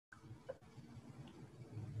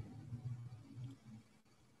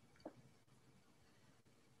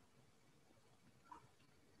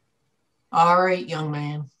All right, young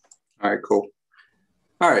man. All right, cool.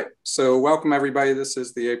 All right, so welcome everybody. This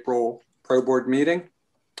is the April Pro Board meeting.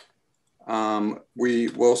 We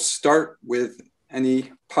will start with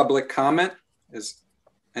any public comment. Is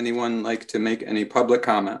anyone like to make any public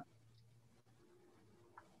comment?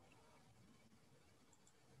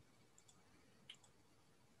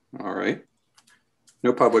 All right,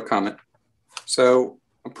 no public comment. So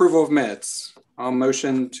approval of minutes. I'll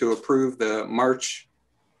motion to approve the March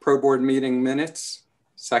Pro Board meeting minutes.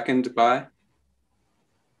 Second by?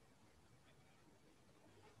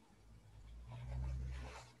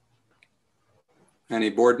 Any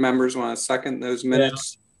board members want to second those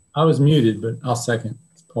minutes? Yeah, I was muted, but I'll second.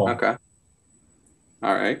 It's Paul. Okay.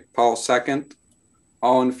 All right. Paul, second.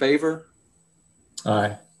 All in favor?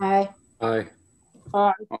 Aye. Aye. Aye.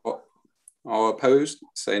 Aye. All opposed?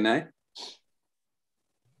 Say nay.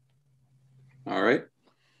 All right.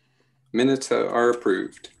 Minutes are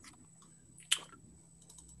approved.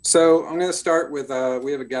 So I'm going to start with,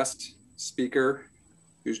 we have a guest speaker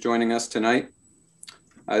who's joining us tonight.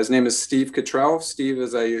 His name is Steve Cottrell. Steve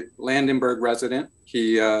is a Landenberg resident.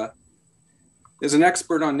 He is an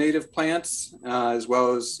expert on native plants as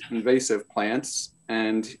well as invasive plants.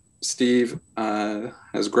 And Steve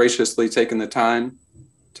has graciously taken the time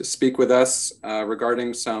to speak with us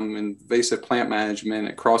regarding some invasive plant management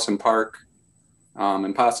at Crossan Park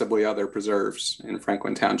and possibly other preserves in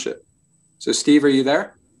Franklin Township. So Steve, are you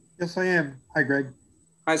there? Yes, I am. Hi, Greg.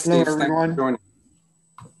 Hi, Steve. Hello, everyone. Thanks for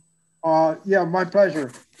joining. Yeah, my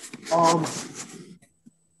pleasure.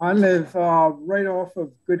 I live right off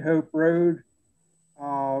of Good Hope Road,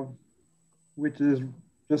 which is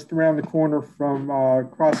just around the corner from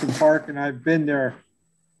Crossan Park, and I've been there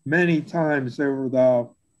many times over the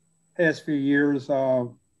past few years.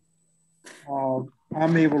 I'm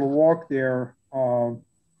able to walk there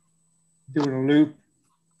doing a loop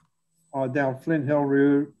down Flint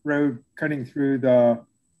Hill Road, cutting through the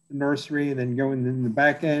nursery and then going in the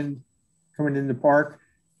back end, coming in the park.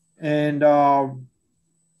 And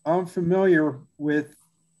I'm familiar with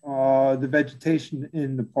the vegetation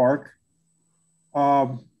in the park.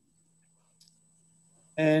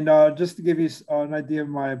 Just to give you an idea of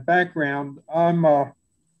my background, I'm a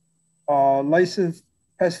licensed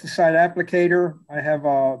pesticide applicator. I have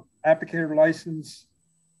a applicator license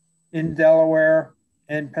in Delaware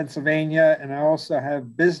and Pennsylvania, and I also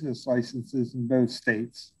have business licenses in both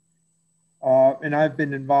states. And I've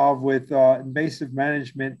been involved with invasive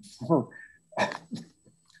management for,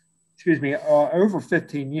 over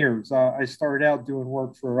 15 years. I started out doing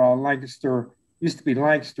work for Lancaster, used to be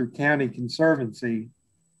Lancaster County Conservancy.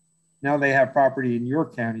 Now they have property in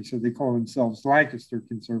York County, so they call themselves Lancaster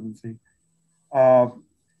Conservancy.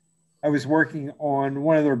 I was working on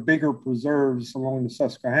one of their bigger preserves along the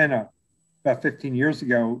Susquehanna about 15 years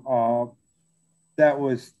ago that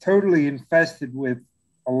was totally infested with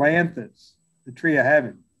Ailanthus, the tree of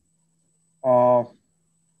heaven. I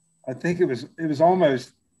think it was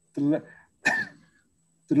almost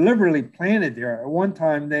deliberately planted there. At one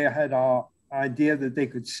time, they had an idea that they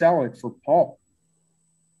could sell it for pulp.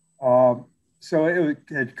 So it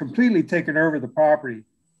had completely taken over the property.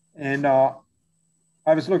 And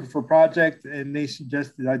I was looking for a project, and they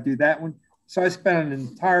suggested I do that one. So I spent an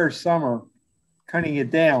entire summer cutting it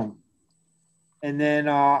down. And then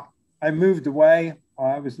I moved away.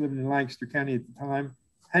 I was living in Lancaster County at the time.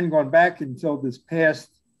 Hadn't gone back until this past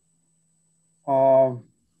fall.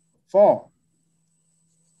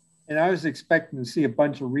 And I was expecting to see a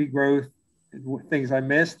bunch of regrowth and things I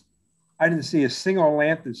missed. I didn't see a single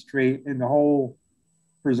Ailanthus tree in the whole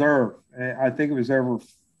preserve. I think it was over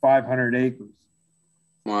 500 acres.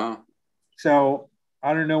 Wow. So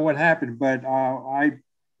I don't know what happened, but I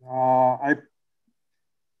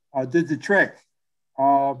did the trick.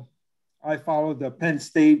 I followed the Penn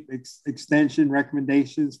State extension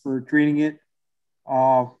recommendations for treating it.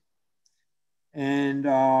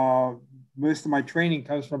 Most of my training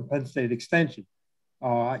comes from Penn State Extension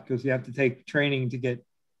because you have to take training to get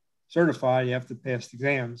certified. You have to pass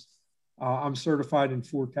exams. I'm certified in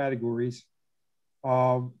 4 categories.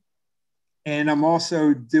 And I'm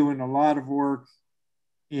also doing a lot of work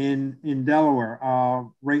in Delaware.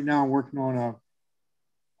 Right now I'm working on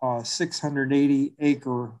a 680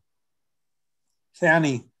 acre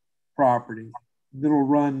county property, Middle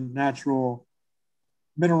Run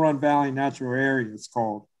Valley Natural Area, it's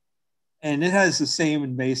called. And it has the same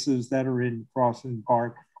invasives that are in Crossan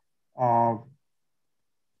Park.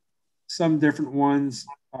 Some different ones,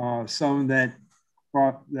 some that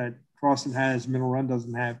Crossan has, Middle Run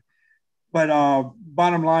doesn't have. But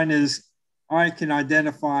bottom line is I can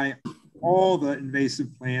identify all the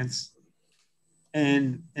invasive plants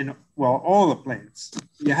and well, all the plants.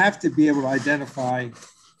 You have to be able to identify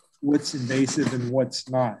what's invasive and what's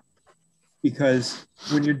not. Because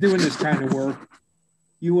when you're doing this kind of work,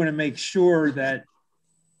 you want to make sure that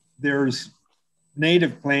there's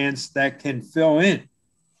native plants that can fill in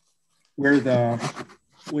where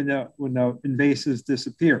when the invasives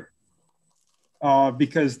disappear.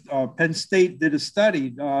 Because Penn State did a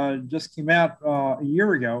study, just came out a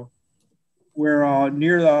year ago, where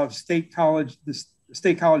near the state college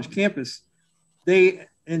campus, they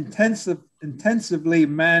intensively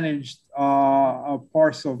managed a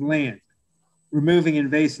parcel of land, removing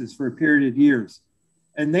invasives for a period of years.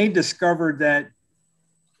 And they discovered that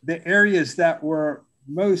the areas that were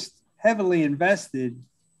most heavily invested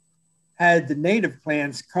had the native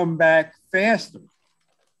plants come back faster.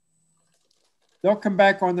 They'll come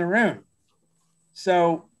back on their own.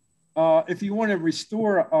 So if you want to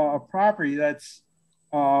restore a property that's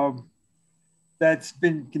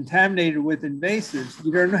been contaminated with invasives,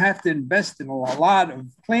 you don't have to invest in a lot of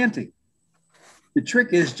planting. The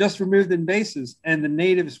trick is just remove the invasives and the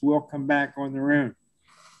natives will come back on their own.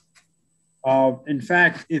 In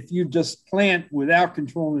fact, if you just plant without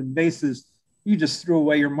controlling invasives, you just throw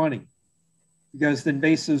away your money because the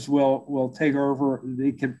invasives will take over.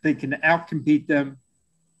 They can outcompete them,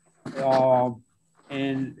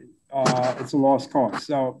 and it's a lost cause.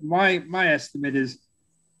 So my estimate is,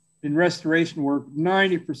 in restoration work,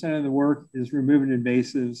 90% of the work is removing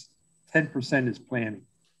invasives, 10% is planting.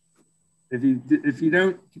 If you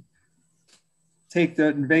don't take the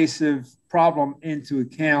invasive problem into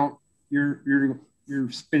account, you're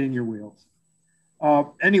spinning your wheels.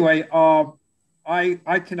 Anyway,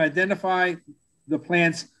 I can identify the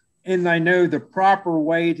plants, and I know the proper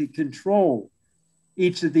way to control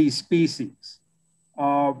each of these species.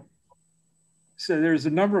 So there's a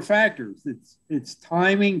number of factors. It's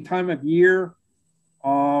timing, time of year,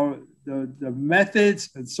 the methods.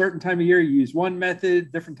 At a certain time of year, you use one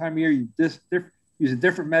method. Different time of year, you use a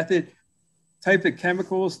different method. Type of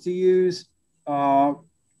chemicals to use,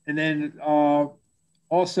 and then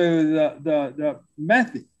also the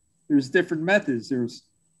method. There's different methods. There's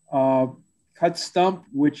cut stump,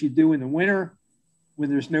 which you do in the winter when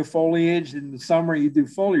there's no foliage. In the summer, you do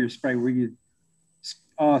foliar spray, where you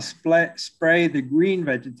spray the green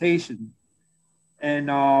vegetation, and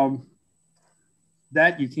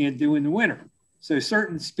that you can't do in the winter. So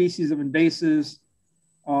certain species of invasives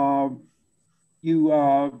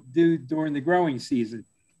you do during the growing season.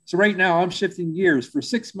 So right now I'm shifting gears. For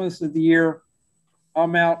 6 months of the year,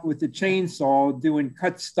 I'm out with the chainsaw doing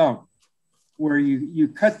cut stump, where you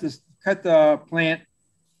cut the plant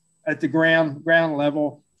at the ground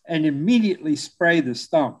level and immediately spray the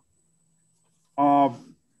stump.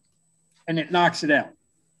 And it knocks it out.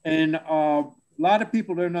 And a lot of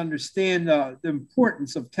people don't understand the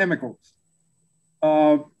importance of chemicals.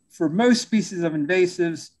 For most species of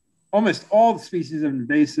invasives, almost all the species of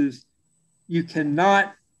invasives, you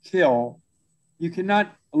cannot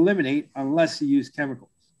eliminate unless you use chemicals.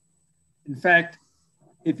 In fact,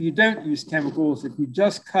 if you don't use chemicals, if you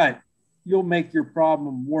just cut, you'll make your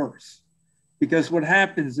problem worse. Because what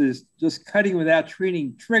happens is just cutting without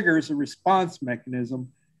treating triggers a response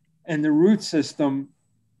mechanism, and the root system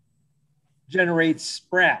generates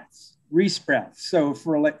sprouts, resprouts. So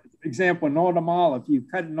for example, an autumn olive, you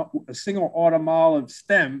cut a single autumn olive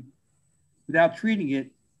stem without treating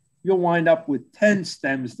it, you'll wind up with 10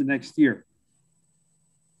 stems the next year.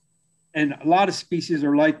 And a lot of species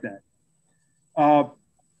are like that.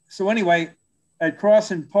 So anyway, at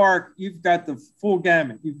Crossan Park, you've got the full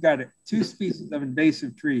gamut. You've got 2 species of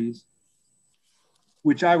invasive trees,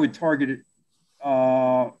 which I would target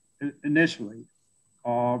initially.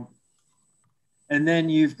 And then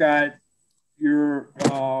you've got your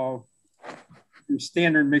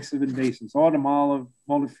standard mix of invasives: autumn olive,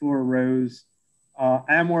 multiflora rose,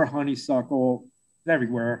 amur honeysuckle,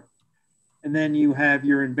 everywhere. And then you have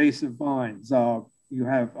your invasive vines. You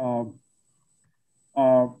have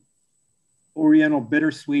Oriental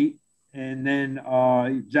bittersweet, and then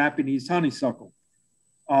Japanese honeysuckle.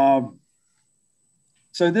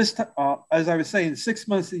 So this, as I was saying, 6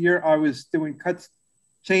 months of the year, I was doing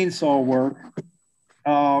chainsaw work.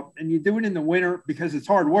 And you do it in the winter because it's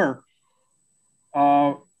hard work.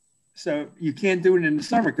 So you can't do it in the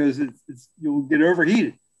summer because you'll get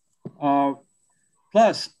overheated.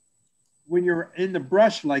 Plus, when you're in the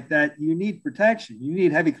brush like that, you need protection. You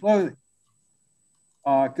need heavy clothing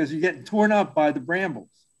because you're getting torn up by the brambles.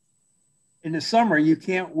 In the summer, you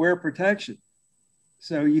can't wear protection.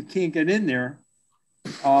 So you can't get in there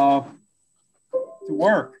to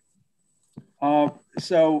work.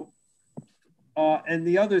 So and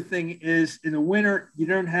the other thing is in the winter, you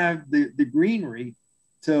don't have the greenery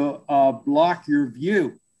to block your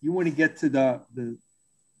view. You want to get to the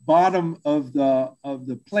bottom of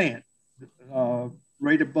the plant,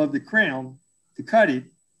 right above the crown to cut it.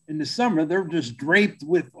 In the summer, they're just draped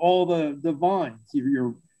with all the vines.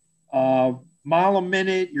 Your mile a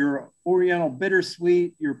minute, your Oriental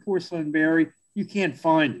bittersweet, your porcelain berry, you can't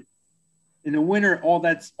find it. In the winter, all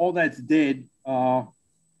that's dead, or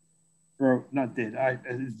not dead,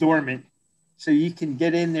 it's dormant. So you can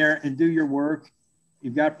get in there and do your work.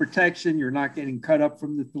 You've got protection. You're not getting cut up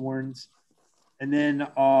from the thorns, and then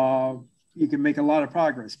you can make a lot of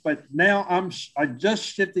progress. But now I just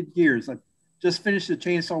shifted gears. I just finished the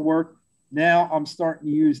chainsaw work. Now I'm starting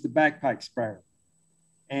to use the backpack sprayer,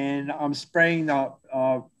 and I'm spraying.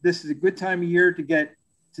 This is a good time of year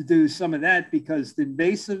to do some of that because the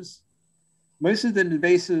invasives, most of the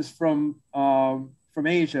invasives from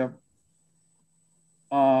Asia,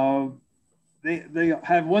 they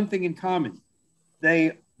have one thing in common.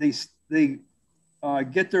 They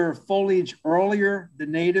get their foliage earlier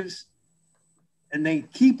than natives, and they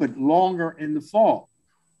keep it longer in the fall.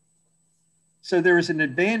 So there is an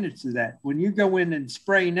advantage to that. When you go in and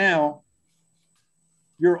spray now,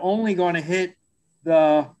 you're only going to hit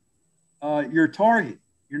your target.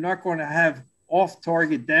 You're not going to have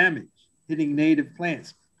off-target damage hitting native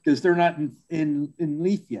plants because they're not in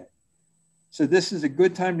leaf yet. So this is a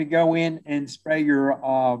good time to go in and spray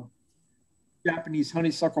your Japanese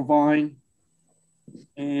honeysuckle vine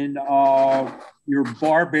and your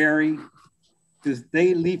barberry because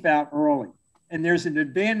they leaf out early. And there's an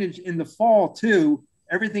advantage in the fall too.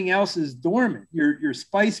 Everything else is dormant. Your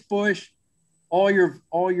spice bush, all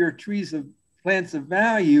your trees of plants of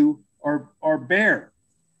value are bare.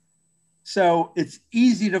 So it's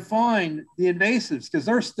easy to find the invasives because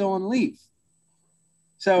they're still in leaf.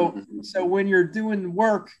 So when you're doing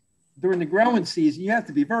work during the growing season, you have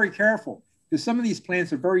to be very careful because some of these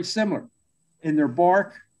plants are very similar in their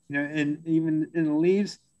bark, and even in the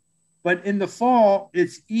leaves. But in the fall,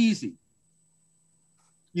 it's easy.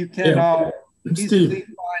 You can easily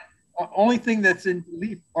find. Only thing that's in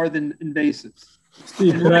leaf are the invasives.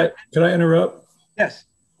 Steve, could I interrupt? Yes.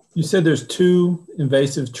 You said there's 2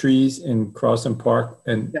 invasive trees in Crossan Park,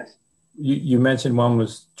 and yes, you mentioned one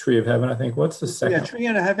was Tree of Heaven, I think. What's the second? Yeah, Tree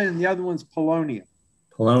of Heaven, and the other one's Paulownia.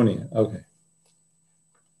 Paulownia, okay.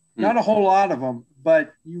 Not a whole lot of them,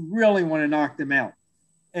 but you really want to knock them out.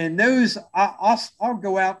 And those, I'll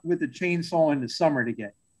go out with a chainsaw in the summer to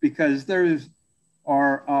get because those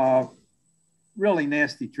are really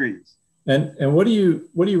nasty trees. And what do you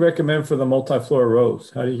recommend for the multiflora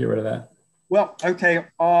rose? How do you get rid of that? Well, okay.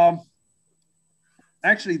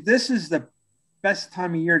 Actually, this is the best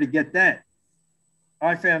time of year to get that.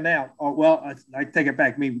 I found out. I take it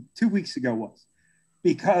back. Maybe 2 weeks ago was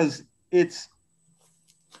because it's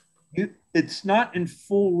not in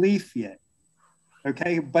full leaf yet.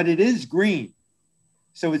 Okay, but it is green,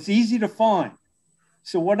 so it's easy to find.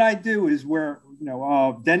 So what I do is wear,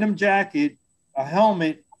 a denim jacket, a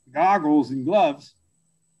helmet, goggles, and gloves,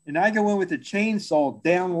 and I go in with a chainsaw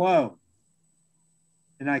down low,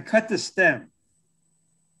 and I cut the stem,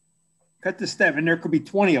 and there could be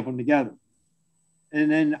 20 of them together.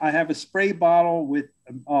 And then I have a spray bottle with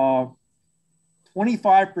 25%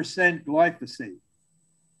 glyphosate.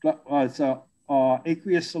 It's a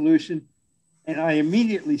aqueous solution. And I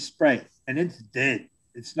immediately spray it, and it's dead.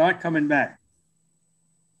 It's not coming back.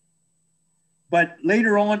 But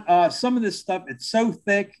later on, some of this stuff, it's so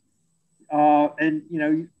thick, and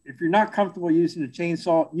if you're not comfortable using a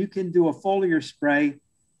chainsaw, you can do a foliar spray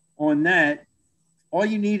on that. All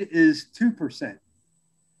you need is 2%.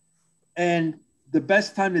 And the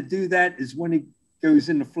best time to do that is when it goes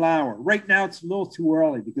into flower. Right now, it's a little too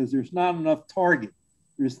early because there's not enough target.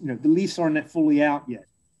 The leaves aren't fully out yet.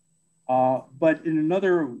 But in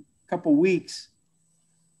another couple weeks,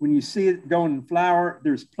 when you see it going in flower,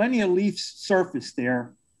 there's plenty of leaf surface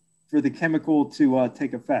there for the chemical to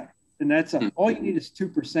take effect. And that's all you need is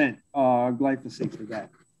 2% glyphosate for that.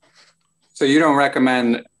 So you don't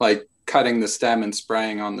recommend like cutting the stem and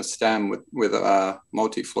spraying on the stem with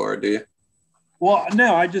multiflora, do you? Well,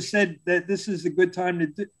 no, I just said that this is a good time to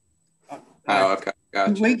do. Okay,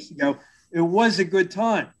 gotcha. 2 weeks ago, it was a good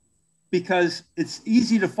time. Because it's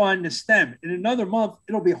easy to find the stem. In another month,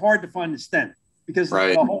 it'll be hard to find the stem because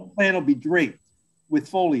the whole plant will be draped with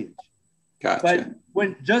foliage. Gotcha. But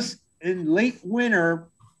when just in late winter,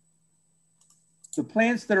 the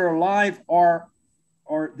plants that are alive are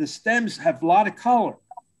the stems have a lot of color,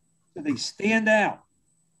 so they stand out.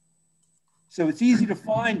 So it's easy to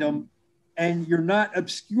find them and you're not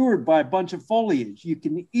obscured by a bunch of foliage. You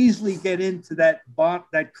can easily get into that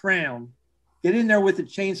crown, get in there with the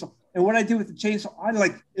chainsaw. And what I do with the chainsaw, I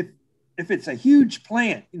like, if it's a huge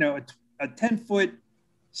plant, you know, a 10-foot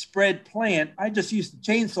spread plant, I just use the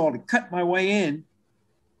chainsaw to cut my way in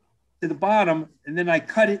to the bottom, and then I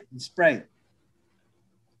cut it and spray it.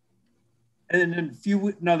 And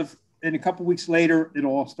then a couple weeks later,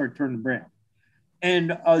 it'll all start turning brown.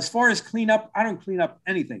 And as far as cleanup, I don't clean up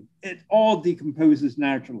anything. It all decomposes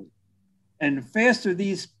naturally. And the faster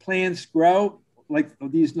these plants grow, like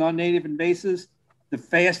these non-native invasives, the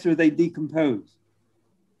faster they decompose.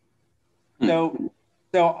 So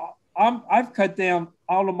I've cut down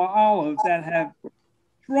all of my olives that have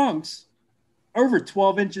trunks over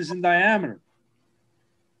 12 inches in diameter.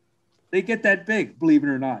 They get that big, believe it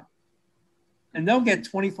or not. And they'll get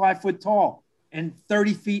 25 foot tall and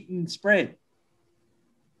 30 feet in spread.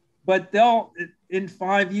 But in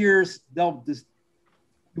 5 years, you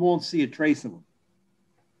won't see a trace of them.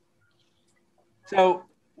 So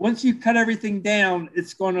once you cut everything down,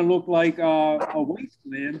 it's going to look like a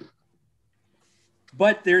wasteland.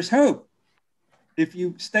 But there's hope. If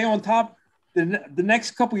you stay on top, the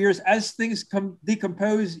next couple of years, as things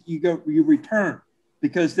decompose, you return,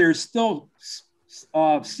 because there's still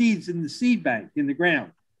seeds in the seed bank in the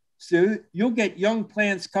ground. So you'll get young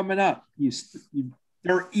plants coming up.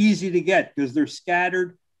 They're easy to get because they're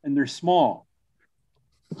scattered and they're small.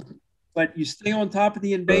 But you stay on top of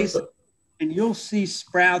the invasive, and you'll see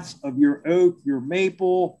sprouts of your oak, your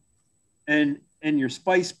maple, and your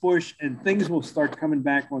spice bush, and things will start coming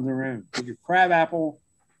back on their own. With your crabapple,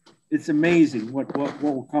 it's amazing what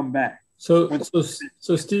will come back. So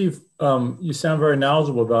Steve, you sound very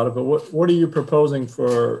knowledgeable about it, but what are you proposing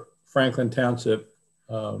for Franklin Township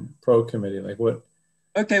Pro Committee? Like what?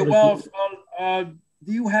 Okay,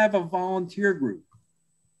 do you have a volunteer group?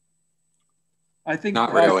 I think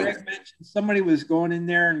not really. Greg mentioned somebody was going in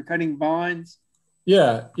there and cutting vines.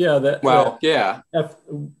 Yeah. Yeah.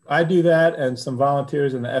 I do that, and some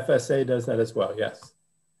volunteers in the FSA does that as well. Yes.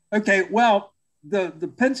 Okay. Well,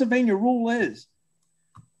 the Pennsylvania rule is,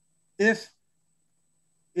 if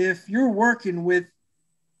you're working with,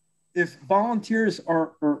 if volunteers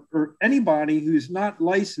or anybody who's not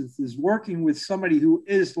licensed is working with somebody who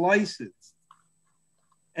is licensed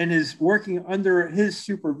and is working under his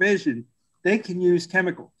supervision, they can use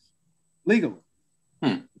chemicals legally.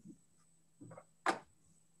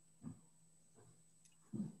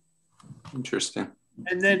 Interesting.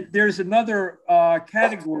 And then there's another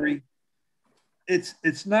category.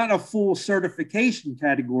 It's not a full certification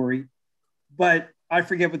category, but I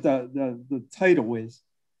forget what the title is.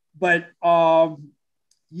 But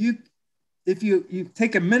if you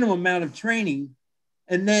take a minimum amount of training,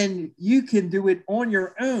 and then you can do it on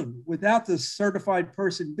your own without the certified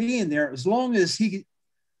person being there, as long as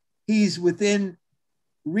he's within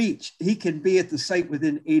reach. He can be at the site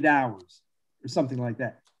within 8 hours or something like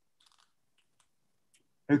that.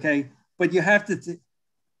 Okay, but you have to.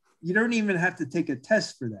 You don't even have to take a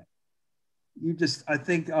test for that. You just, I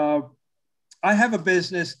think, I have a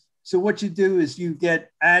business. So what you do is you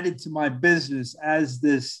get added to my business as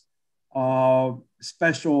this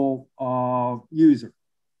special user.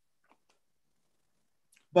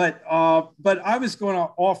 But I was going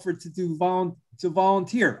to offer to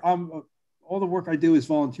volunteer. All the work I do is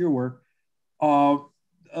volunteer work.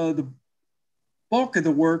 The bulk of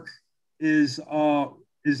the work is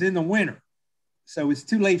in the winter. So it's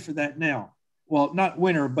too late for that now. Well, not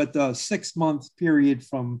winter, but the 6-month period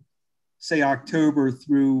from, say, October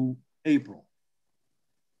through April.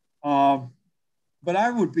 But I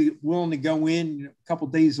would be willing to go in a couple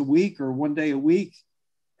days a week or 1 day a week,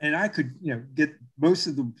 and I could, get most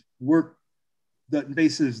of the work, the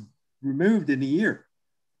invasives, removed in a year.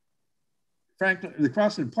 Frankly, the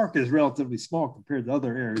Crossing Park is relatively small compared to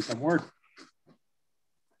other areas I'm working.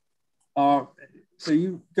 So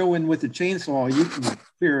you go in with a chainsaw, you can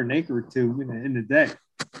clear an acre or two in a day.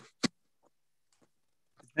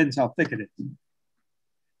 Depends how thick it is.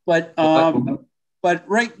 But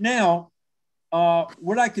right now,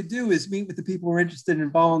 what I could do is meet with the people who are interested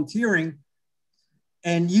in volunteering,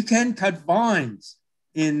 and you can cut vines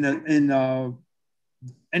in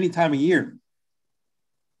any time of year.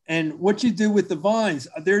 And what you do with the vines,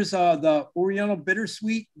 there's the Oriental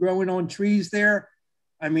bittersweet growing on trees there.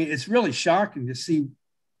 I mean, it's really shocking to see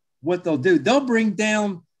what they'll do. They'll bring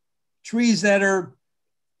down trees that are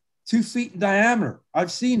 2 feet in diameter.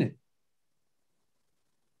 I've seen it.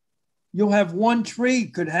 You'll have one tree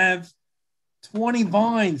could have 20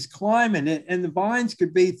 vines climbing it, and the vines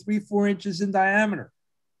could be 3-4 inches in diameter.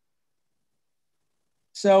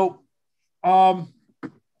 So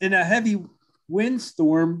in a heavy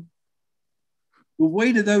windstorm, the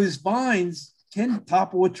weight of those vines can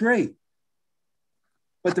topple a tree.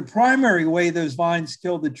 But the primary way those vines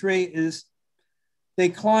kill the tree is they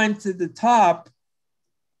climb to the top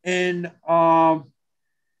and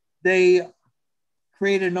they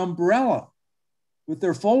create an umbrella with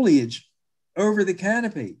their foliage over the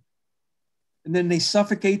canopy. And then they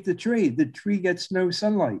suffocate the tree. The tree gets no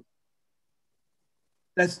sunlight.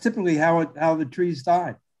 That's typically how the trees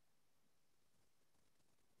die.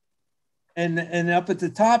 And up at the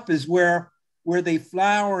top is where they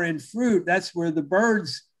flower and fruit. That's where the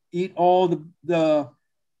birds eat all the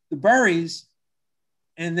berries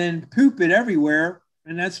and then poop it everywhere.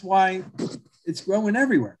 And that's why it's growing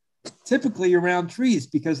everywhere, typically around trees,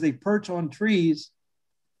 because they perch on trees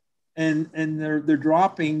and their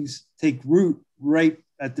droppings take root right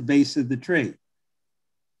at the base of the tree.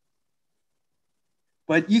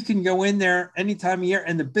 But you can go in there any time of year.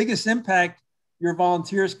 And the biggest impact your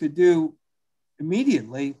volunteers could do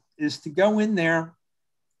immediately is to go in there.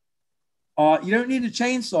 You don't need a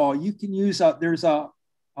chainsaw. You can use there's a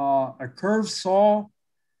curved saw,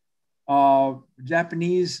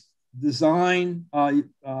 Japanese design. I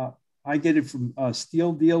get it from a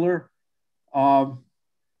steel dealer.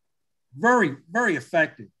 Very, very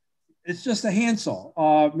effective. It's just a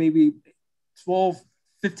handsaw, maybe 12,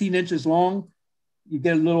 15 inches long. You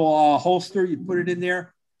get a little holster, you put it in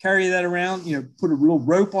there, carry that around, put a little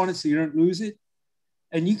rope on it so you don't lose it.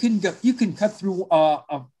 And you can cut through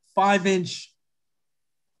a 5-inch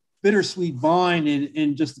bittersweet vine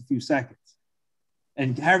in just a few seconds.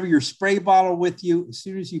 And have your spray bottle with you. As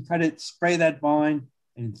soon as you cut it, spray that vine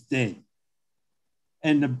and it's dead.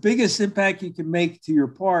 And the biggest impact you can make to your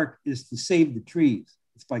park is to save the trees.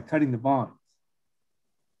 It's by cutting the vines.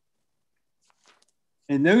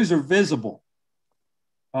 And those are visible.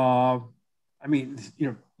 You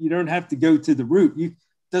don't have to go to the root. It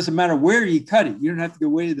doesn't matter where you cut it. You don't have to go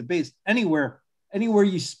way to the base. Anywhere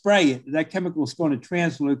you spray it, that chemical is going to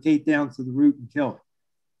translocate down to the root and kill it.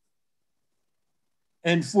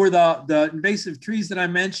 And for the invasive trees that I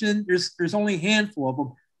mentioned, there's only a handful of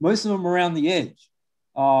them. Most of them around the edge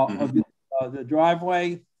of the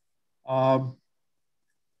driveway.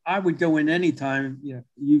 I would go in anytime.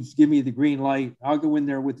 You give me the green light. I'll go in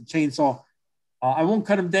there with the chainsaw. I won't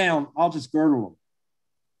cut them down. I'll just girdle them.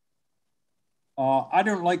 I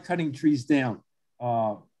don't like cutting trees down.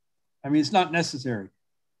 It's not necessary.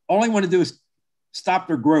 All I want to do is stop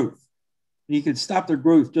their growth. And you can stop their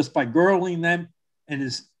growth just by girdling them.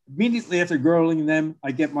 And immediately after girdling them,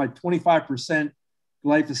 I get my 25%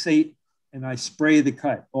 glyphosate and I spray the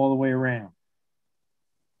cut all the way around.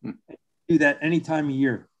 Do that any time of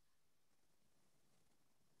year.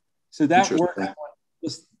 So that'll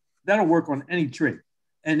work on any tree.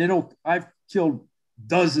 And I've killed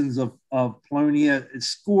dozens of Polonia,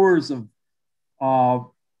 scores of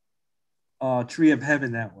tree of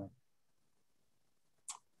heaven that way.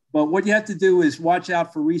 But what you have to do is watch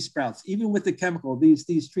out for resprouts. Even with the chemical,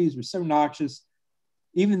 these trees are so noxious.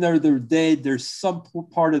 Even though they're dead, there's some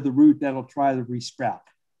part of the root that'll try to resprout.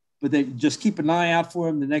 But they just keep an eye out for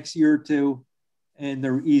them the next year or two, and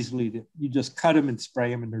they're you just cut them and spray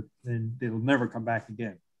them, and they'll never come back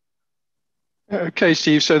again. Okay,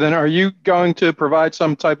 Steve. So then are you going to provide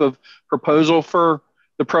some type of proposal for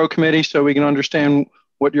the pro committee so we can understand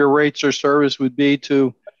what your rates or service would be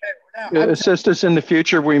to assist us in the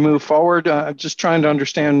future if we move forward? Just trying to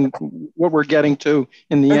understand what we're getting to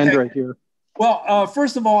in the end right here. Well,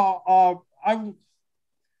 first of all, I'm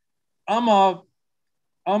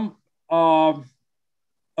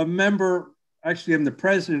a member. Actually, I'm the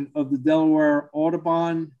president of the Delaware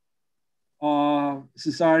Audubon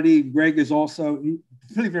Society. Greg is also,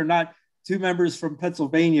 believe it or not, 2 members from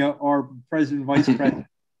Pennsylvania are president and vice president.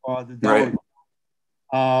 The Delaware.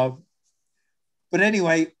 Right. But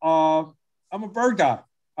anyway, I'm a bird guy.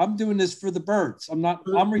 I'm doing this for the birds.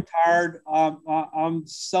 I'm retired. I'm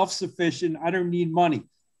self-sufficient. I don't need money.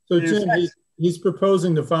 So Jim, he's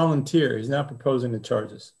proposing to volunteer. He's not proposing to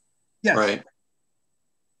charge us. Yes. Right.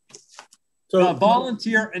 So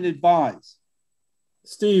volunteer and advise.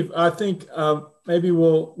 Steve, I think maybe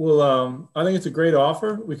we'll I think it's a great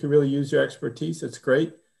offer. We could really use your expertise. It's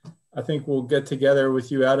great. I think we'll get together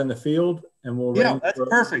with you out in the field and we'll that's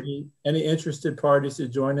perfect. Any interested parties to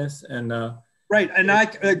join us and right. And I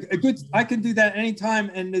can do that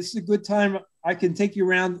anytime. And it's a good time. I can take you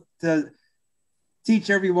around to teach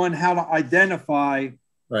everyone how to identify.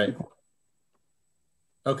 Right.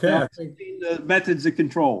 Okay. I think the methods of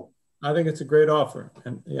control. I think it's a great offer.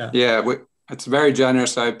 And it's very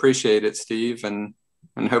generous. I appreciate it, Steve. And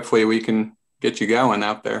hopefully we can get you going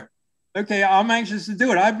out there. Okay, I'm anxious to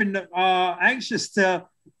do it. I've been anxious to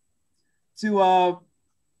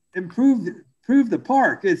improve the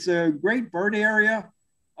park. It's a great bird area,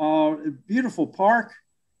 a beautiful park.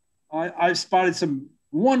 I spotted some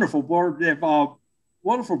wonderful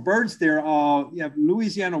wonderful birds there. You have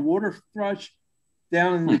Louisiana water thrush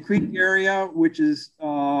down in the creek area, which is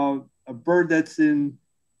a bird that's in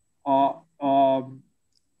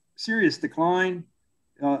serious decline.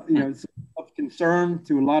 It's of concern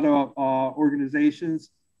to a lot of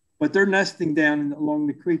organizations, but they're nesting down along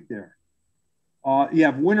the creek there. You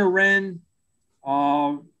have winter wren,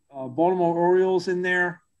 Baltimore Orioles in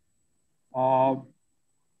there.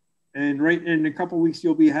 And right in a couple of weeks,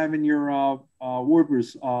 you'll be having your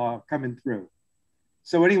warblers coming through.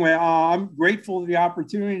 So anyway, I'm grateful for the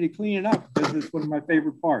opportunity to clean it up because it's one of my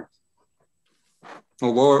favorite parts.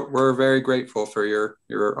 Well, we're very grateful for your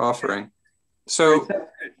offering. So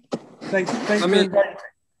thanks for inviting me.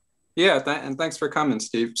 Yeah, and thanks for coming,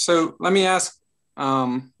 Steve. So let me ask,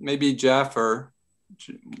 maybe Jeff or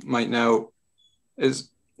might know, is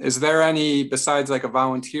there any, besides like a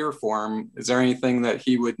volunteer form, is there anything that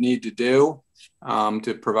he would need to do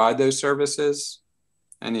to provide those services?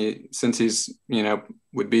 Since he's,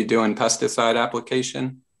 would be doing pesticide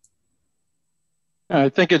application? I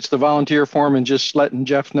think it's the volunteer form and just letting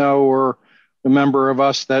Jeff know, or a member of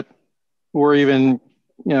us that, or even,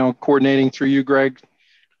 coordinating through you, Greg,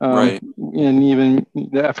 right. And even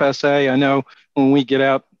the FSA. I know when we get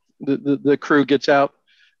out, the crew gets out,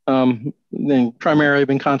 then primarily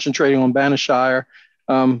been concentrating on Banishire.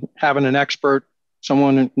 Having an expert,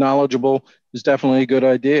 someone knowledgeable, is definitely a good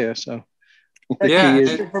idea. So yeah,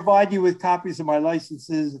 I can provide you with copies of my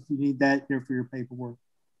licenses if you need that for your paperwork.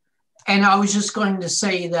 And I was just going to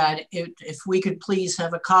say that if we could please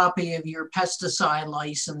have a copy of your pesticide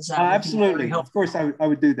license. That absolutely. Of course, I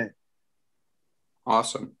would do that.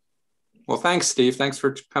 Awesome. Well, thanks, Steve. Thanks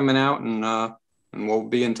for coming out, and we'll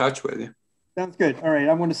be in touch with you. Sounds good. All right.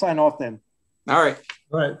 I'm going to sign off then. All right.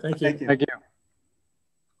 All right. Thank you. Thank you.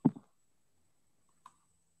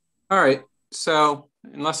 All right. So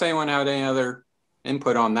unless anyone had any other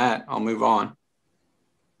input on that, I'll move on.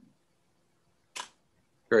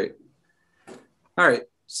 Great. All right.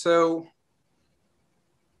 So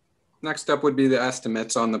next up would be the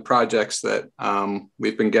estimates on the projects that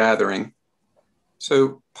we've been gathering.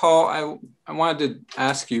 So Paul, I wanted to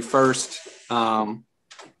ask you first,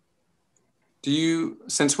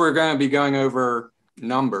 since we're going to be going over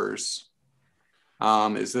numbers,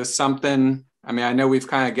 is this something, I know we've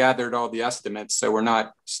kind of gathered all the estimates, so we're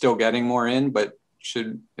not still getting more in, but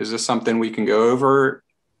is this something we can go over,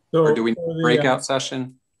 or do we need a breakout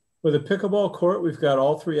session? For the pickleball court, we've got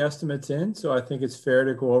all 3 estimates in, so I think it's fair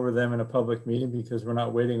to go over them in a public meeting because we're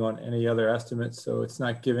not waiting on any other estimates, so it's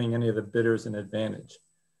not giving any of the bidders an advantage.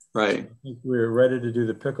 Right. I think we're ready to do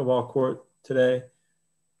the pickleball court today.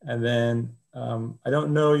 And then I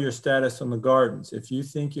don't know your status on the gardens. If you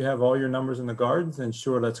think you have all your numbers in the gardens, then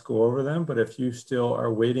sure, let's go over them. But if you still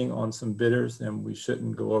are waiting on some bidders, then we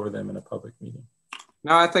shouldn't go over them in a public meeting.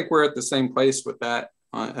 No, I think we're at the same place with that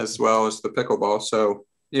as well as the pickleball. So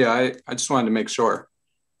yeah, I just wanted to make sure.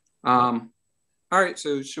 All right,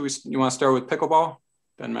 so you want to start with pickleball?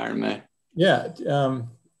 Doesn't matter to me. Yeah,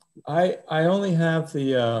 I only have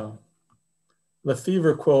the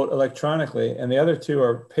Lefevre quote electronically, and the other 2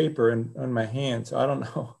 are paper on my hand, so I don't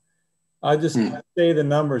know. I'll just say the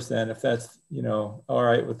numbers then, if that's all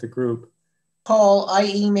right with the group. Paul, I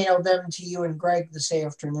emailed them to you and Greg this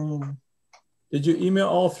afternoon. Did you email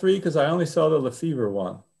all 3? Because I only saw the Lefevre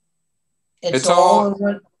one. It's all in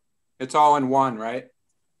one. It's all in one, right?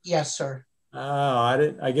 Yes, sir. Oh,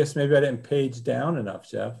 I guess maybe I didn't page down enough,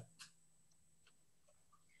 Jeff.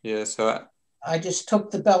 Yeah, so I just took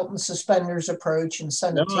the belt and suspenders approach and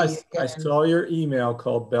sent it to you again. I saw your email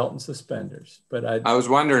called belt and suspenders, but I was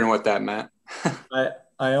wondering what that meant.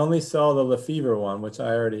 I only saw the Lefevre one, which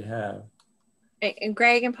I already have. And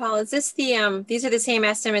Greg and Paul, is this these are the same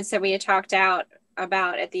estimates that we had talked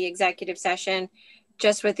about at the executive session,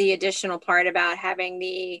 just with the additional part about having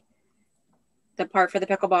the part for the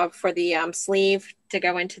pickleball for the sleeve to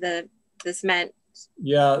go into the cement?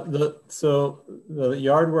 Yeah, so the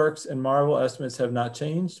Yardworks and Marvel estimates have not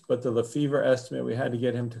changed, but the Lefevre estimate, we had to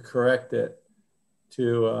get him to correct it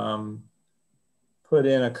to put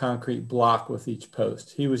in a concrete block with each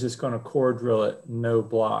post. He was just going to core drill it, no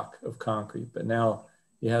block of concrete, but now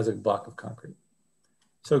he has a block of concrete.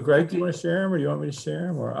 So Greg, do you want to share him, or do you want me to share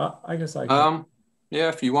him, or I guess I can. Yeah,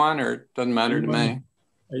 if you want, or it doesn't matter to me.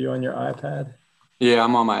 Are you on your iPad? Yeah,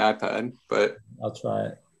 I'm on my iPad, but I'll try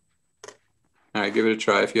it. All right, give it a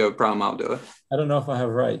try. If you have a problem, I'll do it. I don't know if I have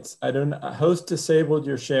rights. I don't. Host disabled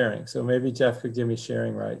your sharing, so maybe Jeff could give me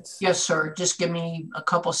sharing rights. Yes, sir. Just give me a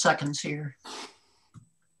couple seconds here.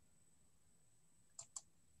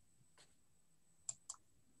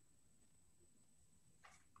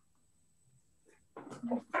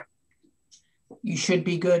 You should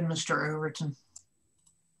be good, Mr. Overton.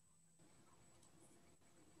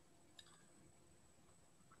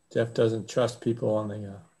 Jeff doesn't trust people on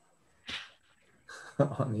the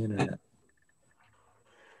on the internet.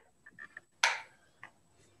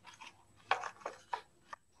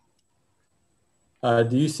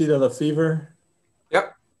 Do you see the Lefevre?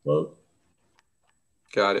 Yep. Quote?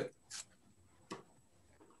 Got it.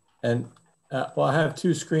 And well, I have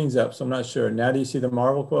two screens up, so I'm not sure. Now, do you see the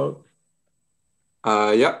Marvel quote?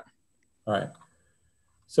 Yep. All right.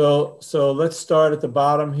 So let's start at the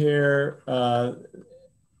bottom here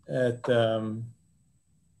at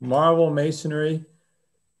Marvel Masonry.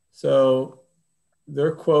 So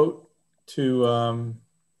their quote to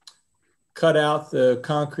cut out the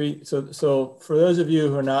concrete. So for those of you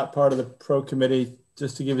who are not part of the pro committee,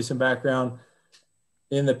 just to give you some background,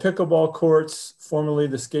 in the pickleball courts, formerly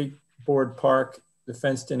the skateboard park, the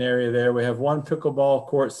fenced in area there, we have one pickleball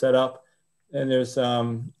court set up, and there's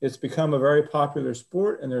it's become a very popular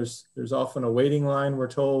sport, and there's often a waiting line, we're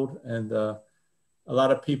told, and a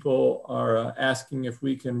lot of people are asking if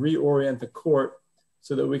we can reorient the court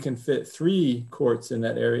so that we can fit 3 courts in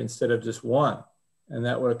that area instead of just 1, and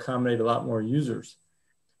that would accommodate a lot more users.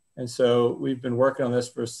 And so we've been working on this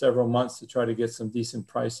for several months to try to get some decent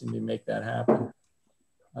pricing to make that happen.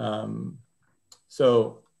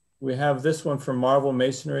 So we have this one from Marvel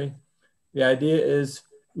Masonry. The idea is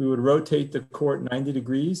we would rotate the court 90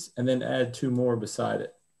 degrees and then add 2 more beside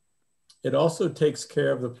it. It also takes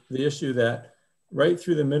care of the issue that right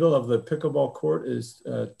through the middle of the pickleball court is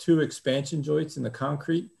 2 expansion joints in the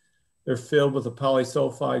concrete. They're filled with a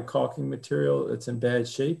polysulfide caulking material that's in bad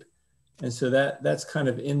shape. And so that's kind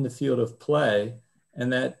of in the field of play,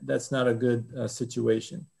 and that's not a good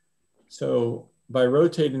situation. So by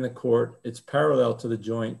rotating the court, it's parallel to the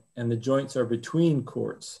joint, and the joints are between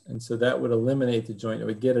courts. And so that would eliminate the joint. It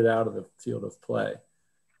would get it out of the field of play.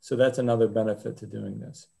 So that's another benefit to doing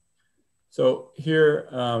this. So here,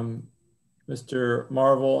 Mr.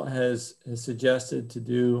 Marvel has suggested to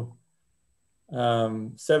do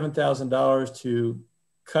 $7,000 to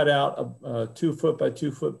cut out a 2 foot by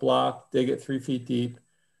 2 foot block, dig it 3 feet deep,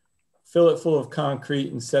 fill it full of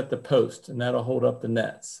concrete, and set the post, and that'll hold up the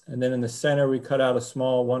nets. And then in the center, we cut out a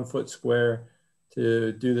small 1 foot square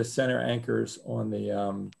to do the center anchors on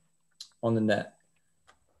the net.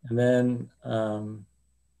 And then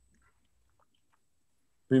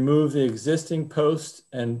remove the existing posts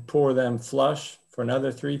and pour them flush for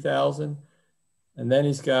another $3,000. And then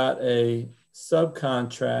he's got a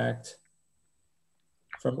subcontract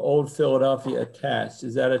from Old Philadelphia attached.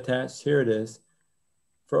 Is that attached? Here it is.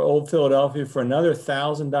 For Old Philadelphia for another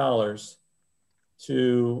 $1,000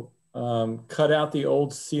 to cut out the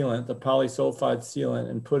old sealant, the polysulfide sealant,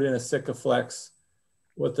 and put in a Sikaflex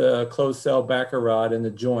with a closed cell backer rod in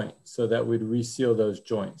the joint so that we'd reseal those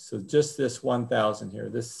joints. So just this 1,000 here.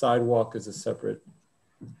 This sidewalk is a separate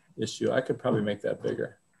issue. I could probably make that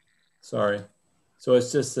bigger. Sorry. So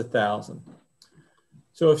it's just 1,000.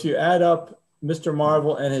 So if you add up Mr.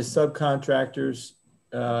 Marvel and his subcontractors,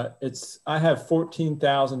 I have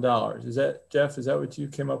 $14,000. Is that, Jeff, is that what you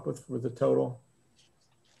came up with for the total?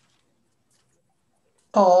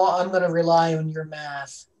 Oh, I'm going to rely on your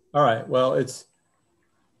math. All right. Well, it's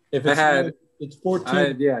 14.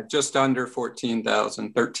 Yeah, just under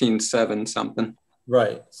 14,000, 13,700 something.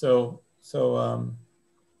 Right. So or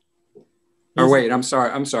wait, I'm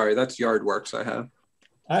sorry. That's yard works I have.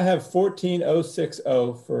 I have 14,060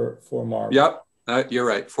 for Marvel. Yep. You're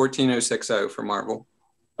right. 14,060 for Marvel.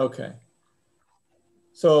 Okay.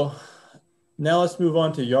 So now let's move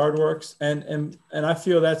on to yard works, and I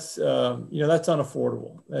feel that's that's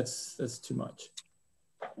unaffordable. That's too much.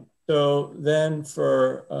 So then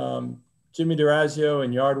for Jimmy DeRazio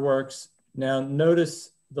and yard works, now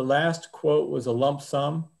notice the last quote was a lump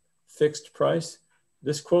sum fixed price.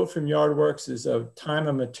 This quote from yard works is a time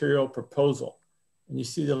and material proposal. And you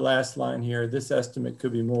see the last line here, this estimate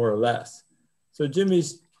could be more or less. So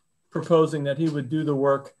Jimmy's proposing that he would do the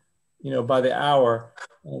work, by the hour,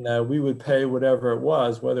 and we would pay whatever it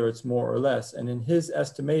was, whether it's more or less. And in his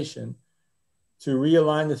estimation, to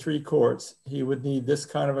realign the 3 courts, he would need this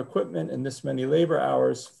kind of equipment and this many labor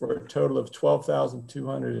hours for a total of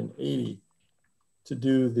 12,280 to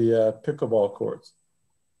do the pickleball courts.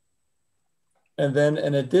 And then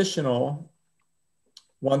an additional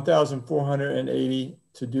 $1,480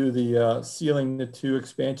 to do the sealing the 2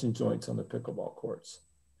 expansion joints on the pickleball courts.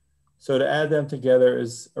 So to add them together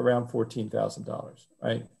is around $14,000,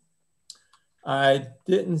 right? I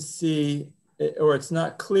didn't see, or it's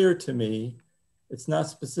not clear to me, it's not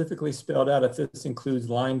specifically spelled out if this includes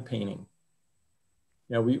line painting.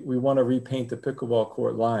 You know, we want to repaint the pickleball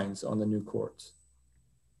court lines on the new courts.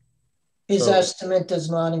 His estimate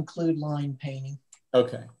does not include line painting.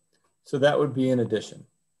 Okay, so that would be in addition.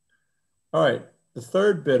 All right, the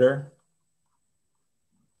third bidder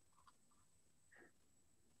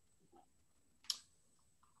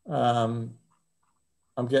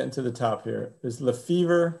I'm getting to the top here, is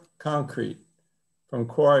Lefevre Concrete from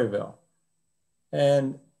Quarryville.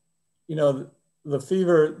 And, you know,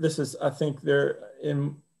 Lefevre, this is, I think they're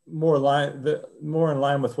more in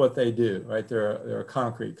line with what they do, right? They're a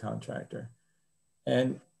concrete contractor.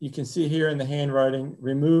 And you can see here in the handwriting,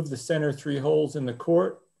 remove the center 3 holes in the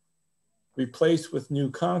court, replace with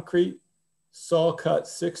new concrete, saw cut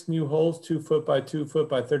 6 new holes, 2 foot by 2 foot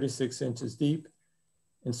by 36 inches deep,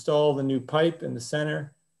 install the new pipe in the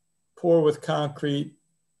center, pour with concrete,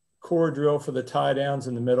 core drill for the tie downs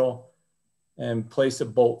in the middle, and place a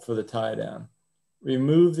bolt for the tie down.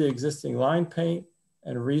 Remove the existing line paint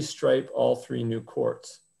and restripe all 3 new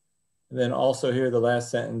courts. And then also here, the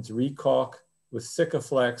last sentence, recaulk with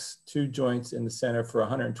Sikaflex 2 joints in the center for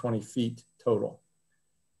 120 feet total.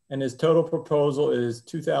 And his total proposal is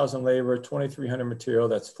 2,000 labor, 2,300 material,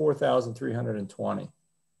 that's 4,320.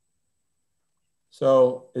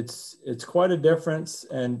 So it's quite a difference.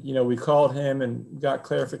 And, you know, we called him and got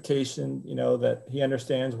clarification, you know, that he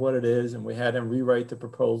understands what it is. And we had him rewrite the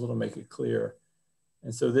proposal to make it clear.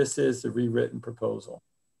 And so this is the rewritten proposal.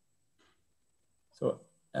 So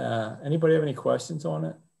anybody have any questions on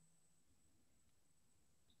it?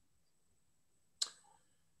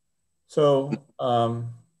 So,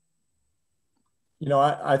 you know,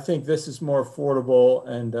 I think this is more affordable,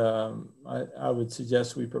 and I would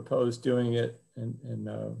suggest we propose doing it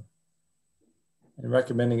and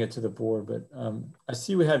recommending it to the board. But I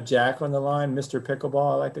see we have Jack on the line, Mr.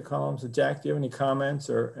 Pickleball, I like to call him. So Jack, do you have any comments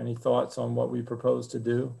or any thoughts on what we propose to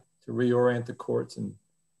do to reorient the courts and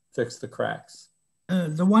fix the cracks?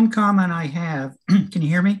 The one comment I have, can you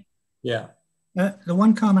hear me? Yeah. The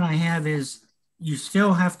one comment I have is you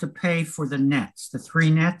still have to pay for the nets, the 3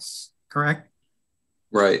 nets, correct?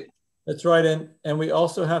 Right. That's right. And we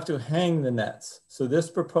also have to hang the nets. So this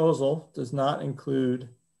proposal does not include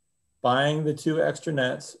buying the 2 extra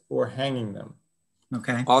nets or hanging them.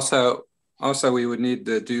 Okay. Also, we would need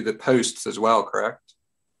to do the posts as well, correct?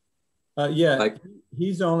 Yeah,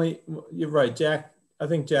 he's only, you're right, Jack. I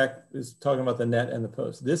think Jack is talking about the net and the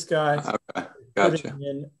post. This guy okay. Gotcha.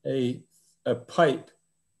 putting in a pipe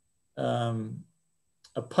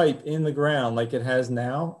in the ground like it has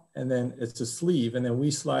now, and then it's a sleeve, and then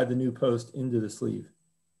we slide the new post into the sleeve.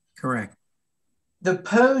 Correct. The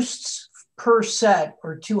posts per set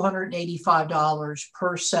are $285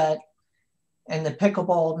 per set, and the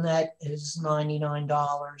pickleball net is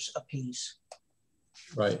 $99 a piece.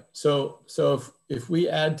 Right. So if we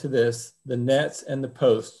add to this the nets and the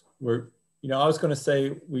posts, I was going to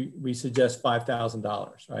say we suggest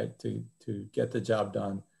 $5,000, right, to get the job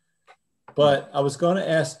done. But I was going to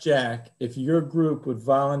ask Jack if your group would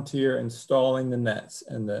volunteer installing the nets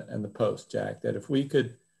and the post, Jack, that if we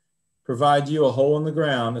could provide you a hole in the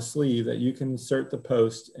ground, a sleeve that you can insert the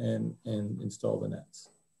post and install the nets.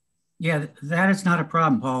 Yeah, that is not a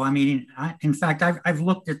problem, Paul. I mean, in fact, I've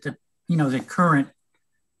looked at the current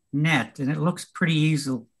net, and it looks pretty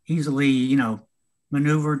easily,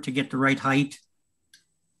 maneuvered to get the right height.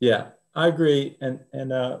 Yeah. I agree, and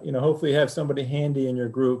hopefully have somebody handy in your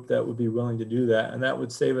group that would be willing to do that, and that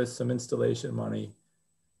would save us some installation money.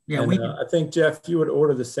 Yeah, and, I think, Jeff, you would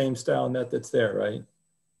order the same style net that's there, right?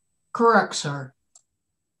 Correct, sir.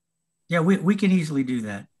 Yeah, we can easily do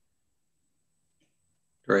that.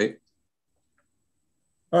 Great.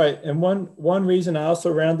 All right, and one reason I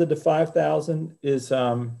also rounded to 5,000 is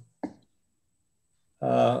on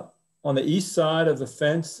the east side of the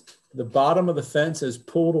fence. The bottom of the fence is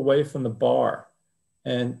pulled away from the bar.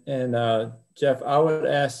 And Jeff, I would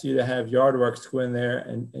ask you to have Yardworks go in there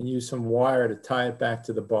and use some wire to tie it back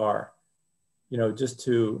to the bar.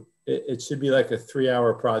 It should be like a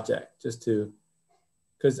 3-hour project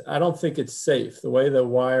because I don't think it's safe. The way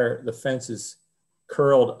the fence is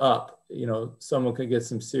curled up, someone could get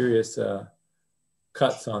some serious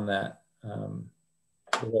cuts on that.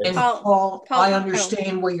 And Paul, I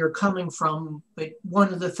understand where you're coming from, but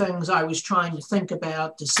one of the things I was trying to think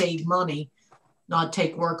about to save money, not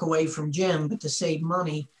take work away from Jim, but to save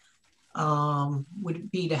money,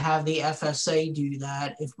 would be to have the FSA do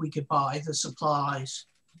that if we could buy the supplies.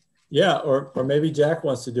 Yeah, or maybe Jack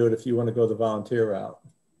wants to do it if you want to go the volunteer route.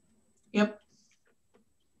 Yep.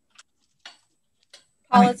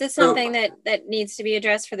 Paul, is this something that needs to be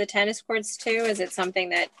addressed for the tennis courts too? Is it something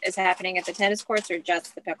that is happening at the tennis courts or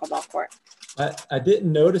just the pickleball court? I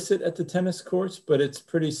didn't notice it at the tennis courts, but it's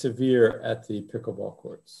pretty severe at the pickleball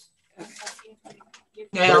courts.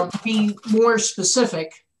 Now, to be more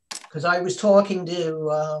specific, because I was talking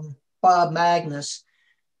to Bob Magnus,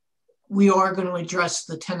 we are going to address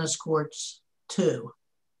the tennis courts too.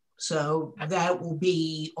 So that will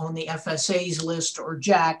be on the FSA's list, or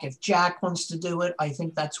Jack. If Jack wants to do it, I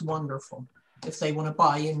think that's wonderful if they want to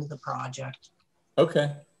buy into the project.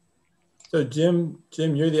 Okay. So Jim,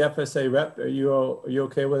 you're the FSA rep. Are you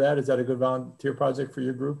okay with that? Is that a good volunteer project for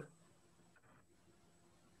your group?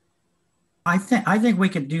 I think we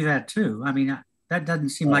could do that too. I mean, that doesn't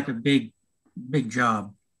seem like a big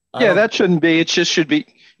job. Yeah, that shouldn't be. It just should be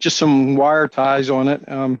just some wire ties on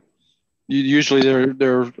it. Usually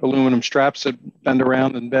they're aluminum straps that bend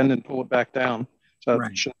around and bend and pull it back down. So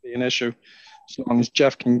Right. It shouldn't be an issue as long as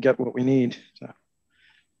Jeff can get what we need. So.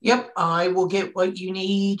 Yep, I will get what you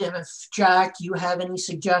need. And if Jack, you have any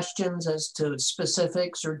suggestions as to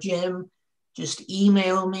specifics, or Jim, just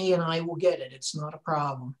email me and I will get it. It's not a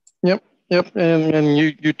problem. Yep. And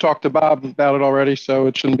you talked to Bob about it already, so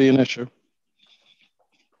it shouldn't be an issue.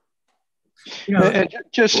 You know, and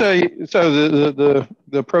just so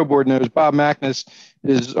the pro board knows, Bob Magnus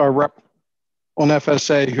is our rep on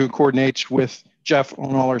FSA who coordinates with Jeff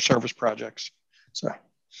on all our service projects. So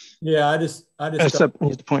yeah, I just except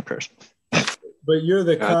he's the point person. But you're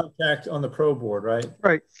the contact on the pro board, right?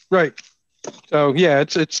 Right. So yeah,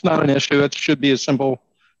 it's not an issue. It should be a simple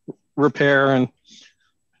repair and.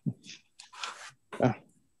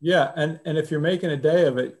 Yeah, and if you're making a day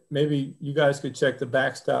of it, maybe you guys could check the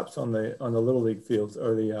backstops on the little league fields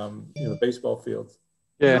or the baseball fields.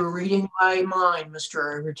 Yeah, you're reading my mind,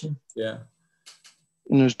 Mr. Overton. Yeah,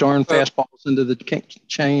 and those darn fastballs into the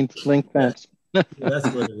chain link fence. Yeah, that's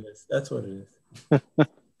what it is. That's what it is.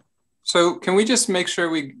 So can we just make sure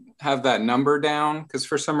we have that number down? Because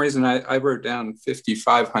for some reason I wrote down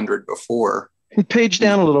 5,500 before. Page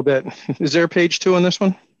down a little bit. Is there a page 2 on this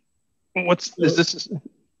one? Is this?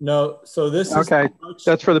 No, so this is okay.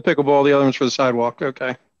 That's for the pickleball. The other one's for the sidewalk.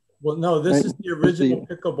 Okay. Well, no, this is the original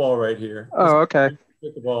pickleball right here. Oh, okay.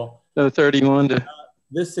 Pickleball. So 31 to.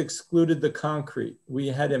 This excluded the concrete. We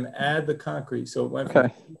had him add the concrete, so it went from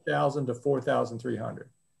 2,000 to 4,300.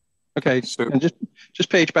 Okay. So and just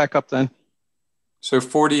page back up then. So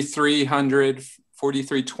 4,300,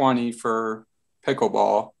 4,320 for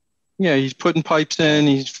pickleball. Yeah, he's putting pipes in.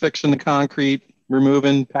 He's fixing the concrete,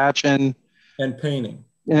 removing, patching, and painting.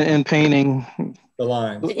 And painting the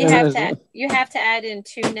lines. You have to add in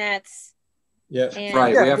 2 nets. Yep.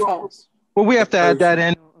 Right. Yeah. Well, we have to add that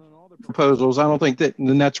in on all the proposals. I don't think that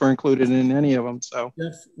the nets were included in any of them. So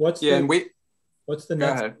what's the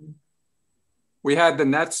nets? Ahead. We had the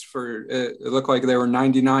nets for it looked like they were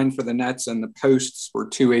 99 for the nets, and the posts were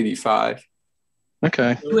 285.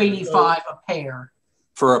 Okay. 285 a pair.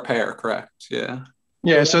 For a pair, correct? Yeah.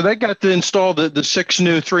 Yeah, so they got to install the 6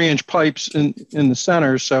 new 3-inch pipes in the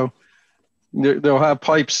center. So they'll have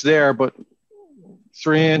pipes there, but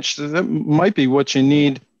 3-inch, that might be what you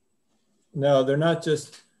need. No, they're not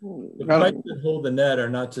just, the pipes that hold the net are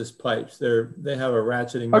not just pipes. They have a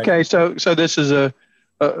ratcheting. Okay, so this is a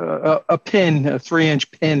pin, a 3-inch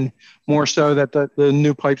pin, more so that the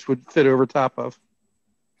new pipes would fit over top of.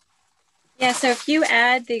 Yeah, so if you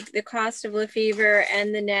add the cost of Lefevre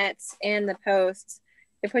and the nets and the posts,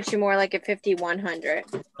 it puts you more like at 5,100.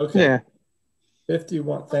 Okay. Yeah.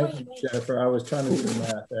 51. Thank you, Jennifer. I was trying to do the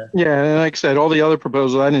math there. Yeah, and like I said, all the other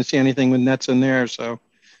proposals, I didn't see anything with nets in there, so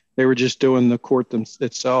they were just doing the court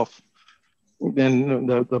itself, then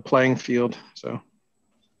the playing field. So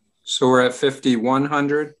we're at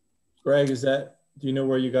 5,100. Greg, do you know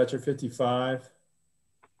where you got your 55?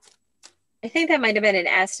 I think that might have been an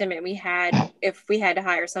estimate we had if we had to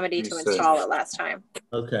hire somebody to install it last time.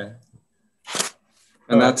 Okay.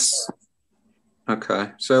 And that's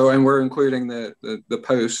okay. So, and we're including the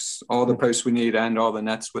posts, all the posts we need, and all the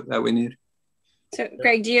nets that we need. So,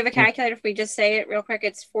 Greg, do you have a calculator? If we just say it real quick,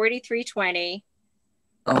 it's 4,320.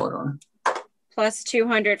 Oh, hold on. Plus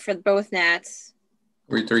 200 for both nets.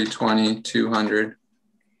 4,320, 200.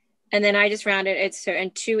 And then I just rounded it. So,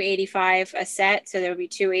 and 285 a set. So there would be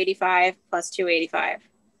 285 plus 285.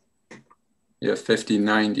 Yeah,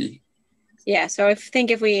 5,090. Yeah, so I think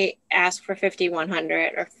if we ask for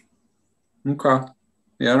 5,100 or. Okay.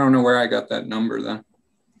 Yeah, I don't know where I got that number then.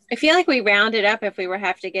 I feel like we rounded up if we were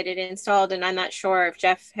have to get it installed, and I'm not sure if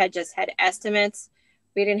Jeff had just had estimates.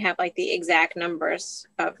 We didn't have like the exact numbers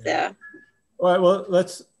of the. All right, well,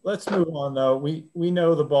 let's move on though. We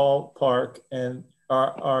know the ballpark, and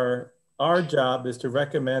our job is to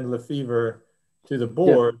recommend Lefevre to the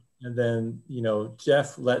board, and then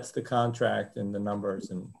Jeff lets the contract and the numbers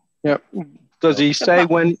and. Yep. Does he say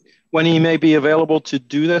when he may be available to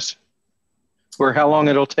do this, or how long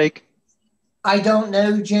it'll take? I don't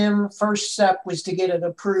know, Jim. First step was to get it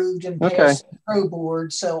approved and passed the pro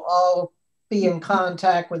board. So I'll be in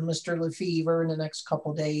contact with Mr. Lefevre in the next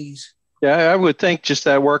couple of days. Yeah, I would think just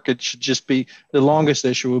that work, it should just be, the longest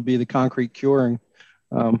issue would be the concrete curing.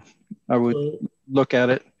 I would look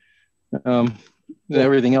at it.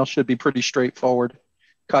 Everything else should be pretty straightforward,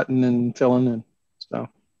 cutting and filling and so.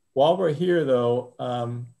 While we're here though,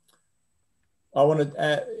 I want to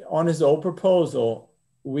add, on his old proposal,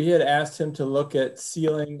 we had asked him to look at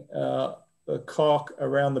sealing the caulk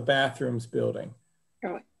around the bathrooms building.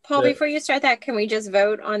 Paul, before you start that, can we just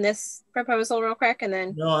vote on this proposal real quick and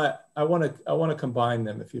then? No, I want to combine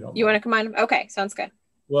them if you don't mind. You want to combine them? Okay, sounds good.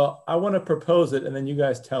 Well, I want to propose it and then you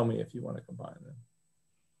guys tell me if you want to combine them.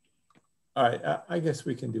 All right, I guess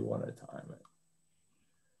we can do one at a time.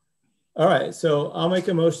 All right, so I'll make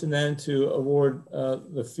a motion then to award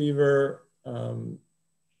Lefevre the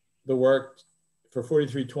work for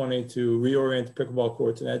 4320 to reorient the pickleball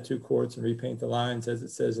courts and add 2 courts and repaint the lines as it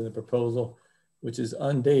says in the proposal, which is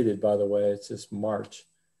undated, by the way, it's just March.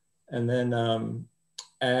 And then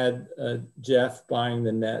add Jeff buying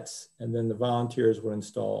the nets, and then the volunteers would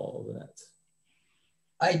install the nets.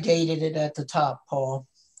 I dated it at the top, Paul.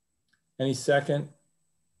 Any second?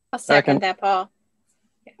 I'll second that, Paul.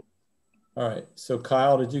 Yeah. All right, so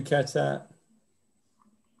Kyle, did you catch that?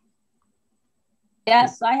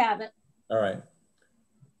 Yes, I have it. All right.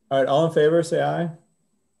 All right, all in favor, say aye.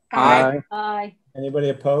 Aye. Aye. Anybody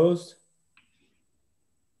opposed?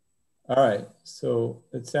 All right, so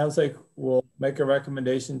it sounds like we'll make a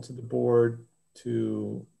recommendation to the board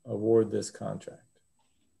to award this contract.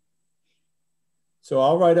 So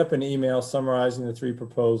I'll write up an email summarizing the 3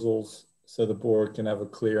 proposals so the board can have a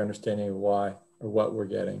clear understanding of why or what we're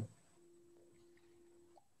getting.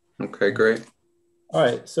 Okay, great. All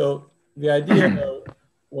right, so the idea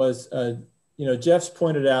was, Jeff's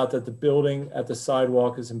pointed out that the building at the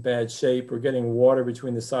sidewalk is in bad shape. We're getting water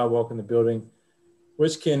between the sidewalk and the building,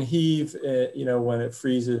 which can heave, when it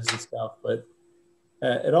freezes and stuff. But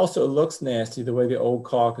it also looks nasty the way the old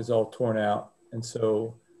caulk is all torn out. And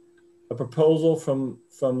so a proposal from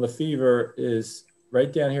Lefevre is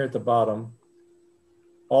right down here at the bottom,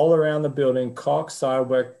 all around the building, caulk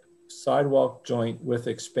sidewalk joint with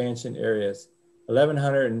expansion areas,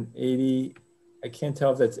 $1,180. I can't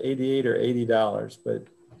tell if that's $88 or $80, but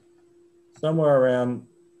somewhere around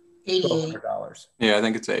 $1,200. Yeah, I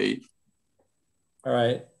think it's 8. All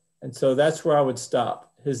right, and so that's where I would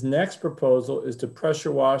stop. His next proposal is to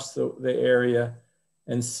pressure wash the area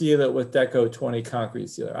and seal it with Deco 20 concrete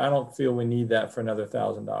sealer. I don't feel we need that for another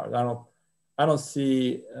 $1,000. I don't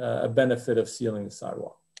see a benefit of sealing the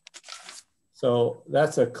sidewalk. So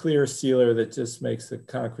that's a clear sealer that just makes the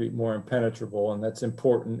concrete more impenetrable, and that's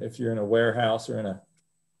important if you're in a warehouse or in a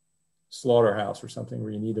slaughterhouse or something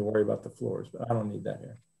where you need to worry about the floors, but I don't need that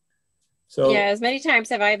here. So yeah, as many times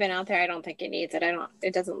have I been out there, I don't think it needs it.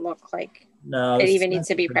 It doesn't look like it even needs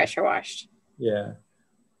to be pressure washed. Yeah.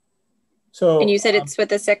 So, and you said it's with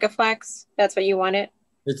the Sikaflex? That's what you want it?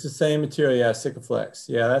 It's the same material, yeah, Sikaflex.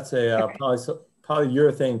 Yeah, that's a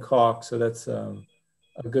polyurethane caulk, so that's a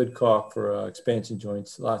good caulk for expansion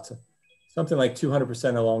joints. Something like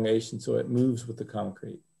 200% elongation, so it moves with the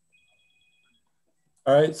concrete.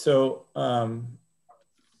 All right, so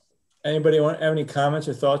anybody have any comments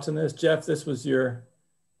or thoughts on this? Jeff, this was your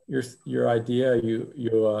idea.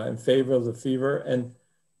 You in favor of Lefevre? And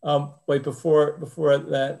wait, before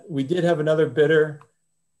that, we did have another bidder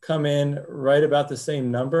come in right about the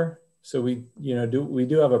same number. So we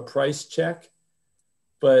do have a price check,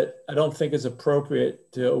 but I don't think it's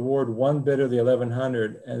appropriate to award one bidder the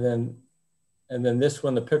 $1,100 and then this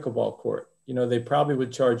one the pickleball court. They probably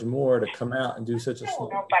would charge more to come out and do such a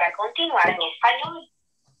small.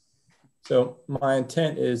 So my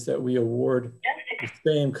intent is that we award the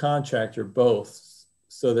same contractor both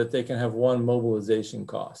so that they can have one mobilization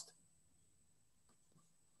cost.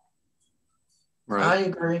 Right. I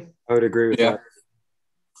agree. I would agree with that.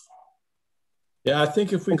 Yeah, I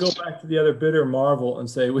think if we go back to the other bidder, Marvel, and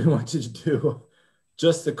say we want you to do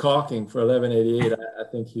just the caulking for $1,188, I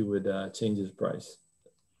think he would change his price.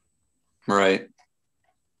 Right.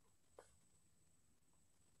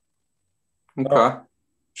 Okay.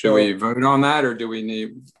 Should we vote on that, or do we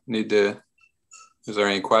need to, is there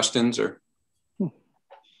any questions or?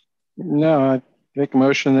 No, I make a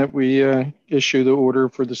motion that we issue the order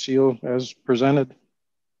for the seal as presented.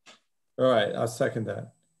 All right, I'll second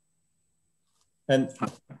that. And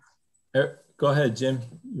go ahead, Jim.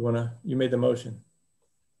 You made the motion.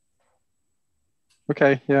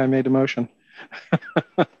 Okay, yeah, I made the motion.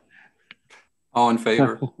 All in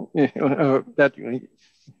favor?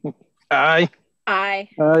 Aye. Aye.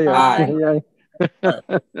 Aye.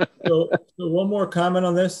 So one more comment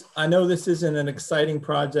on this. I know this isn't an exciting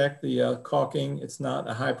project, the caulking. It's not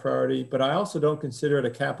a high priority, but I also don't consider it a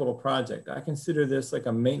capital project. I consider this like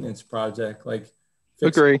a maintenance project, like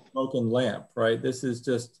fixing a smoking lamp, right? This is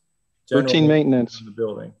just routine maintenance in the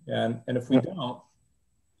building. And if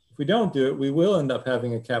we don't do it, we will end up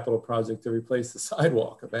having a capital project to replace the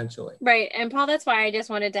sidewalk eventually. Right. And Paul, that's why I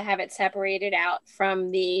just wanted to have it separated out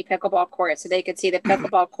from the pickleball court so they could see the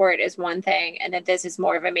pickleball court is one thing and that this is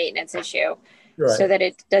more of a maintenance issue, right, so that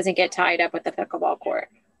it doesn't get tied up with the pickleball court.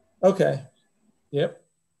 Okay. Yep.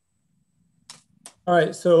 All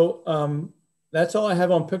right. So that's all I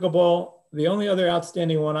have on pickleball. The only other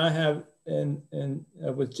outstanding one I have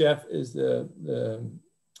with Jeff is the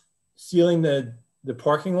sealing the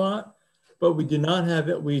parking lot, but we do not have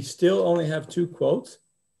it. We still only have 2 quotes.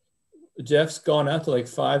 Jeff's gone out to like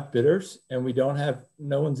 5 bidders and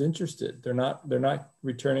no one's interested. They're not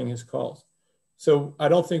returning his calls. So I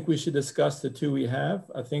don't think we should discuss the 2 we have.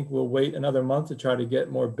 I think we'll wait another month to try to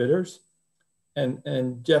get more bidders.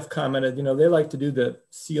 And Jeff commented, they like to do the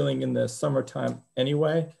sealing in the summertime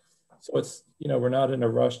anyway. So it's, we're not in a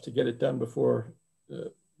rush to get it done before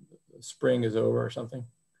the spring is over or something.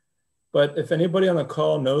 But if anybody on the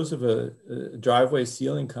call knows of a driveway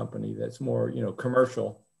sealing company that's more,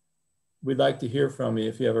 commercial, we'd like to hear from you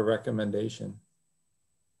if you have a recommendation.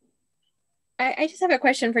 I just have a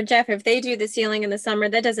question for Jeff. If they do the sealing in the summer,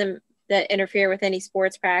 that interfere with any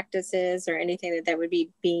sports practices or anything that would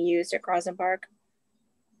be being used at Crossan Park?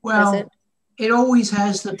 Well, it always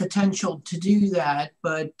has the potential to do that,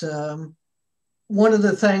 but one of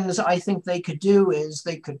the things I think they could do is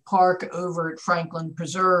they could park over at Franklin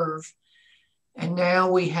Preserve. And now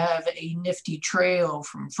we have a nifty trail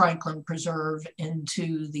from Franklin Preserve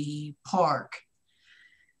into the park.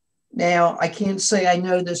 Now, I can't say I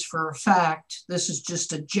know this for a fact. This is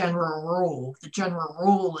just a general rule. The general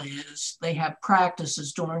rule is they have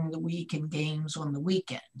practices during the week and games on the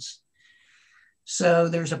weekends. So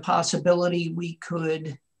there's a possibility we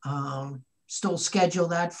could still schedule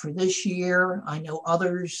that for this year. I know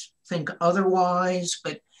others think otherwise,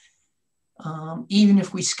 but even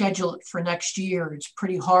if we schedule it for next year, it's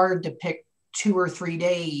pretty hard to pick 2 or 3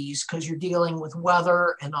 days because you're dealing with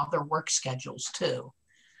weather and other work schedules too.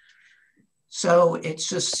 So it's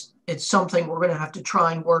something we're going to have to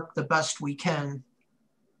try and work the best we can.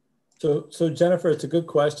 So Jennifer, it's a good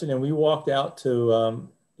question. And we walked out to,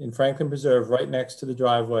 in Franklin Preserve, right next to the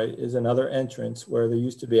driveway is another entrance where there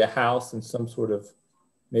used to be a house and some sort of,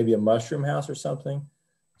 maybe a mushroom house or something.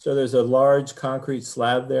 So there's a large concrete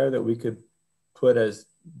slab there that we could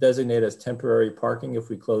designate as temporary parking if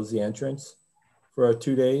we close the entrance for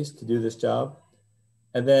 2 days to do this job.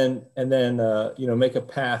 And then make a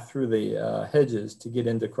path through the hedges to get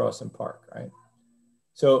into Crossan Park, right?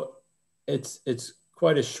 So it's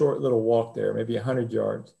quite a short little walk there, maybe 100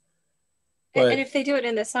 yards. But, and if they do it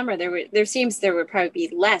in the summer, there would probably be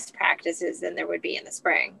less practices than there would be in the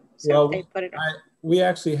spring. So if they put it on. We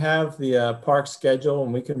actually have the park schedule,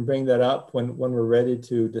 and we can bring that up when we're ready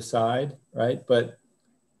to decide, right? But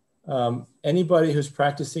anybody who's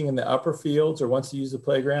practicing in the upper fields or wants to use the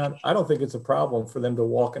playground, I don't think it's a problem for them to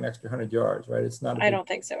walk an extra 100 yards, right? It's not. I don't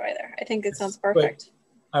think so either. I think it sounds perfect.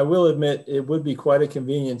 But I will admit it would be quite a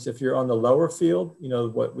convenience if you're on the lower field,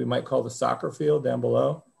 what we might call the soccer field down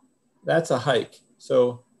below. That's a hike.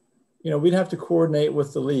 So, we'd have to coordinate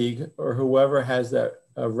with the league or whoever has that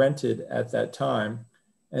rented at that time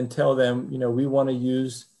and tell them, we want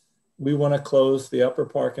to close the upper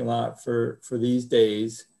parking lot for these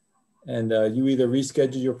days. And you either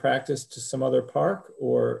reschedule your practice to some other park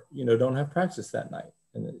or, don't have practice that night.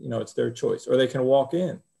 And, it's their choice, or they can walk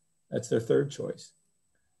in. That's their third choice.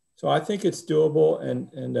 So I think it's doable.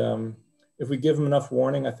 And if we give them enough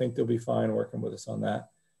warning, I think they'll be fine working with us on that.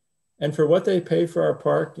 And for what they pay for our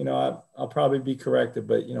park, I'll probably be corrected,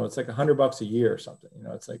 but it's like $100 a year or something.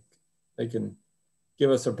 It's like they can give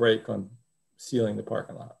us a break on sealing the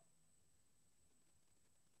parking lot.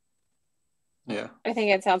 Yeah, I think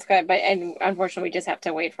it sounds good, and unfortunately, we just have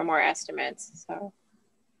to wait for more estimates. So,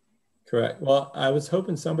 correct. Well, I was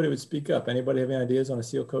hoping somebody would speak up. Anybody have any ideas on a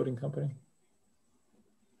seal coating company?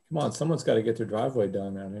 Come on, someone's got to get their driveway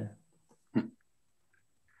done around here.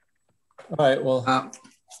 All right, well.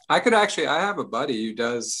 I have a buddy who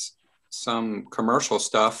does some commercial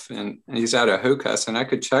stuff, and he's out of Hocus, and I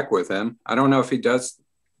could check with him. I don't know if he does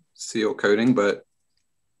seal coating, but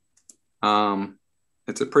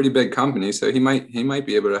it's a pretty big company, so he might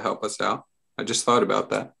be able to help us out. I just thought about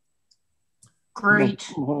that. Great.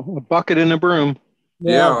 A bucket and a broom.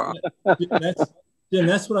 Yeah.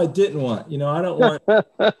 That's what I didn't want. You know, I don't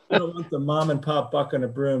want the mom and pop bucket and a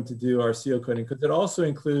broom to do our seal coating, because it also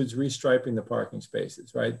includes restriping the parking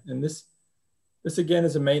spaces, right? And this again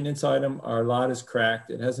is a maintenance item. Our lot is cracked.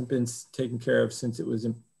 It hasn't been taken care of since it was,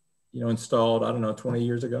 installed, I don't know, 20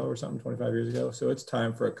 years ago or something, 25 years ago. So it's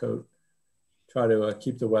time for a coat. Try to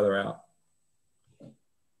keep the weather out.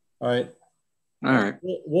 All right. All right.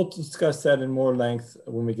 We'll discuss that in more length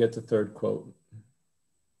when we get to third quote.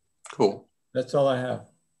 Cool. That's all I have.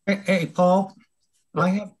 Hey, Paul,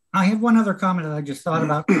 yeah. I have one other comment that I just thought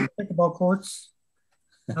about pickleball courts.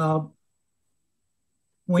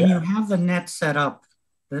 When you have the net set up,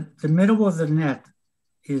 the middle of the net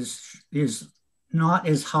is not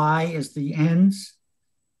as high as the ends,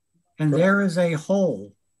 and there is a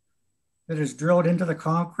hole that is drilled into the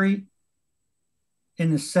concrete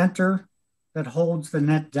in the center that holds the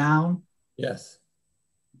net down. Yes.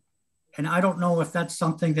 And I don't know if that's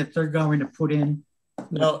something that they're going to put in.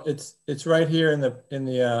 No, it's right here in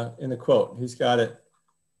the quote. He's got it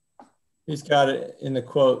in the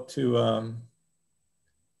quote to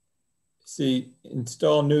see,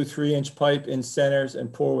 install new 3-inch pipe in centers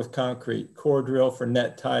and pour with concrete. Core drill for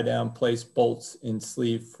net tie down. Place bolts in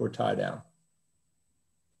sleeve for tie down.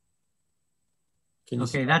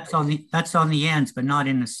 Okay, that's on the ends, but not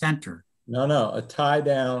in the center. No, a tie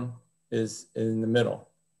down is in the middle.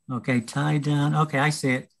 Okay, tie down. Okay, I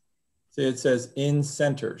see it. See, it says in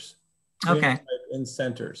centers. Okay. In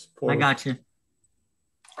centers. I got you.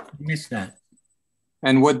 Missed that.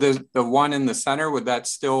 And would the one in the center, would that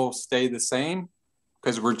still stay the same?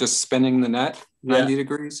 Because we're just spinning the net 90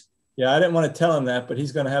 degrees? Yeah, I didn't want to tell him that, but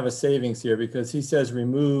he's going to have a savings here because he says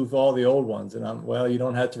remove all the old ones. And well, you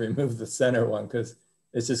don't have to remove the center one because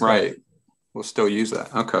it's just right. We'll still use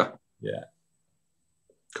that. Okay. Yeah.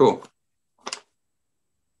 Cool.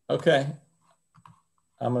 Okay.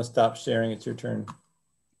 I'm going to stop sharing. It's your turn.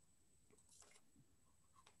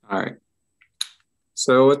 All right.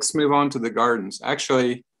 So let's move on to the gardens.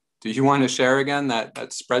 Actually, do you want to share again that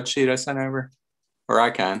spreadsheet I sent over? Or I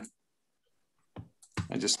can.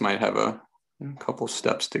 I just might have a couple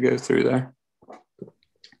steps to go through there.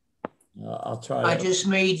 I'll try. I just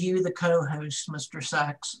made you the co-host, Mr.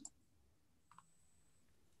 Sachs.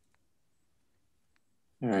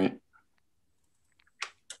 All right.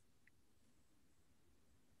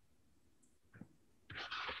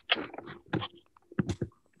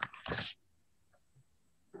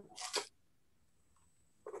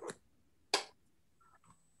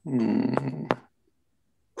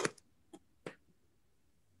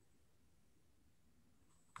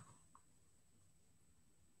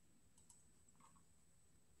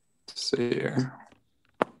 Let's see here.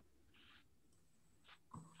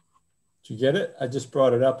 Did you get it? I just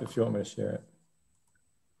brought it up if you want me to share it.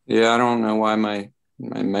 Yeah, I don't know why my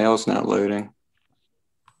mail's not loading.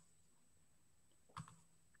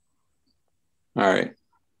 All right.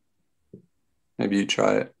 Maybe you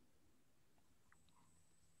try it.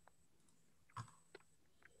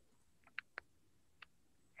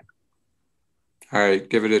 All right,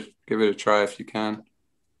 give it a try if you can.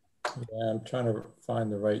 Yeah, I'm trying to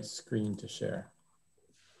find the right screen to share.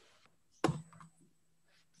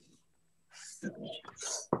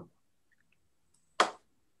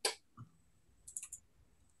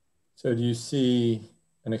 So do you see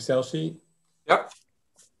an Excel sheet? Yep,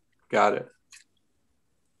 got it.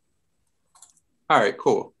 All right,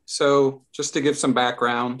 cool. So just to give some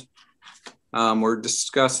background, we're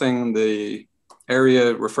discussing the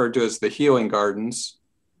area referred to as the Healing Gardens,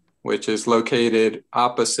 which is located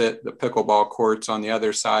opposite the pickleball courts on the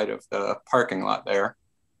other side of the parking lot there.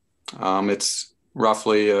 It's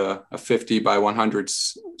roughly a 50 by 100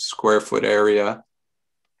 square foot area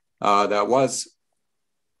that was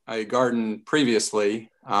a garden previously.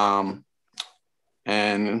 And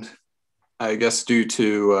I guess due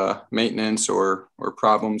to maintenance or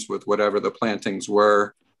problems with whatever the plantings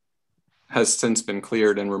were, has since been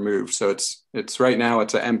cleared and removed. So it's right now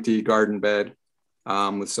it's an empty garden bed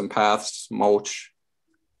with some paths, mulch,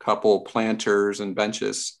 couple planters and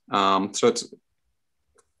benches. So it's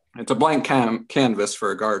a blank canvas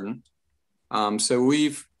for a garden. So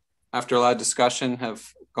we've, after a lot of discussion, have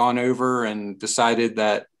gone over and decided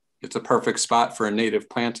that it's a perfect spot for a native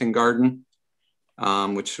planting garden.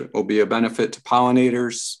 which will be a benefit to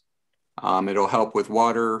pollinators. It'll help with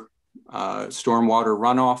water, stormwater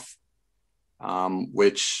runoff,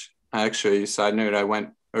 which actually, side note, I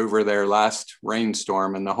went over there last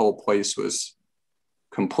rainstorm and the whole place was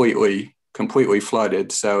completely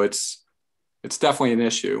flooded. So it's definitely an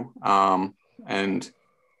issue. And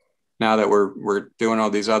now that we're doing all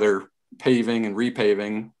these other paving and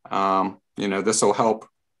repaving, you know, this will help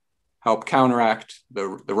counteract the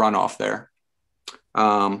runoff there.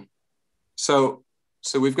 So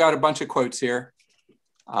we've got a bunch of quotes here.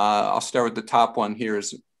 I'll start with the top one here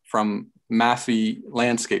is from Maffey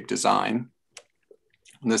Landscape Design.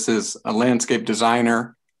 This is a landscape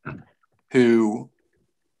designer who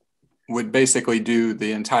would basically do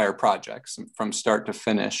the entire project from start to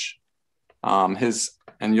finish. And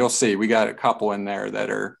you'll see, we got a couple in there that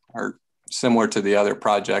are similar to the other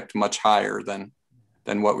project, much higher than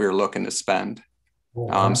what we were looking to spend.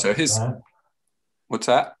 So his, what's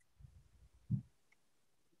that?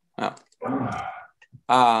 Oh.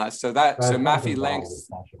 So Maffey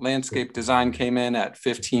Landscape Design came in at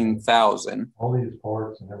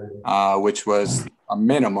 $15,000, which was a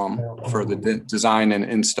minimum for the design and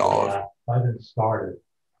install.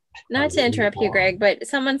 Not to interrupt you, Greg, but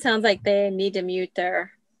someone sounds like they need to mute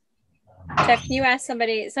their. Jeff, can you ask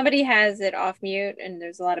somebody? Somebody has it off mute, and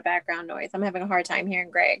there's a lot of background noise. I'm having a hard time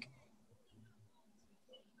hearing Greg.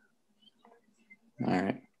 All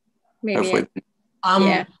right. Maybe.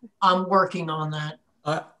 I'm working on that.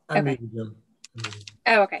 I muted him.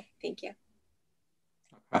 Oh, okay. Thank you.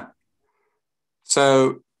 Okay.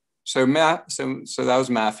 So that was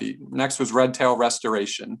Maffey. Next was Red Tail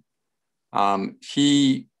Restoration.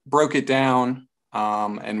 He broke it down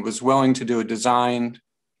and was willing to do a design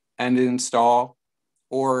and install,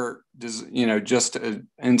 or just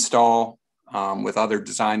install with other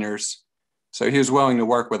designers. So he was willing to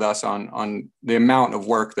work with us on the amount of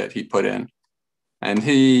work that he put in. And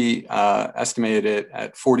he estimated it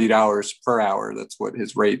at $40 per hour. That's what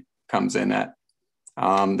his rate comes in at.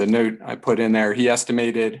 The note I put in there, he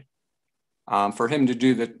estimated for him to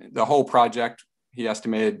do the whole project, he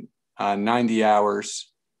estimated 90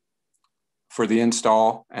 hours for the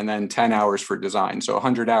install and then 10 hours for design. So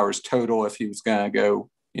 100 hours total if he was going to go,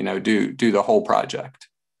 do the whole project.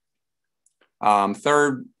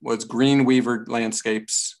 Third was Greenweaver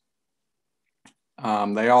Landscapes.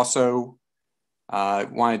 They also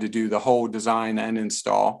wanted to do the whole design and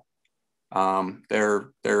install.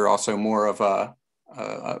 They're also more of a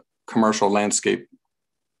commercial landscape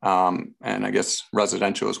and I guess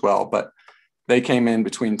residential as well, but they came in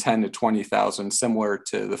between 10 to 20,000, similar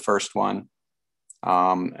to the first one.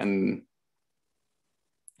 And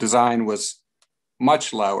design was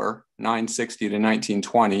much lower, 960 to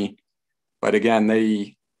 1920. But again,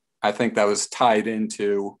 I think that was tied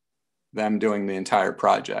into them doing the entire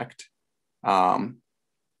project,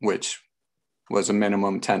 which was a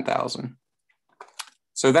minimum 10,000.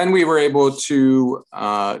 So then we were able to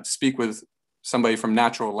speak with somebody from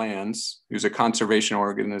Natural Lands, who's a conservation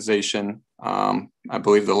organization, I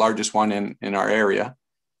believe the largest one in our area.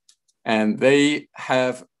 And they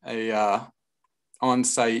have a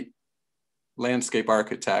on-site landscape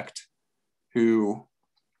architect who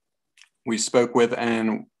we spoke with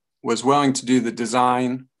and was willing to do the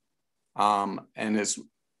design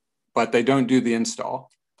but they don't do the install.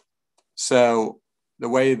 So the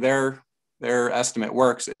way their estimate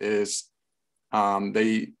works is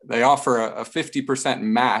they offer a 50%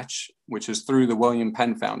 match, which is through the William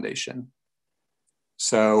Penn Foundation.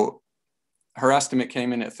 So her estimate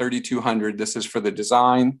came in at $3,200. This is for the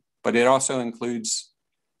design, but it also includes,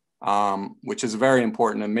 which is very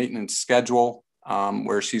important, a maintenance schedule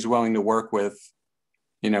where she's willing to work with,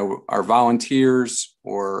 our volunteers,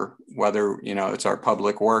 or whether, it's our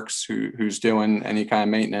public works who's doing any kind of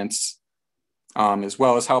maintenance, as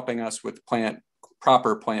well as helping us with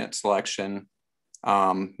proper plant selection,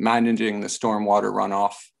 managing the stormwater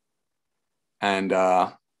runoff, and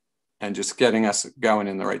just getting us going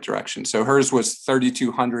in the right direction. So hers was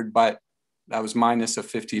 $3,200, but that was minus a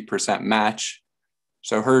 50% match.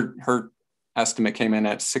 So her estimate came in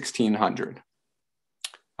at $1,600.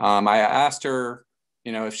 I asked her,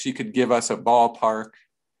 if she could give us a ballpark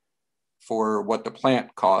for what the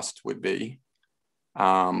plant cost would be.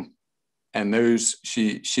 And those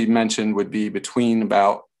she mentioned would be between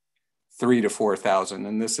about $3,000 to $4,000.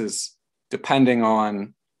 And this is depending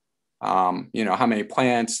on, how many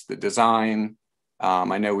plants, the design.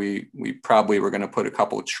 I know we probably were going to put a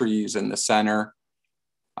couple of trees in the center.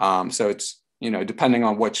 So it's, depending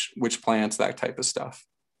on which plants, that type of stuff.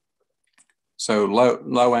 So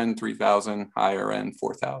low end 3,000, higher end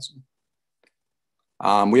 4,000.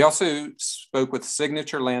 We also spoke with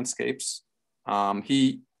Signature Landscapes.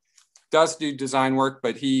 He does do design work,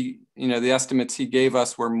 but the estimates he gave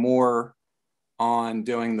us were more on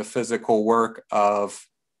doing the physical work of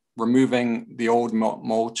removing the old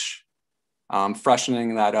mulch,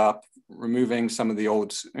 freshening that up, removing some of the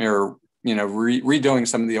old, or redoing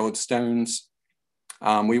some of the old stones.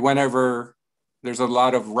 We went over, there's a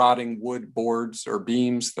lot of rotting wood boards or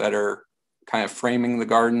beams that are kind of framing the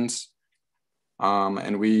gardens.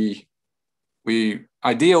 And we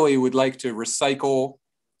ideally would like to recycle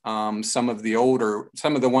some of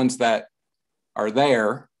the ones that are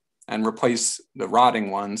there and replace the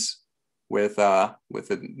rotting ones with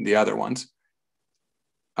the other ones.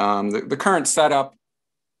 The current setup,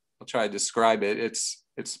 I'll try to describe it.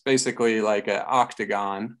 It's basically like an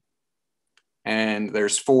octagon, and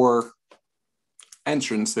there's 4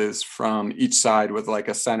 entrances from each side with like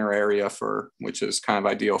a center area which is kind of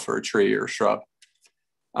ideal for a tree or shrub.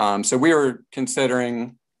 So we were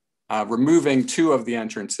considering removing 2 of the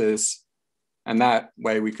entrances, and that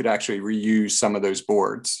way we could actually reuse some of those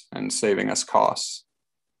boards and saving us costs.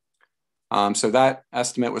 So that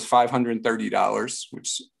estimate was $530,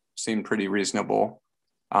 which seemed pretty reasonable.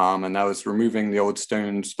 And that was removing the old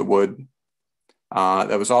stones, the wood.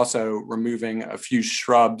 That was also removing a few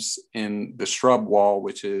shrubs in the shrub wall,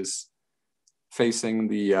 which is facing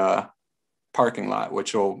the parking lot,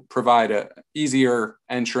 which will provide an easier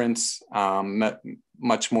entrance,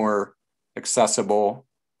 much more accessible.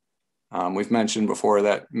 We've mentioned before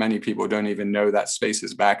that many people don't even know that space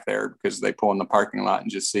is back there because they pull in the parking lot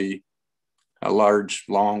and just see a large,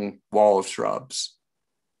 long wall of shrubs.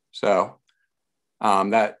 So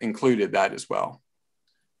that included that as well.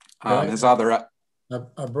 His other...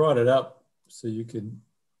 I brought it up so you could...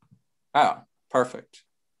 Oh, perfect.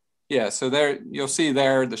 Yeah, so there you'll see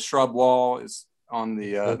there the shrub wall is on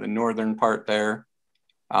the northern part there.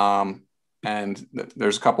 And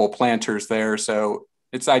there's a couple of planters there. So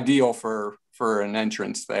it's ideal for an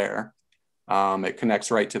entrance there. It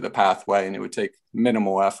connects right to the pathway, and it would take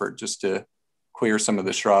minimal effort just to clear some of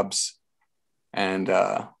the shrubs and,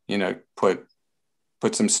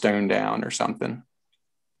 put some stone down or something.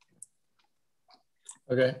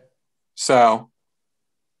 Okay. So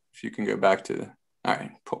if you can go back to, all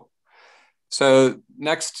right, cool. So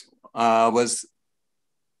next was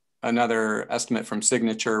another estimate from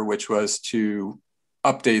Signature, which was to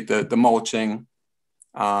update the mulching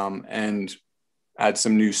and add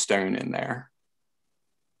some new stone in there.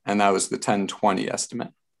 And that was the 1020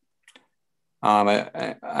 estimate.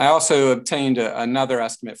 I also obtained another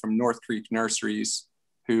estimate from North Creek Nurseries,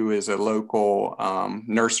 who is a local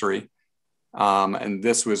nursery. And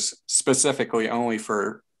this was specifically only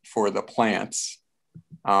for the plants.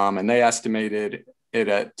 And they estimated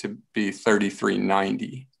it to be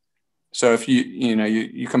 $33.90. So if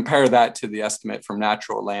you compare that to the estimate from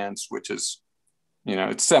Natural Lands, which is,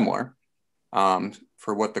 it's similar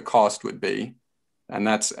for what the cost would be. And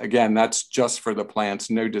that's just for the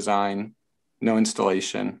plants, no design, no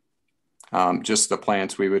installation, just the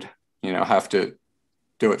plants. We would, have to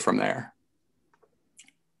do it from there.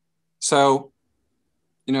 So,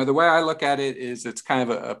 the way I look at it is it's kind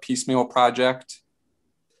of a piecemeal project.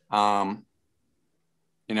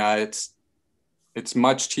 It's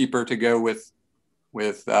much cheaper to go with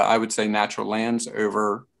I would say Natural Lands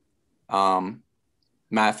over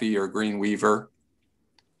Maffey or Green Weaver.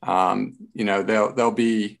 They'll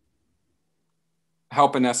be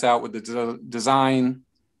helping us out with the design,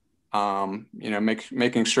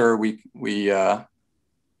 making sure we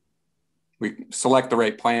select the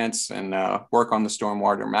right plants and work on the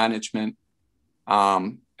stormwater management.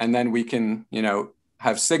 And then we can,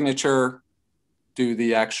 have Signature do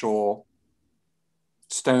the actual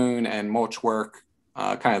stone and mulch work,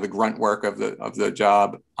 kind of the grunt work of the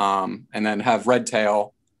job, and then have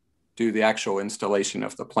Redtail do the actual installation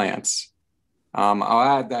of the plants. I'll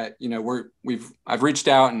add that I've reached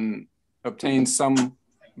out and obtained some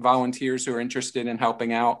volunteers who are interested in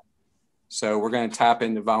helping out. So we're going to tap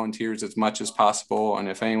into volunteers as much as possible. And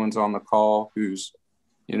if anyone's on the call who's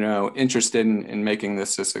interested in making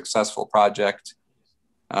this a successful project,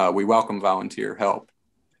 we welcome volunteer help.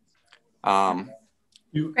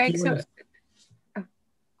 Greg,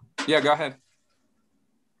 yeah, go ahead.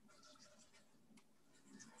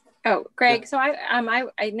 Oh, Greg, so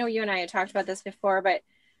I know you and I had talked about this before, but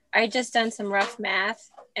I just done some rough math,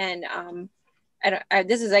 and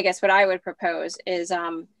this is, I guess, what I would propose is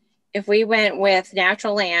if we went with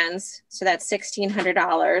Natural Lands, so that's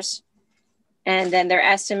 $1,600, and then their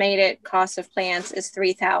estimated cost of plants is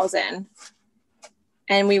 $3,000,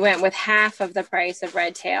 and we went with half of the price of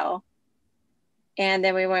Redtail, And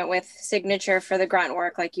then we went with Signature for the grunt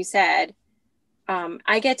work, like you said.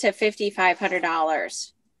 I get to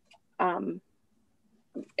 $5,500. And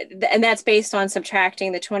that's based on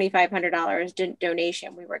subtracting the $2,500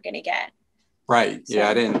 donation we were going to get. Right. So, yeah,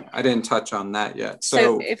 I didn't touch on that yet.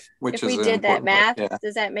 So if we did that math, yeah.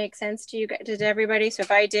 Does that make sense to you, to everybody? So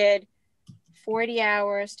if I did 40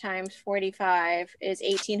 hours times 45 is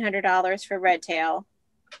 $1,800 for Red Tail,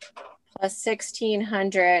 plus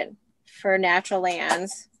 $1,600 for Natural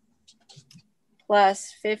Lands,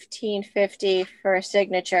 plus $1,550 for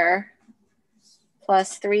Signature,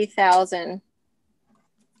 plus $3,000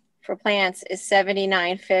 for plants is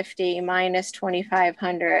 $7,950 minus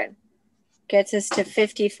 $2,500 gets us to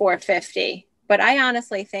 $5,450. But I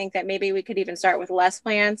honestly think that maybe we could even start with less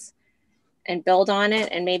plants and build on it,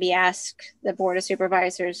 and maybe ask the Board of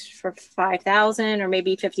Supervisors for $5,000 or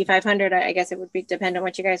maybe $5,500. I guess it would depend on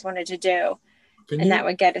what you guys wanted to do, that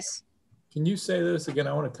would get us. Can you say this again?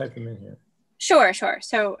 I want to type them in here. Sure.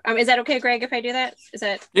 So is that okay, Greg, if I do that? Is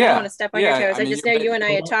that, yeah, I don't want to step on your toes. I just know you and I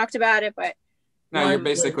had basically talked about it, but. No, you're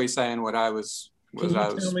basically saying what I was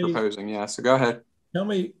proposing. Yeah. So go ahead. Tell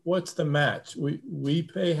me, what's the match? We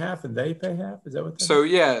pay half and they pay half? Is that what that So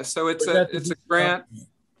is? yeah, so it's a grant.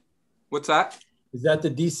 What's that? Is that the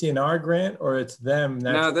DCNR grant or it's them?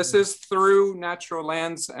 No, this is through Natural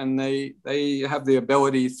Lands, and they have the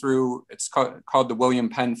ability through, it's called the William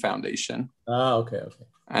Penn Foundation. Ah, okay.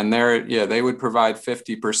 And they would provide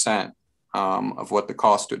 50% of what the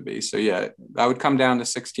cost would be. So yeah, that would come down to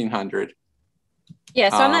 $1,600. Yeah,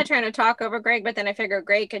 so I'm not trying to talk over Greg, but then I figure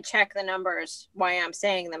Greg could check the numbers while I'm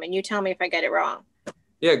saying them, and you tell me if I get it wrong.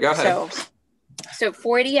 Yeah, go ahead. So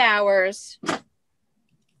 40 hours,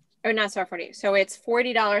 or not, sorry, 40. So it's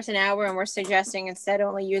 $40 an hour, and we're suggesting instead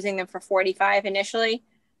only using them for 45 initially.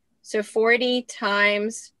 So 40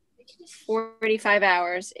 times 45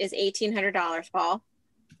 hours is $1,800, Paul.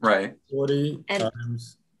 Right. 40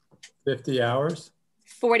 times 50 hours?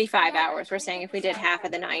 45 hours, we're saying, if we did half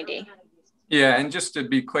of the 90. Yeah, and just to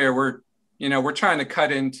be clear, we're trying to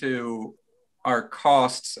cut into our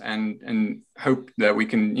costs and hope that we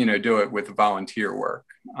can, do it with volunteer work.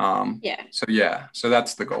 So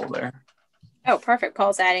that's the goal there. Oh, perfect.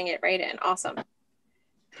 Paul's adding it right in. Awesome.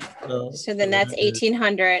 So then that's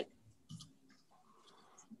 1,800.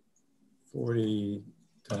 40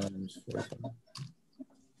 times 45.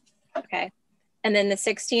 Okay. And then the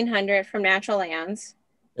 1,600 from Natural Lands.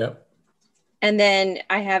 Yep. And then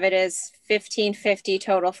I have it as 1,550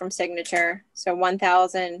 total from Signature. So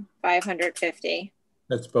 1,550.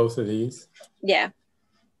 That's both of these? Yeah.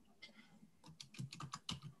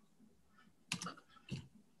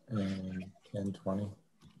 And 1020.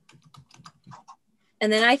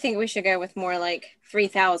 And then I think we should go with more like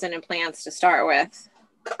 3,000 in plants to start with.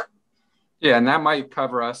 Yeah, and that might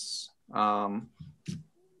cover us. We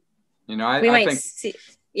might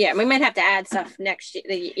have to add stuff next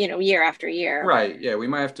year, year after year. Right. Yeah, we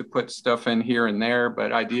might have to put stuff in here and there,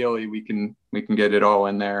 but ideally we can get it all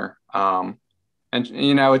in there.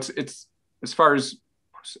 It's as far as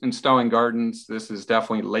installing gardens, this is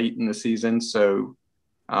definitely late in the season, so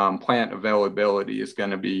plant availability is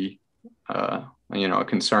going to be a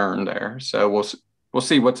concern there. So we'll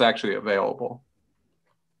see what's actually available.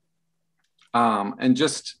 And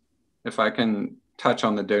just if I can touch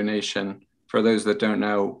on the donation, for those that don't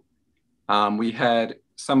know, we had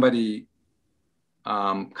somebody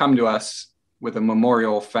come to us with a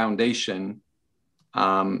memorial foundation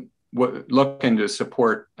looking to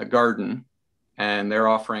support a garden, and they're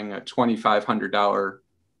offering a $2,500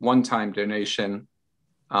 one-time donation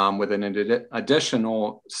with an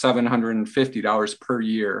additional $750 per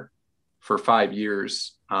year for 5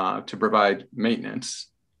 years to provide maintenance.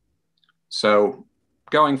 So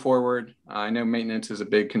going forward, I know maintenance is a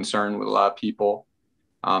big concern with a lot of people.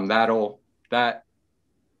 That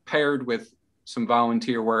paired with some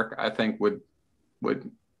volunteer work, I think would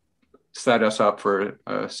set us up for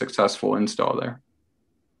a successful install there.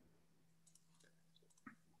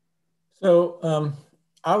 So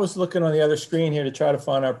I was looking on the other screen here to try to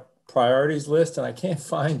find our priorities list, and I can't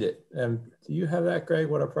find it. Do you have that, Greg?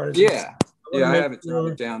 What our priorities? Yeah, I have it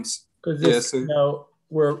jotted down. Because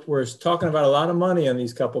we're talking about a lot of money on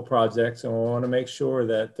these couple projects, and we want to make sure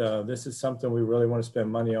that this is something we really want to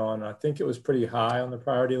spend money on. I think it was pretty high on the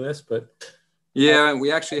priority list, but yeah,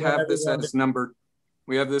 we actually have this as number.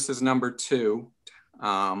 We have this as number 2.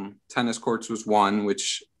 Tennis courts was 1,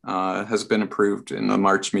 which has been approved in the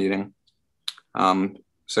March meeting.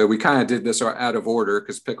 So we kind of did this out of order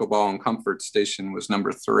because pickleball and comfort station was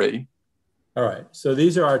number 3. All right. So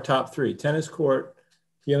these are our top 3: tennis court,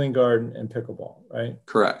 healing garden, and pickleball, right?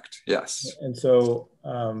 Correct. Yes. And so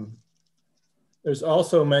There's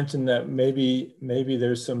also mention that maybe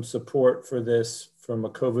there's some support for this from a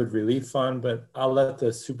COVID relief fund, but I'll let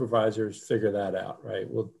the supervisors figure that out, right?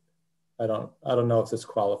 Well, I don't know if this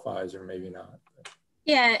qualifies or maybe not.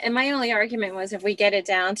 Yeah, and my only argument was if we get it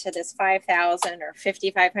down to this $5,000 or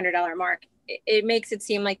 $5,500 mark, it makes it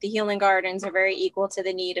seem like the Healing Gardens are very equal to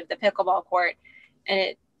the need of the pickleball court,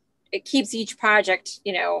 and it keeps each project,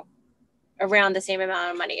 you know, around the same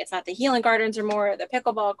amount of money. It's not the Healing Gardens are more, the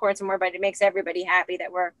pickleball courts are more, but it makes everybody happy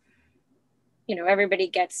that we're, you know, everybody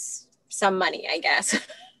gets some money, I guess.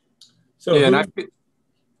 So yeah,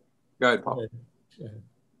 go ahead, Paul. Go ahead.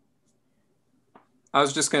 I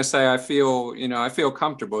was just going to say, I feel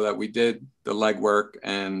comfortable that we did the legwork,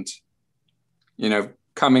 and, you know,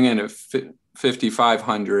 coming in at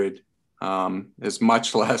 5,500 is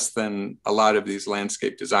much less than a lot of these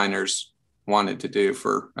landscape designers wanted to do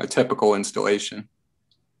for a typical installation.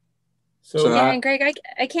 So yeah, and Greg,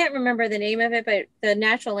 I can't remember the name of it, but the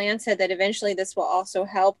Natural Land said that eventually this will also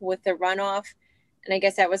help with the runoff. And I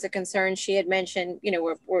guess that was a concern she had mentioned. You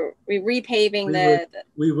know, we're repaving the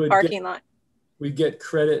parking lot. We get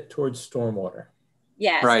credit towards stormwater.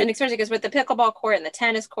 Yes, right. And especially because with the pickleball court and the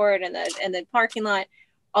tennis court and the parking lot,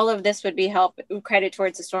 all of this would be credit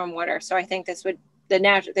towards the stormwater. So I think this would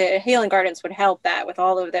the Healing Gardens would help that with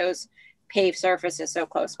all of those paved surfaces so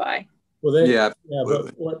close by. Well, yeah,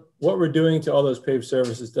 but what we're doing to all those paved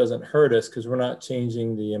surfaces doesn't hurt us because we're not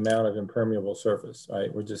changing the amount of impermeable surface,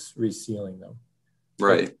 right? We're just resealing them.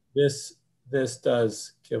 Right. But this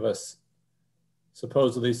does give us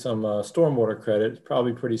supposedly some stormwater credit. It's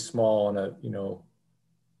probably pretty small on a, you know,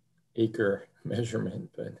 acre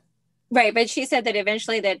measurement, but. Right, but she said that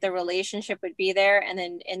eventually that the relationship would be there, and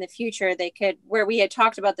then in the future they could, where we had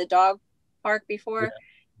talked about the dog park before,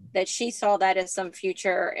 that she saw that as some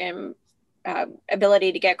future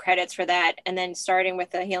ability to get credits for that, and then starting with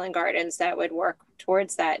the Healing Gardens that would work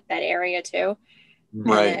towards that area too.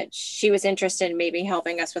 Right. And that she was interested in maybe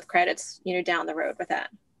helping us with credits, you know, down the road with that.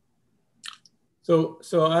 So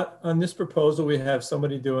on this proposal, we have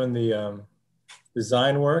somebody doing the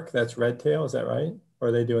design work. That's Redtail, is that right? Or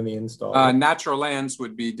are they doing the install? Natural Lands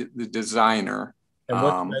would be the designer. And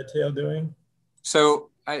what's Redtail doing? So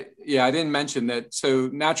I didn't mention that. So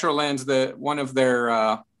Natural Lands, one of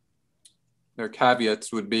their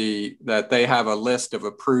caveats would be that they have a list of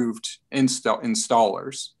approved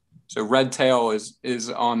installers. So Redtail is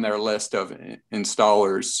on their list of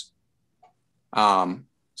installers.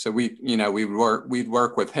 So we'd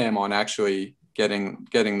work with him on actually getting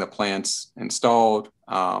the plants installed,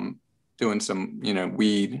 doing some, you know,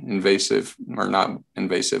 weed invasive, or not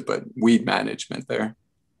invasive, but weed management there.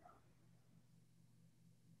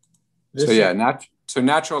 So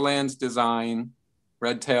Natural Lands design,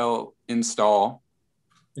 Redtail install.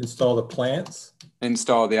 Install the plants?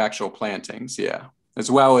 Install the actual plantings, yeah.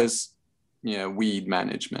 As well as, you know, weed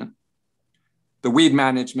management. The weed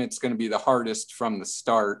management's going to be the hardest from the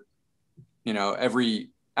start. You know,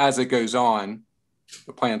 as it goes on,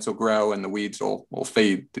 the plants will grow and the weeds will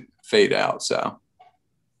fade out. So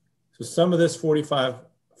some of this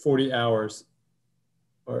 40 hours,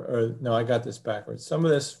 or no, I got this backwards. Some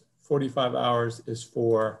of this 45 hours is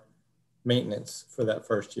for maintenance for that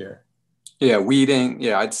first year. Yeah, weeding.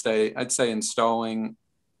 Yeah, I'd say installing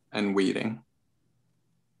and weeding.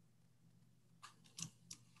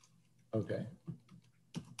 Okay.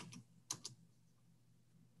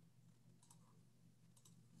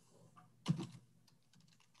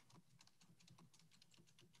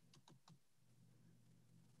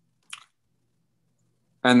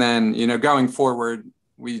 And then, you know, going forward,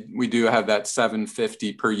 we do have that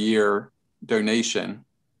 $750 per year donation,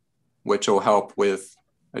 which will help with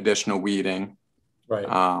additional weeding. Right.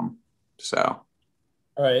 So.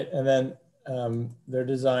 All right, and then they're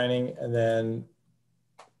designing, and then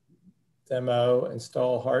demo,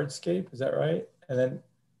 install hardscape. Is that right? And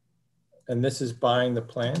this is buying the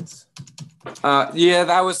plants. Yeah,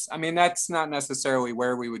 that's not necessarily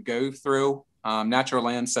where we would go through. Natural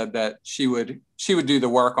Land said that she would do the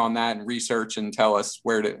work on that and research and tell us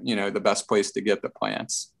where to, you know, the best place to get the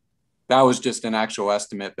plants. That was just an actual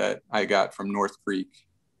estimate that I got from North Creek,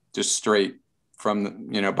 just straight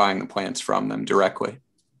from buying the plants from them directly.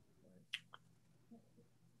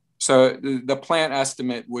 So the plant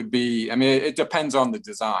estimate would be, it depends on the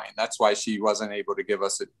design. That's why she wasn't able to give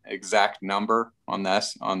us an exact number on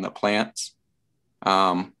the plants.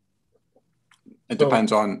 It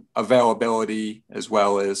depends on availability as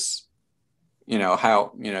well as,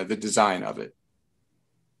 how, the design of it.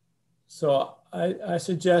 So I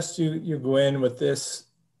suggest you go in with this,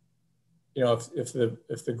 if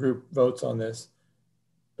the group votes on this,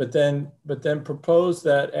 but then propose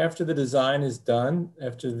that after the design is done,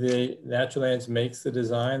 after the Natural Lands makes the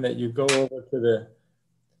design, that you go over to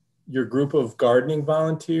your group of gardening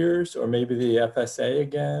volunteers or maybe the FSA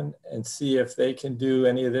again and see if they can do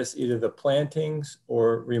any of this, either the plantings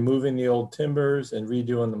or removing the old timbers and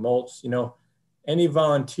redoing the mulch, any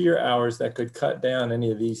volunteer hours that could cut down any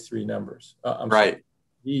of these three numbers. Right.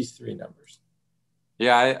 These three numbers.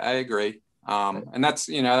 Yeah, I agree. And that's,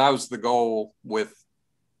 that was the goal with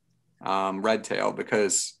Redtail,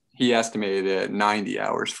 because he estimated it at 90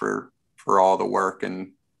 hours for all the work.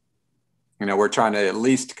 And, we're trying to at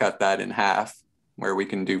least cut that in half where we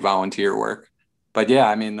can do volunteer work. But yeah,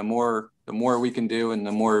 I mean, the more we can do and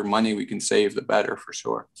the more money we can save, the better, for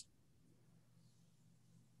sure.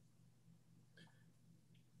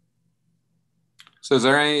 So is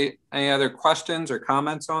there any other questions or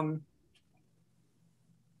comments on?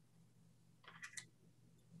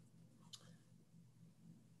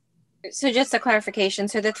 So just a clarification.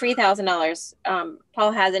 So the $3,000,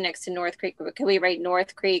 Paul has it next to North Creek, but can we write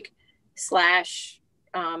North Creek /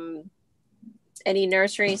 any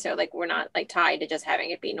nursery? So like, we're not like tied to just having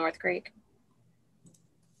it be North Creek.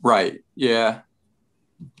 Right. Yeah.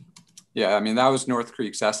 Yeah. I mean, that was North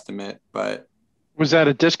Creek's estimate, but. Was that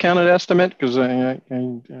a discounted estimate? Because I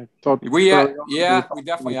thought we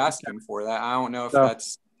definitely asked him for that. I don't know if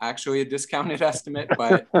that's actually a discounted estimate,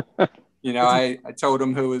 but I told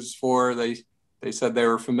him who it was for. They said they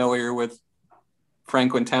were familiar with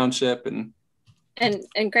Franklin Township and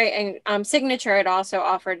great. And Signature had also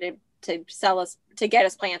offered to sell us, to get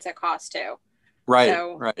us plants at cost too. Right.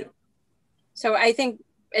 Right. So I think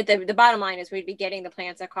the bottom line is we'd be getting the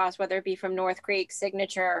plants at cost, whether it be from North Creek,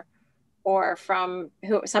 Signature, or from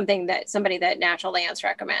somebody that Natural Lands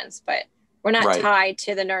recommends, but we're not tied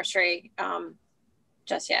to the nursery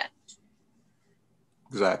just yet.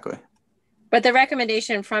 Exactly. But the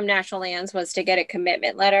recommendation from Natural Lands was to get a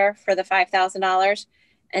commitment letter for the $5,000,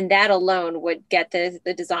 and that alone would get the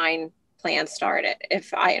design plan started,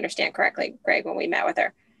 if I understand correctly, Greg, when we met with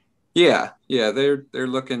her. Yeah, they're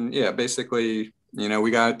looking. Yeah, basically,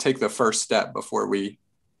 we got to take the first step before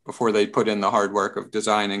they put in the hard work of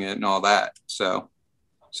designing it and all that. So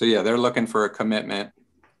yeah, they're looking for a commitment,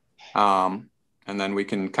 and then we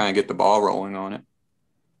can kind of get the ball rolling on it.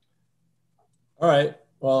 All right.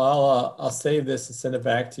 Well, I'll save this and send it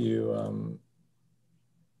back to you.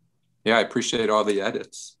 Yeah, I appreciate all the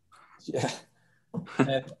edits. Yeah.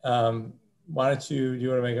 And why don't do you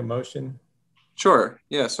want to make a motion? Sure.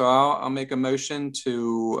 Yeah. So I'll make a motion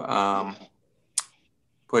to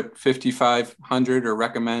put 5,500 or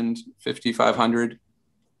recommend 5,500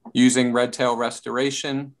 using Redtail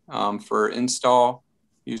Restoration for install,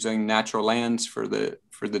 using Natural Lands for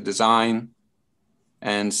the design,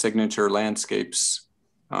 and Signature Landscapes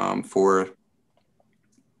for,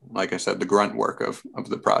 like I said, the grunt work of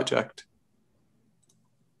the project.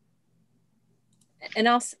 And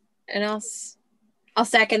I'll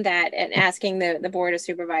second that, and asking the Board of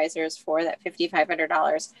Supervisors for that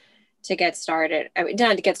 $5,500 to get started. I mean,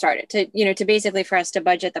 not to get started, to basically for us to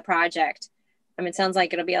budget the project. I mean, it sounds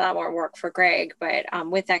like it'll be a lot more work for Greg, but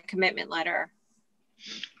with that commitment letter,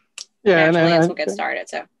 Natural Lands will get started.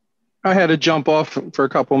 So I had to jump off for a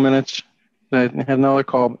couple of minutes. I had another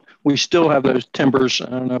call. We still have those timbers. I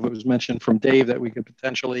don't know if it was mentioned from Dave that we could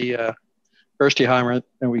potentially Gerstheimer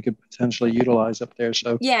that we could potentially utilize up there.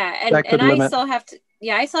 So yeah, and I still have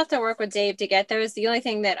to work with Dave to get those. The only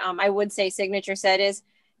thing that I would say Signature said is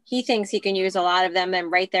he thinks he can use a lot of them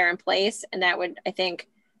and right there in place, and that would, I think,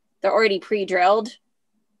 they're already pre-drilled.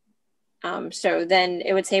 So then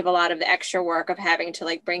it would save a lot of the extra work of having to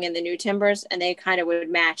like bring in the new timbers, and they kind of would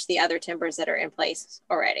match the other timbers that are in place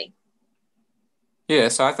already. Yeah,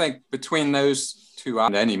 so I think between those two, I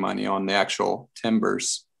don't spend any money on the actual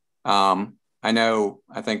timbers.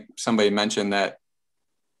 I think somebody mentioned that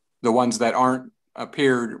the ones that aren't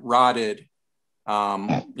appeared rotted,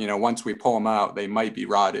 once we pull them out, they might be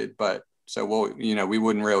rotted, but so we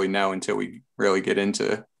wouldn't really know until we really get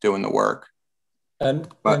into doing the work. And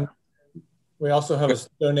we also have a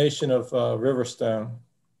donation of Riverstone.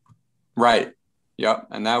 Right. Yep.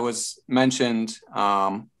 And that was mentioned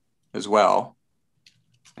as well.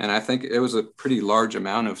 And I think it was a pretty large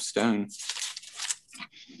amount of stone.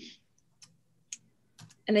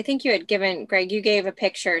 And I think you had given, Greg, you gave a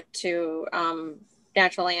picture to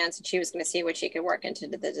Natural Lands, and she was going to see what she could work into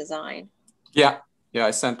the design. Yeah. Yeah.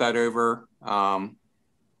 I sent that over.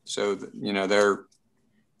 So,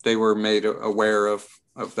 they were made aware of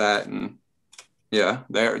that. And yeah,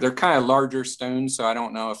 they're kind of larger stones. So I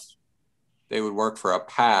don't know if they would work for a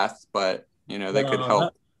path, but, they could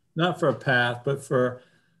help. Not for a path, but for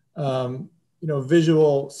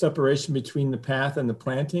visual separation between the path and the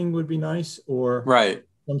planting would be nice, or Right.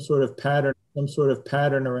 some sort of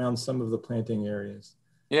pattern around some of the planting areas.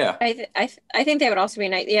 Yeah. I think that would also be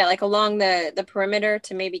nice. Yeah, like along the perimeter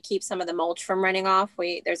to maybe keep some of the mulch from running off.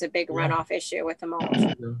 There's a big runoff issue with the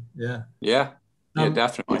mulch. Yeah. Yeah. Yeah,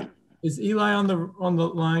 definitely. Is Eli on the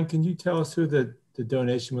line? Can you tell us who the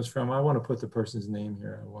donation was from? I want to put the person's name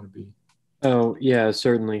here. I want to be. Oh, yeah,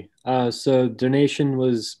 certainly. So donation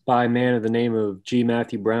was by a man of the name of G.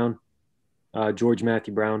 Matthew Brown, George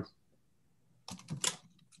Matthew Brown.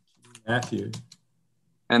 Matthew.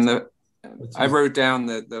 And I wrote down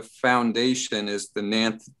that the foundation is the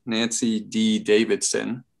Nancy D.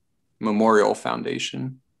 Davidson Memorial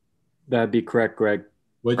Foundation. That'd be correct, Greg.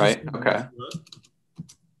 Right? Okay.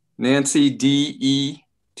 Nancy D.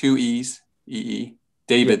 2 E's, E.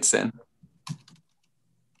 Davidson.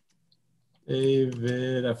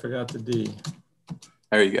 David, I forgot the D.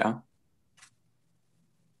 There you go.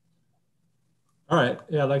 All right.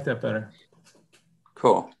 Yeah, I like that better.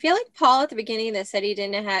 Cool. I feel like Paul at the beginning that said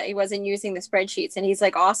he wasn't using the spreadsheets, and he's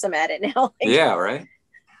like awesome at it now. Yeah, right.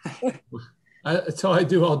 That's all I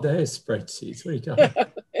do all day is spreadsheets. What are you talking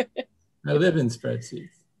about? I live in spreadsheets.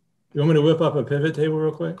 You want me to whip up a pivot table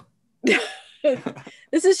real quick?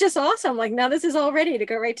 This is just awesome. Like now this is all ready to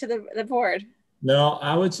go right to the board. No,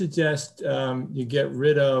 I would suggest you get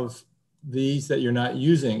rid of these that you're not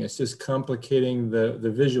using. It's just complicating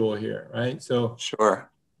the visual here, right? So sure.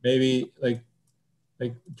 Maybe like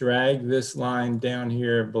drag this line down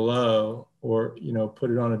here below, or put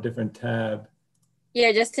it on a different tab.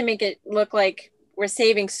 Yeah, just to make it look like we're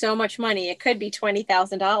saving so much money. It could be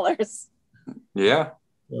 $20,000. Yeah.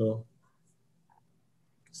 So,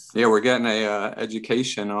 yeah, we're getting a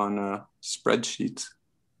education on spreadsheets.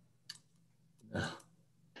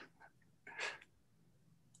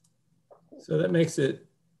 So that makes it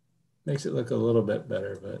look a little bit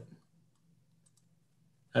better, but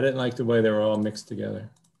I didn't like the way they were all mixed together.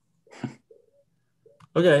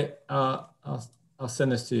 Okay, I'll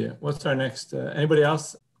send this to you. What's our next? Anybody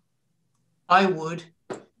else? I would.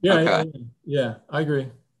 Yeah, okay. Yeah, I agree.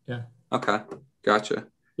 Yeah. Okay, gotcha.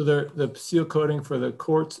 So the seal coating for the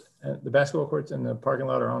courts, the basketball courts, and the parking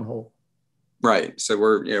lot are on hold. Right. So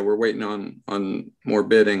we're waiting on more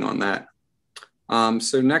bidding on that.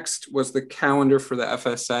 So next was the calendar for the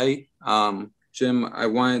FSA. Jim, I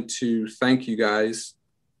wanted to thank you guys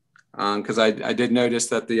because I did notice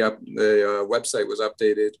that the website was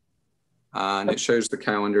updated and it shows the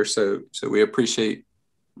calendar. So we appreciate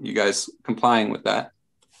you guys complying with that.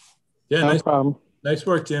 Yeah, no problem. Nice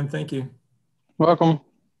work, Jim. Thank you. Welcome.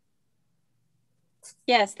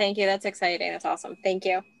 Yes, thank you. That's exciting. That's awesome. Thank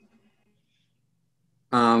you.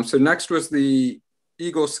 So next was the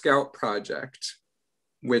Eagle Scout project,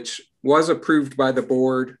 which was approved by the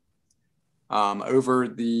board over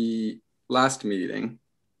the last meeting.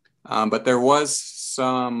 But there was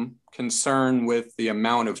some concern with the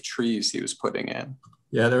amount of trees he was putting in.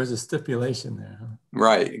 Yeah, there was a stipulation there. Huh?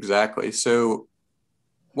 Right, exactly. So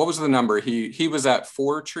what was the number? He was at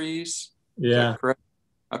 4 trees? Yeah. Correct?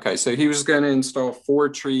 Okay, so he was going to install 4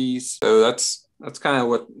 trees. So that's kind of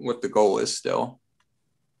what the goal is still.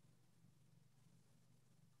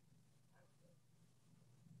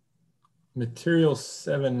 Material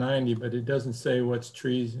 790, but it doesn't say what's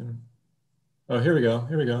trees. Oh, here we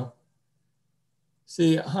go.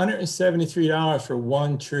 See, $173 for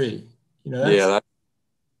 1 tree.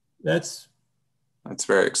 That's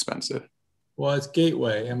very expensive. Well, it's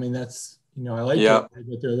Gateway. I mean, that's I like it,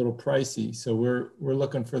 but they're a little pricey. So we're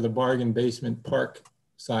looking for the bargain basement park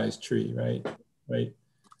size tree, right? Right.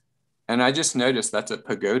 And I just noticed that's a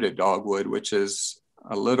pagoda dogwood, which is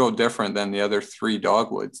a little different than the other 3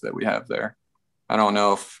 dogwoods that we have there. I don't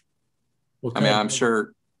know if, I'm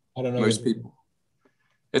sure I don't know most people,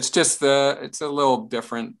 it's a little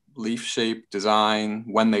different leaf shape, design,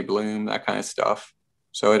 when they bloom, that kind of stuff.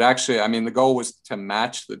 So it actually, the goal was to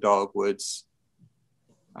match the dogwoods.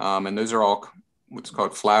 And those are all what's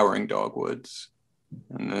called flowering dogwoods.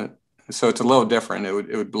 And so it's a little different. It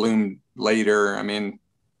would bloom later.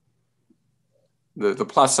 The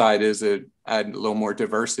plus side is it add a little more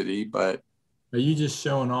diversity, but. Are you just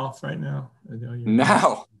showing off right now?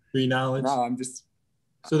 No. Free knowledge? No, I'm just.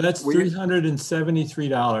 So that's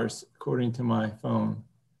 $373 according to my phone.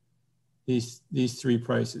 These 3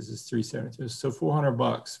 prices is $373. So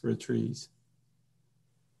 $400 for trees.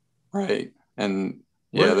 Right. And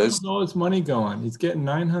yeah, there's all his money going. He's getting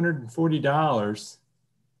 $940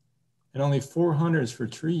 and only $400 for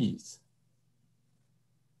trees.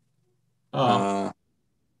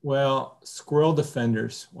 Well, squirrel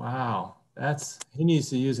defenders. Wow. He needs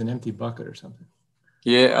to use an empty bucket or something.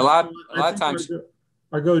 Yeah, a lot of times.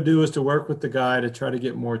 Our go-do is to work with the guy to try to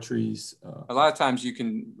get more trees. A lot of times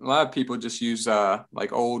a lot of people just use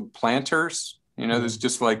like old planters, you know, there's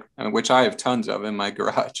just like, which I have tons of in my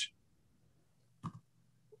garage.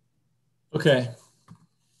 Okay.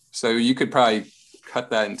 So you could probably cut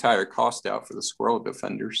that entire cost out for the squirrel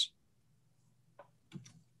defenders.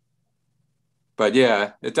 But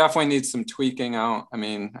yeah, it definitely needs some tweaking out. I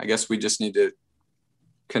mean, I guess we just need to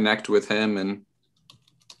connect with him and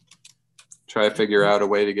try to figure out a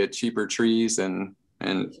way to get cheaper trees and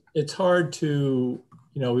it's hard to,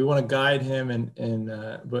 you know, we want to guide him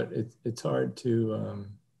but it's hard to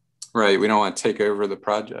right, we don't want to take over the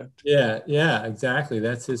project. Yeah, exactly.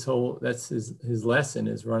 That's his lesson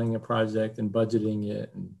is running a project and budgeting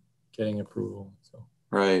it and getting approval. So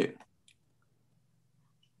right.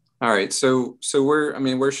 All right, so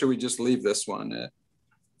where should we just leave this one at?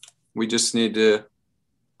 We just need to.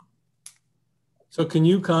 So can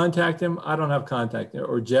you contact him? I don't have contact,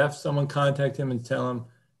 or Jeff, someone contact him and tell him,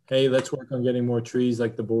 hey, let's work on getting more trees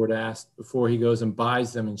like the board asked before he goes and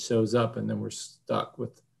buys them and shows up, and then we're stuck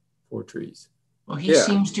with 4 trees. Well, he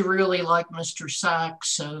seems to really like Mr. Sachs,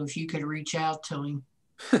 so if you could reach out to him.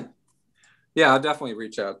 Yeah, I'll definitely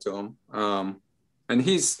reach out to him. And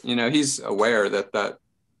he's aware that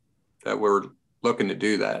we're looking to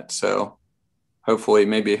do that. So hopefully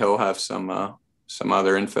maybe he'll have some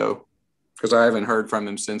other info, because I haven't heard from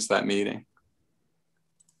him since that meeting.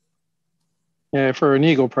 Yeah, for an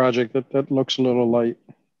Eagle project, that looks a little light.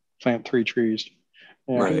 Plant 3 trees.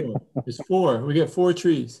 Yeah. Right. It's 4. We get 4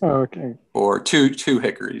 trees. Oh, okay. Or two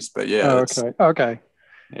hickories, but yeah. Oh, okay.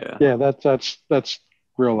 Yeah. Yeah, that's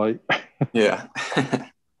real light. Yeah.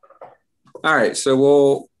 All right.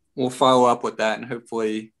 So we'll follow up with that and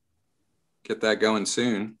hopefully get that going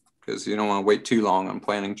soon, because you don't want to wait too long on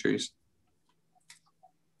planting trees.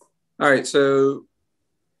 All right. So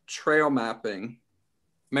trail mapping.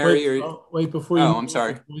 Mary, wait before you. Oh, I'm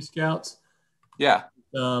sorry. Boy Scouts. Yeah.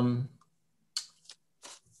 We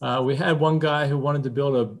had one guy who wanted to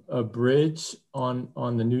build a bridge on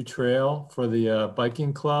the new trail for the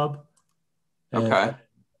biking club. And okay.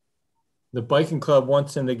 The biking club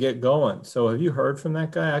wants him to get going. So have you heard from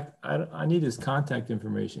that guy? I need his contact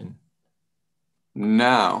information.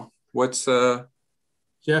 No. What's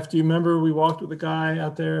Jeff, do you remember we walked with a guy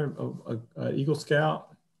out there, a Eagle Scout?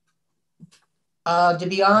 To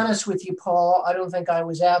be honest with you, Paul, I don't think I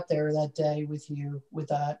was out there that day with you with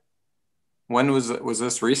that. When was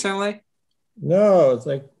this recently? No, it's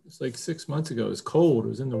like 6 months ago. It was cold. It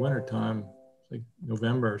was in the winter time, like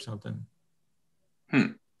November or something.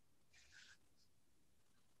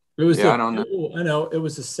 It was I don't know. I know it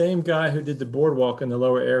was the same guy who did the boardwalk in the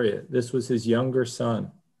lower area. This was his younger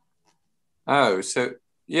son. Oh, so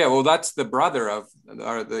yeah, well, that's the brother of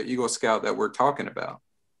the Eagle Scout that we're talking about.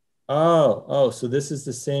 Oh, so this is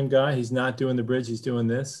the same guy. He's not doing the bridge. He's doing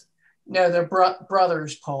this. No, they're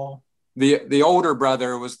brothers, Paul. The older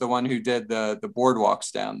brother was the one who did the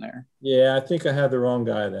boardwalks down there. Yeah, I think I had the wrong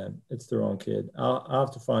guy then. It's the wrong kid. I'll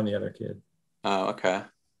have to find the other kid. Oh, okay.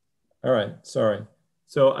 All right, sorry.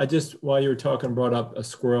 So I just, while you were talking, brought up a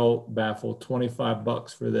squirrel baffle,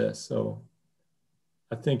 $25 for this. So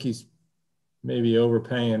I think he's maybe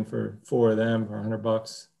overpaying for 4 of them for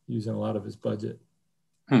 $100, using a lot of his budget.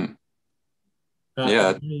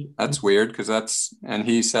 Yeah, that's weird, because and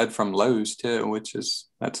he said from Lowe's too,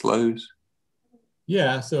 that's Lowe's.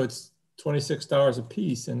 Yeah, so it's $26 a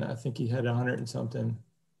piece, and I think he had 100 and something.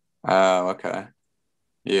 Oh, okay.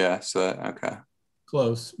 Yeah, so okay.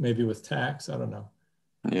 Close, maybe with tax, I don't know.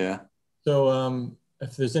 Yeah. So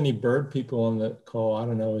if there's any bird people on the call, I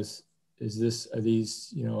don't know, are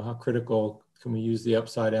these, how critical can we use the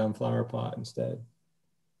upside down flower pot instead?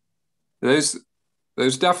 Those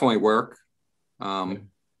definitely work.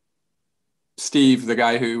 Steve, the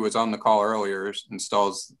guy who was on the call earlier,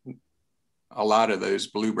 installs a lot of those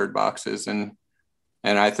bluebird boxes, and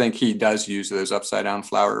I think he does use those upside down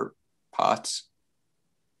flower pots.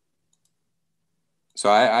 So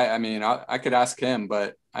I mean, I could ask him,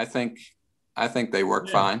 but I think they work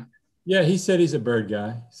fine. Yeah, he said he's a bird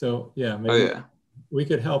guy. So yeah, maybe we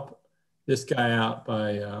could help this guy out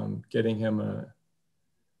by getting him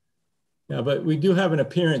Yeah, but we do have an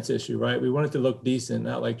appearance issue, right? We want it to look decent,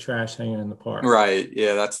 not like trash hanging in the park. Right.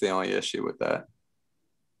 Yeah, that's the only issue with that.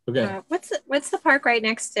 Okay. What's the park right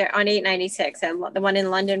next to on 896? The one in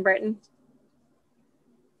London, Britain,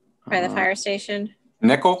 by the fire station.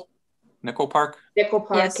 Nickel Park. Nickel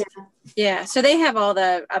Park. Yes. Yeah. So they have all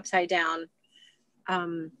the upside down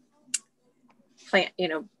plant,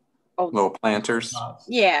 little planters.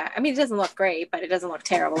 Yeah, I mean, it doesn't look great, but it doesn't look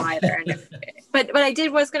terrible either. And but what I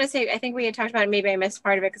was going to say, I think we had talked about it. Maybe I missed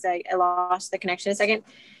part of it because I lost the connection a second.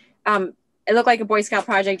 It looked like a Boy Scout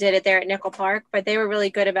project did it there at Nickel Park, but they were really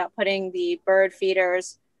good about putting the bird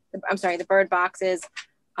feeders, the bird boxes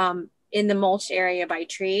in the mulch area by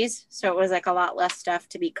trees. So it was like a lot less stuff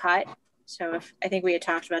to be cut. So I think we had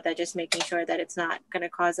talked about that, just making sure that it's not going to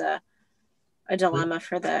cause a dilemma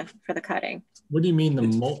for the cutting. What do you mean the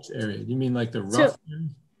mulch area? Do you mean like the rough area?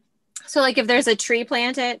 So like if there's a tree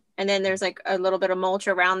planted and then there's like a little bit of mulch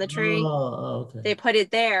around the tree, okay. They put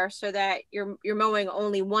it there so that you're mowing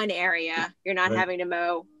only one area. You're not having to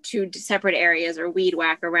mow two separate areas or weed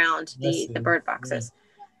whack around the bird boxes. Yeah.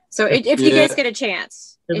 So if you guys get a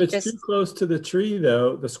chance. If it's too close to the tree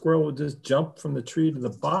though, the squirrel will just jump from the tree to the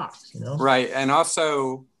box, you know? Right. And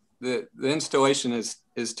also the installation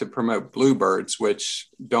is to promote bluebirds, which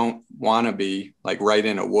don't want to be like right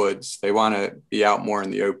in a woods. They want to be out more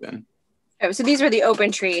in the open. Oh, so these were the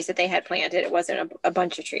open trees that they had planted. It wasn't a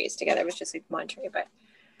bunch of trees together. It was just like one tree, but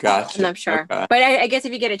gotcha. I'm not sure. Okay. But I guess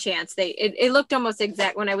if you get a chance, it looked almost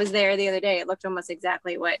exact. When I was there the other day, it looked almost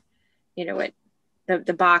exactly what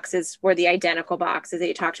the boxes were, the identical boxes that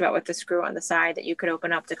you talked about with the screw on the side that you could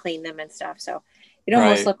open up to clean them and stuff. So it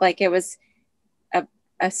almost looked like it was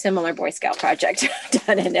a similar Boy Scout project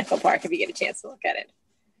done in Nickel Park if you get a chance to look at it.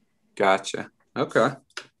 Gotcha. Okay.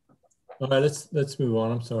 All right, let's move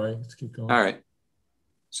on. I'm sorry. Let's keep going. All right.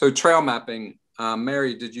 So trail mapping.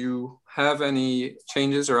 Mary, did you have any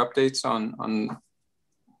changes or updates on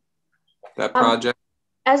that project?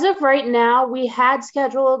 As of right now, we had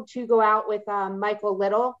scheduled to go out with Michael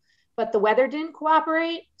Little, but the weather didn't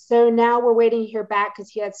cooperate. So now we're waiting to hear back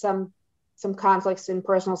because he had some conflicts and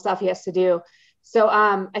personal stuff he has to do. So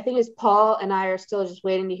I think it's Paul and I are still just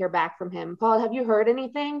waiting to hear back from him. Paul, have you heard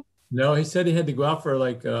anything? No, he said he had to go out for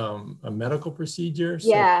like a medical procedure. So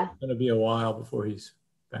yeah. It's going to be a while before he's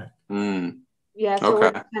back. Yeah, so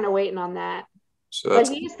we're kind of waiting on that. So but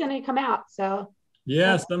he's going to come out, so.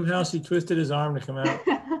 Yeah, somehow she twisted his arm to come out.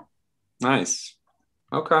 Nice.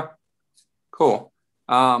 Okay, cool.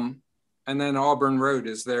 And then Auburn Road,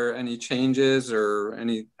 is there any changes or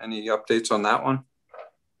any updates on that one?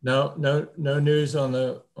 No news on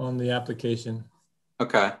the application.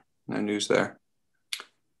 Okay, no news there.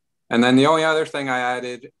 And then the only other thing I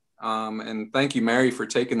added, and thank you, Mary, for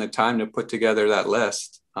taking the time to put together that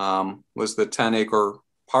list, was the 10-acre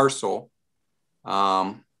parcel.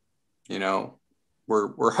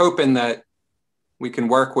 We're hoping that we can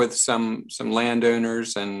work with some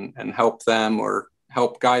landowners and help them or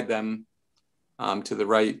help guide them to the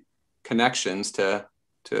right connections to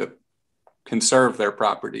conserve their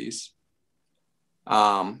properties.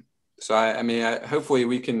 So hopefully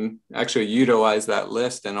we can actually utilize that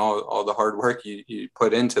list and all the hard work you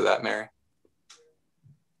put into that, Mary.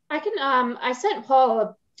 I can I sent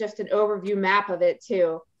Paul just an overview map of it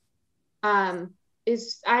too. I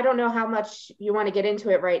don't know how much you want to get into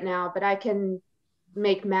it right now, but I can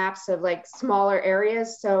make maps of like smaller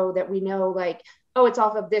areas so that we know like, oh, it's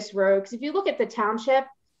off of this road. Because if you look at the township,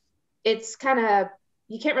 it's kind of,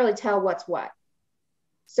 you can't really tell what's what.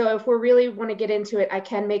 So if we really want to get into it, I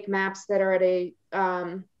can make maps that are at a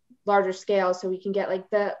larger scale so we can get like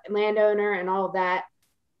the landowner and all of that.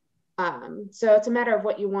 So it's a matter of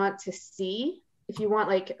what you want to see. If you want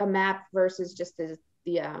like a map versus just the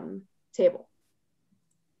table.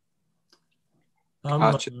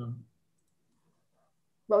 Gotcha.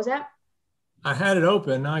 What was that? I had it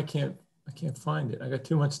open. Now I can't find it. I got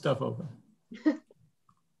too much stuff open.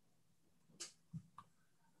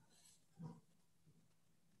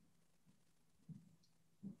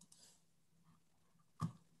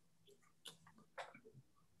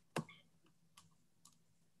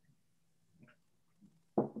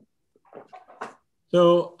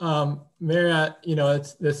 So, Mary,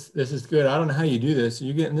 this is good. I don't know how you do this. Are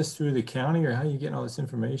you getting this through the county, or how are you getting all this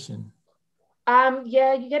information?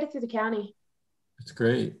 Yeah, you get it through the county. That's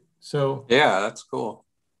great. So yeah, that's cool.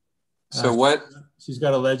 So what? She's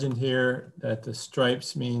got a legend here that the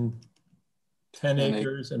stripes mean 10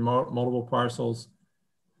 acres and multiple parcels.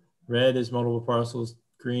 Red is multiple parcels.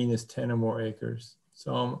 Green is 10 or more acres.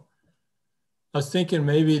 So I was thinking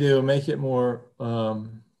maybe to make it more, a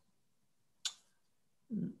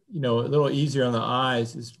little easier on the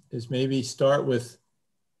eyes is maybe start with,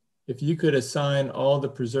 if you could assign all the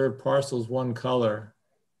preserved parcels one color,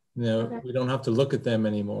 okay. We don't have to look at them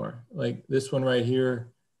anymore. Like this one right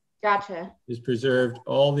here. Gotcha. Is preserved.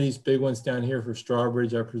 All these big ones down here for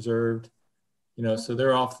Strawbridge are preserved, so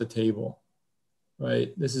they're off the table,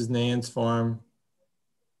 right? This is Nan's farm.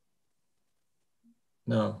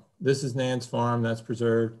 No, this is Nan's farm, that's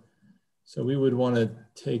preserved. So we would want to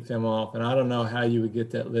take them off, and I don't know how you would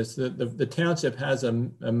get that list. The township has a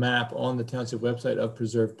map on the township website of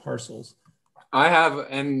preserved parcels. I have,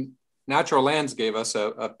 and Natural Lands gave us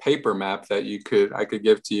a paper map that I could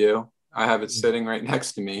give to you. I have it sitting right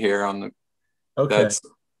next to me here on the. Okay. That's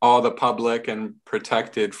all the public and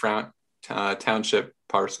protected township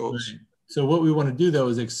parcels. Right. So what we want to do though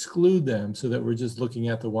is exclude them so that we're just looking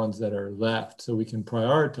at the ones that are left, so we can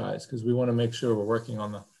prioritize, because we want to make sure we're working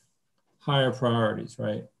on the higher priorities,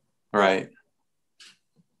 right? Right.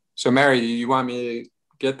 So Mary, you want me to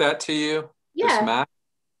get that to you? Yeah. This map?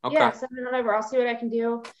 Okay. Yeah, send it over. I'll see what I can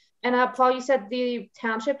do. And Paul, you said the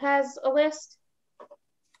township has a list?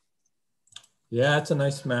 Yeah, it's a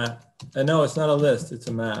nice map. And no, it's not a list, it's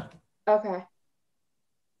a map. Okay.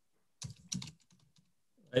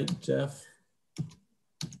 Right, Jeff?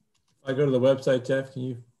 If I go to the website, Jeff, can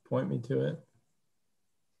you point me to it?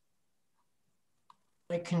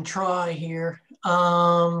 I can try here.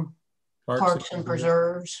 Parks and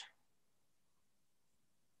Preserves.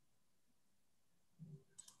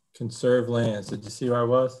 Conserve lands. Did you see where I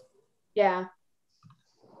was? Yeah.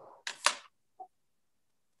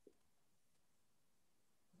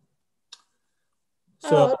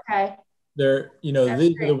 So okay. They're, you know, That's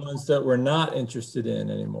these great. are the ones that we're not interested in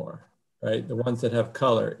anymore, right? The ones that have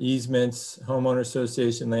color: easements, homeowner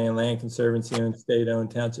association land, land conservancy owned, state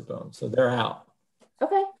owned, township owned. So they're out.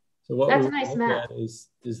 Okay. So what That's we a nice look map. at is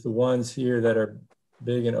the ones here that are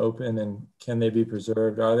big and open, and can they be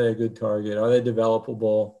preserved? Are they a good target? Are they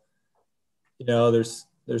developable? You know, there's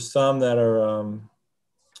some that are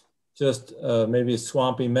just maybe a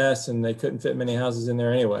swampy mess, and they couldn't fit many houses in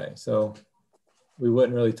there anyway. So we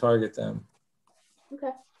wouldn't really target them.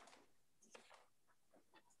 Okay.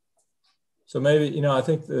 So maybe, you know, I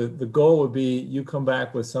think the goal would be you come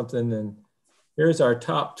back with something, and here's our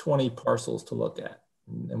top 20 parcels to look at.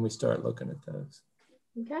 And we start looking at those.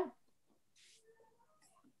 Okay.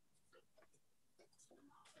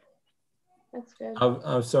 That's good.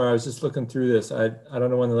 I'm sorry, I was just looking through this. I don't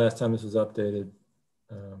know when the last time this was updated.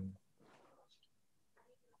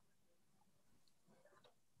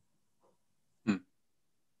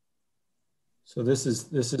 So this is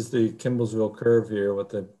the Kimblesville curve here with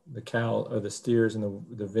the cow or the steers and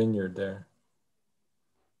the vineyard there.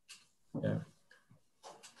 Yeah.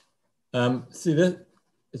 See this,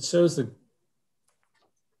 it shows the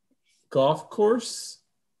golf course.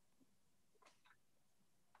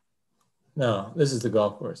 No, this is the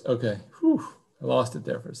golf course. Okay. Whew. I lost it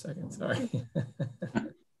there for a second. Sorry.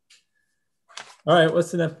 All right.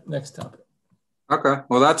 What's the next topic? Okay.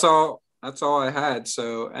 Well, that's all I had.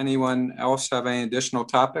 So anyone else have any additional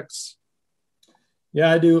topics? Yeah,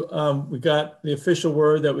 I do. We got the official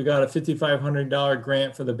word that we got a $5,500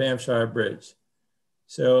 grant for the Bamshire Bridge.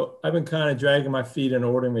 So I've been kind of dragging my feet in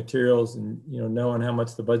ordering materials and, you know, knowing how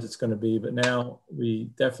much the budget's going to be, but now we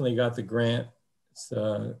definitely got the grant. It's,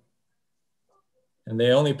 and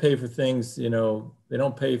they only pay for things, you know, they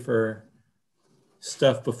don't pay for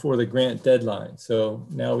stuff before the grant deadline. So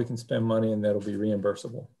now we can spend money and that'll be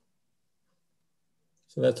reimbursable.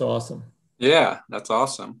 So that's awesome. Yeah, that's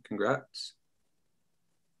awesome. Congrats.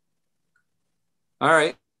 All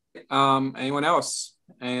right. Anyone else?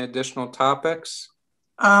 Any additional topics?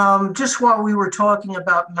 Just while we were talking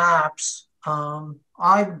about maps,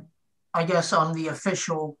 I guess I'm the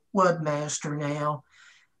official webmaster now.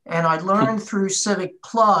 And I learned through Civic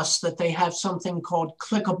Plus that they have something called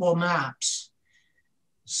clickable maps.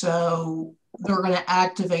 So they're going to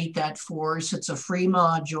activate that for us. It's a free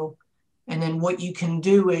module. And then what you can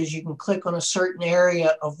do is you can click on a certain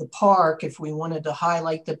area of the park if we wanted to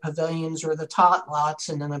highlight the pavilions or the tot lots,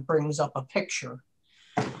 and then it brings up a picture.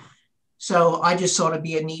 So I just thought it'd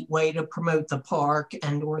be a neat way to promote the park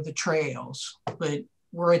and or the trails. But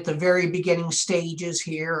we're at the very beginning stages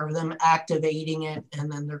here of them activating it,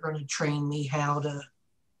 and then they're going to train me how to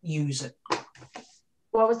use it.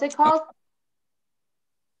 What was it called?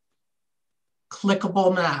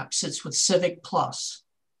 Clickable Maps. It's with Civic Plus.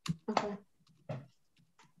 Okay.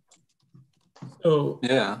 So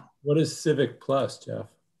yeah, what is Civic Plus, Jeff?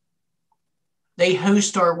 They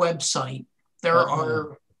host our website.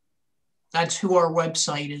 That's who our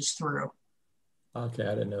website is through. Okay,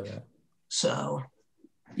 I didn't know that. So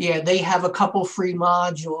yeah, they have a couple free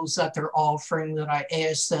modules that they're offering that I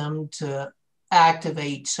asked them to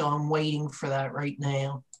activate. So I'm waiting for that right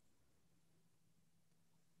now.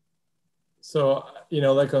 So, you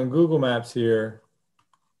know, like on Google Maps here,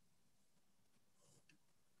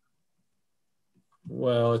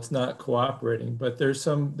 well, it's not cooperating, but there's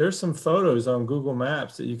some photos on Google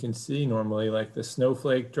Maps that you can see normally, like the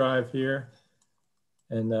Snowflake Drive here.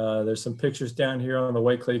 And there's some pictures down here on the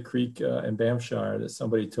White Clay Creek in Banffshire that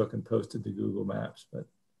somebody took and posted to Google Maps, but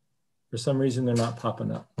for some reason they're not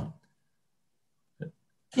popping up.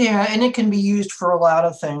 Yeah, and it can be used for a lot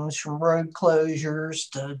of things, from road closures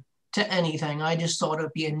to anything. I just thought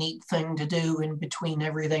it'd be a neat thing to do in between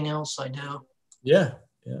everything else I do. Yeah,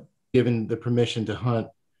 yeah. Given the permission to hunt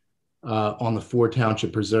on the 4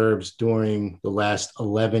 township preserves during the last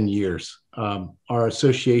 11 years. Our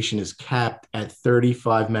association is capped at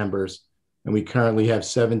 35 members, and we currently have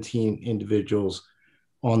 17 individuals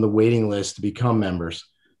on the waiting list to become members,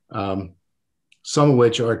 some of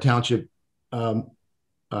which are township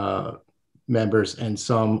members and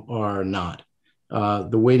some are not.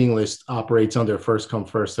 The waiting list operates under a first come,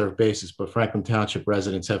 first served basis, but Franklin Township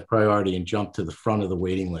residents have priority and jump to the front of the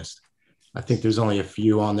waiting list. I think there's only a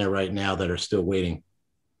few on there right now that are still waiting.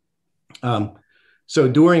 So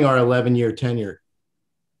during our 11-year tenure,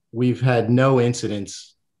 we've had no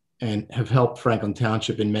incidents and have helped Franklin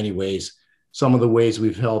Township in many ways. Some of the ways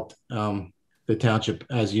we've helped the township,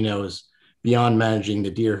 as you know, is beyond managing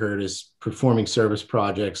the deer herd, is performing service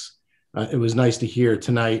projects. It was nice to hear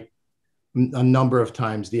tonight a number of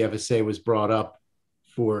times the FSA was brought up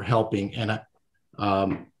for helping. And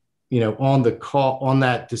you know, on the call, on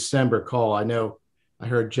that December call, I know I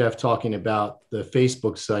heard Jeff talking about the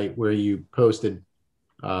Facebook site where you posted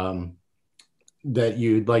that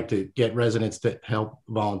you'd like to get residents to help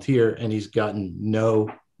volunteer, and he's gotten no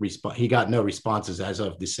response. He got no responses as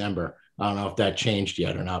of December. I don't know if that changed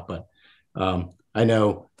yet or not, but I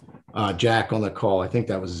know Jack on the call, I think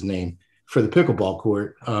that was his name, for the pickleball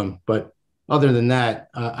court. But other than that,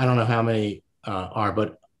 I don't know how many are,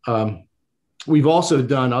 but we've also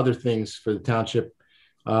done other things for the township,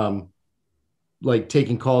 like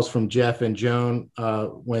taking calls from Jeff and Joan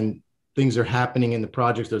when things are happening in the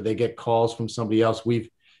projects or they get calls from somebody else. We've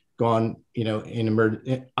gone, you know,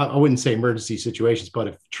 I wouldn't say emergency situations, but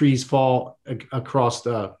if trees fall across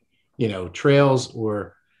the, you know, trails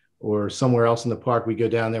or somewhere else in the park, we go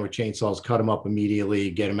down there with chainsaws, cut them up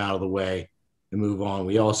immediately, get them out of the way and move on.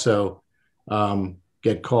 We also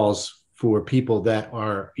get calls for people that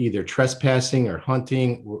are either trespassing or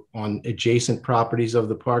hunting on adjacent properties of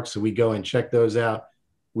the park. So we go and check those out.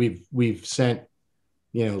 We've sent,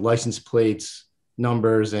 you know, license plates,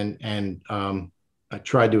 numbers, and I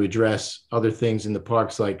tried to address other things in the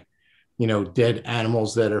parks, like, you know, dead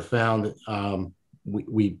animals that are found.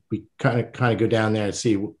 We kind of go down there and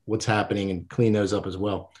see what's happening and clean those up as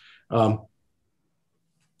well. But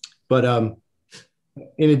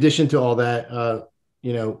in addition to all that,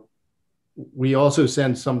 you know, we also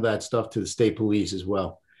send some of that stuff to the state police as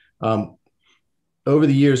well. Over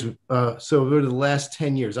the years, so over the last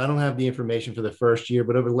 10 years, I don't have the information for the first year,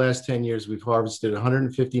 but over the last 10 years, we've harvested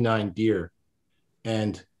 159 deer.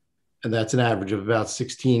 And that's an average of about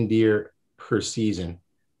 16 deer per season.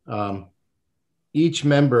 Each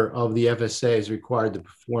member of the FSA is required to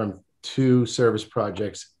perform 2 service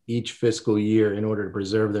projects each fiscal year in order to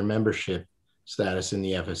preserve their membership status in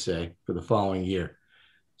the FSA for the following year.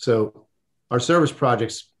 So our service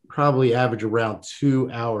projects probably average around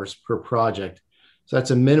 2 hours per project. So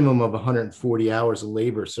that's a minimum of 140 hours of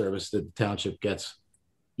labor service that the township gets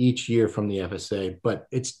each year from the FSA, but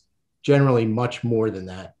it's generally much more than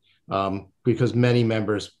that because many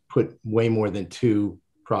members put way more than 2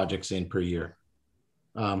 projects in per year.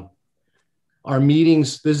 Our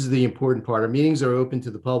meetings, this is the important part. Our meetings are open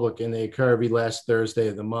to the public and they occur every last Thursday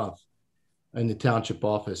of the month in the township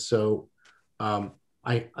office. So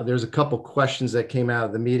there's a couple questions that came out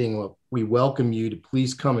of the meeting. We welcome you to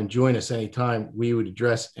please come and join us anytime. We would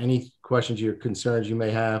address any questions or concerns you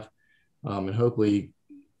may have and hopefully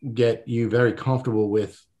get you very comfortable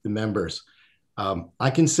with the members. I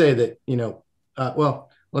can say that, you know,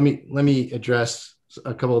 well, let me address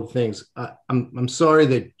a couple of things. I'm sorry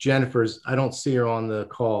that I don't see her on the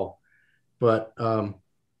call, but I'm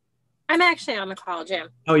actually on the call, Jim.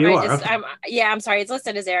 Oh, you are? Okay. I'm sorry. It's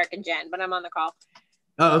listed as Eric and Jen, but I'm on the call.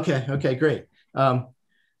 Oh, okay. Okay, great.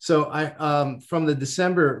 So I, from the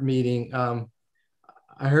December meeting,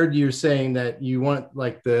 I heard you saying that you want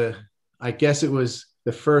like I guess it was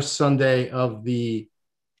the first Sunday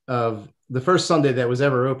the first Sunday that was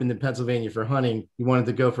ever opened in Pennsylvania for hunting. You wanted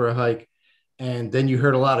to go for a hike. And then you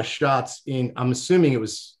heard a lot of shots I'm assuming it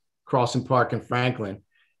was Crossing Park in Franklin.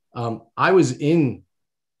 I was in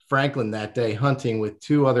Franklin that day hunting with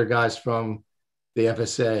 2 other guys from the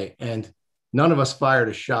FSA, and none of us fired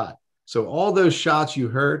a shot. So all those shots you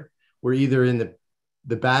heard were either in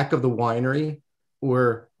the back of the winery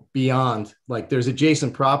or beyond. Like there's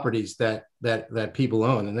adjacent properties that people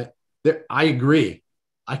own. And I agree.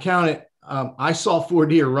 I counted I saw 4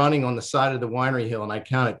 deer running on the side of the winery hill, and I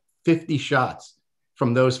counted 50 shots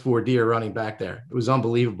from those 4 deer running back there. It was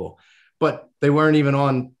unbelievable, but they weren't even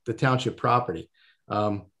on the township property.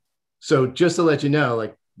 So just to let you know,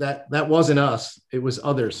 like that wasn't us, it was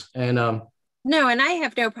others. And no, and I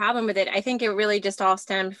have no problem with it. I think it really just all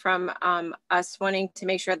stemmed from us wanting to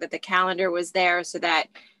make sure that the calendar was there so that,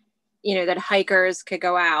 you know, that hikers could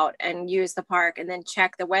go out and use the park and then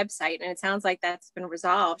check the website. And it sounds like that's been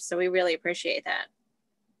resolved. So we really appreciate that.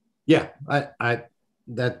 Yeah,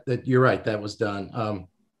 that you're right. That was done.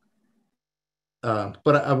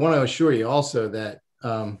 But I want to assure you also that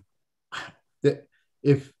that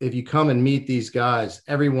if you come and meet these guys,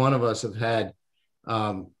 every one of us have had,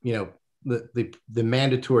 you know, the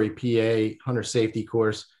mandatory PA hunter safety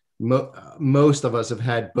course. Most of us have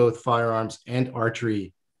had both firearms and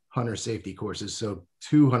archery hunter safety courses. So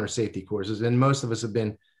 2 hunter safety courses, and most of us have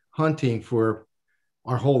been hunting for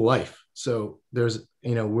our whole life. So there's,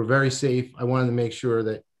 you know, we're very safe. I wanted to make sure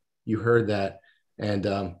that you heard that. And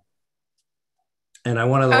I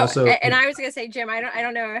wanted to also, and I was going to say, Jim, I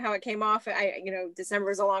don't know how it came off. You know, December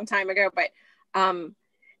was a long time ago, but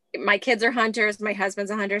my kids are hunters. My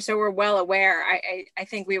husband's a hunter. So we're well aware. I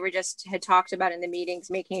think we had talked about in the meetings,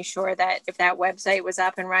 making sure that if that website was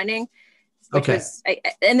up and running, which was,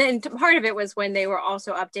 and then part of it was when they were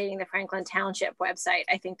also updating the Franklin Township website.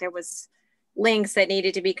 I think there was links that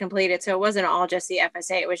needed to be completed. So it wasn't all just the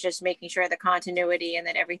FSA. It was just making sure the continuity and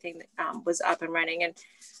that everything was up and running.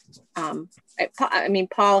 And I mean,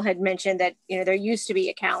 Paul had mentioned that, you know, there used to be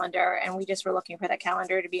a calendar and we just were looking for that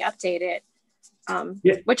calendar to be updated,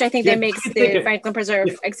 which I think that makes the Franklin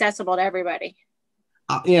Preserve accessible to everybody.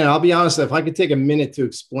 You know, I'll be honest, if I could take a minute to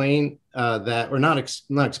explain that, or not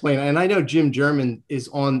explain, and I know Jim German is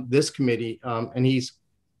on this committee, and he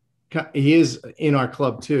is in our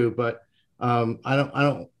club too, but I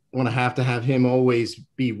don't want to have him always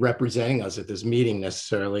be representing us at this meeting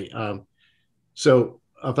necessarily. So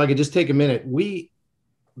if I could just take a minute,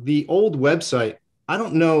 the old website, I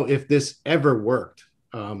don't know if this ever worked.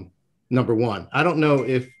 Number one, I don't know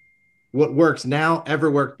if what works now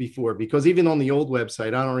ever worked before, because even on the old website,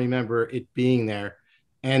 I don't remember it being there.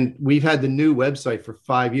 And we've had the new website for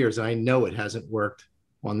 5 years, and I know it hasn't worked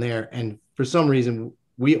on there. And for some reason,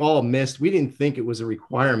 we didn't think it was a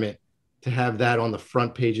requirement to have that on the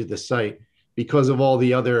front page of the site because of all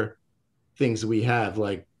the other things we have,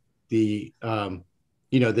 like the,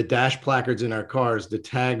 you know, the dash placards in our cars, the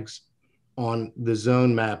tags on the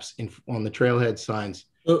zone maps on the trailhead signs.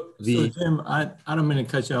 So Jim, I don't mean to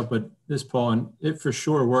cut you out, but this, Paul, and it for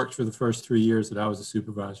sure worked for the first 3 years that I was a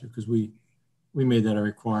supervisor, because we made that a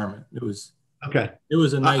requirement. It was okay. It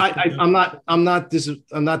was a nice. I'm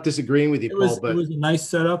not disagreeing with you, Paul. But it was a nice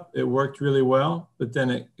setup. It worked really well, but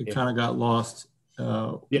then it kind of got lost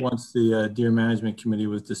once the Deer Management Committee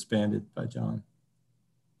was disbanded by John.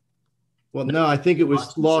 Well, no, I think it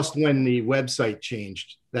was lost when the website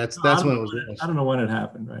changed. That's when it was lost. I don't know when it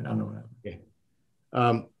happened, right? I don't know when it happened. Okay.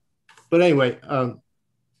 But anyway,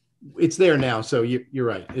 it's there now. So you're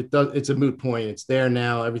right. It's a moot point. It's there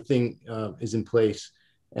now. Everything is in place.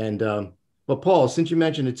 And but Paul, since you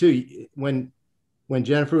mentioned it too, when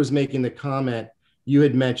Jennifer was making the comment, you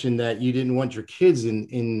had mentioned that you didn't want your kids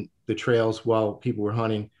in the trails while people were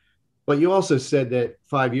hunting, but you also said that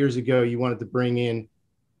 5 years ago you wanted to bring in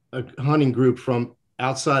a hunting group from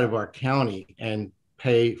outside of our county and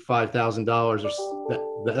pay $5,000,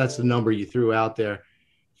 or that's the number you threw out there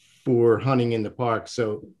for hunting in the park.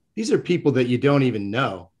 So these are people that you don't even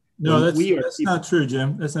know. No, that's not true,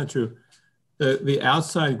 Jim. That's not true. The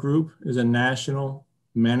outside group is a national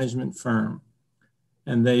management firm,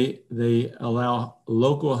 and they allow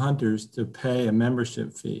local hunters to pay a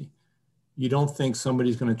membership fee. You don't think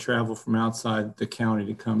somebody's going to travel from outside the county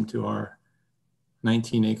to come to our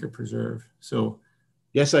 19-acre preserve. So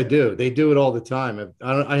yes, I do. They do it all the time.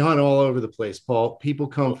 I hunt all over the place, Paul. People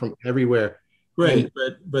come from everywhere. Right,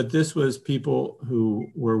 but this was people who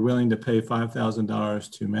were willing to pay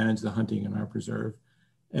 $5,000 to manage the hunting in our preserve,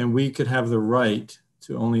 and we could have the right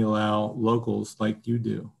to only allow locals like you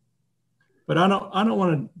do. But I don't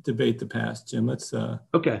want to debate the past, Jim. Let's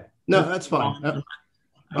okay. No, that's fine.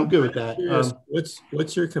 I'm good with that.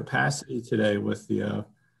 What's your capacity today with the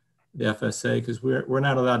FSA? Because we're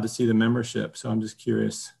not allowed to see the membership, so I'm just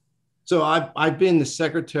curious. So I've been the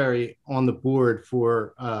secretary on the board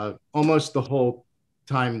for almost the whole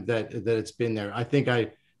time that it's been there. I think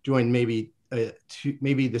I joined maybe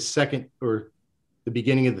the second or the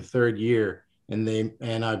beginning of the third year,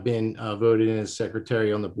 and I've been voted in as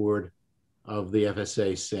secretary on the board of the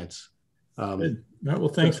FSA since. Good. All right, well,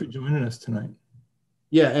 thanks for joining us tonight.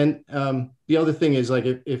 Yeah, and the other thing is like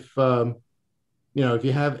if you know, if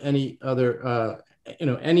you have any other you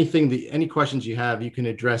know, any questions you have, you can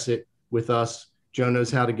address it with us. Joe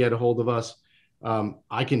knows how to get a hold of us.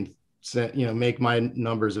 I can send, you know, make my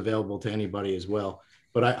numbers available to anybody as well.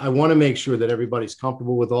 But I want to make sure that everybody's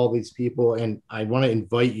comfortable with all these people, and I want to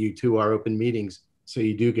invite you to our open meetings so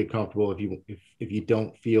you do get comfortable if you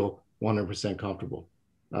don't feel 100% comfortable.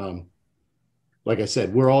 Like I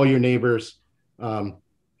said, we're all your neighbors,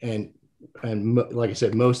 and like I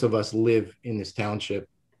said, most of us live in this township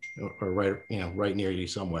or right, you know, right near you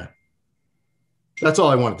somewhere. That's all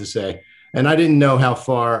I wanted to say. And I didn't know how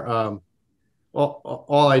far.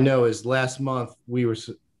 All I know is last month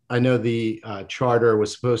I know the charter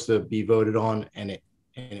was supposed to be voted on, and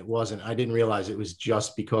it wasn't. I didn't realize it was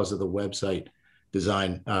just because of the website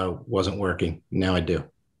design wasn't working. Now I do,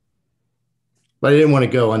 but I didn't want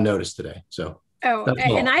to go unnoticed today. So.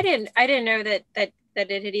 And I didn't know that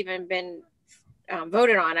it had even been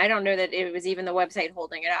voted on. I don't know that it was even the website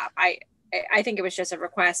holding it up. I think it was just a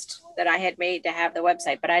request that I had made to have the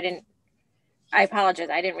website, but I apologize.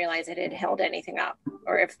 I didn't realize it had held anything up,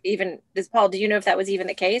 or if even Paul, do you know if that was even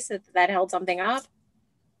the case, that held something up?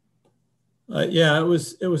 Yeah, it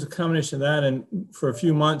was a combination of that. And for a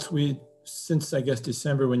few months, since I guess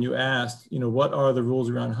December, when you asked, you know, what are the rules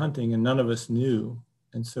around hunting, and none of us knew.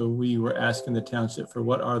 And so we were asking the township for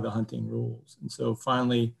what are the hunting rules. And so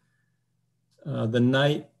finally, the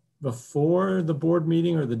night before the board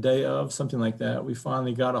meeting or the day of, something like that, we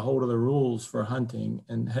finally got a hold of the rules for hunting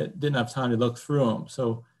and didn't have time to look through them.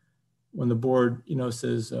 So when the board, you know,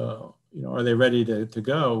 says, you know, are they ready to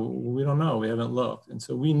go? We don't know. We haven't looked. And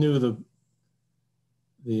so we knew the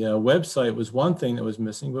website was one thing that was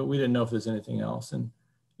missing, but we didn't know if there's anything else. And,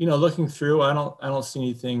 you know, looking through, I don't see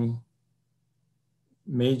anything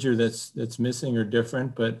major that's missing or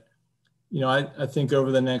different. But, you know, I think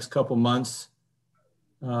over the next couple months,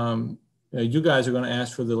 you guys are going to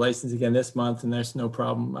ask for the license again this month, and there's no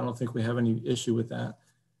problem. I don't think we have any issue with that.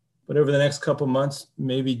 But over the next couple months,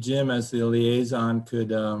 maybe Jim, as the liaison, could,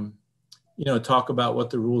 you know, talk about what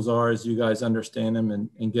the rules are as you guys understand them,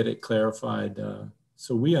 and get it clarified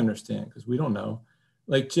so we understand, because we don't know.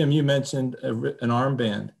 Like Jim, you mentioned an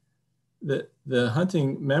armband. The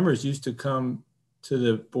hunting members used to come to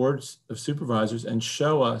the boards of supervisors and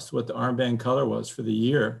show us what the armband color was for the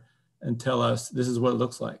year and tell us this is what it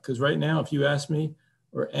looks like. Because right now, if you ask me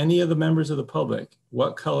or any of the members of the public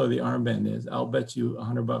what color the armband is, I'll bet you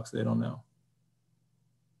 $100 they don't know.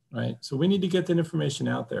 Right? So we need to get that information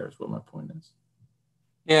out there is what my point is.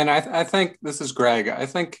 Yeah, and I think, this is Greg, I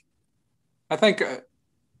think the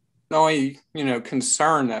only, you know,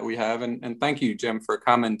 concern that we have, and thank you, Jim, for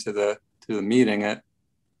coming to the meeting, it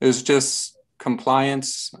is just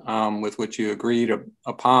compliance with what you agreed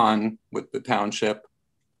upon with the township.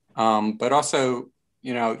 But also,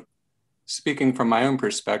 you know, speaking from my own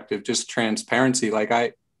perspective, just transparency. Like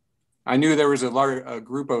I knew there was a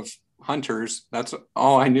group of hunters. That's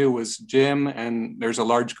all I knew was Jim, and there's a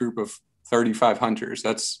large group of 35 hunters.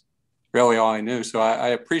 That's really all I knew. So I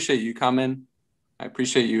appreciate you coming. I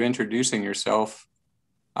appreciate you introducing yourself.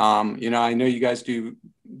 You know, I know you guys do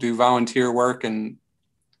volunteer work, and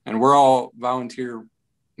we're all volunteer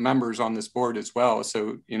members on this board as well.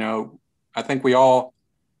 So, you know, I think we all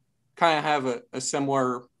kind of have a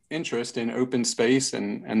similar interest in open space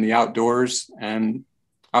and the outdoors. And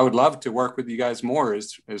I would love to work with you guys more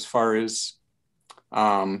as far as,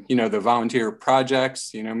 you know, the volunteer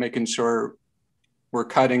projects, you know, making sure we're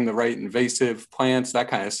cutting the right invasive plants, that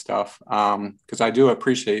kind of stuff. Because I do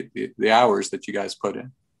appreciate the hours that you guys put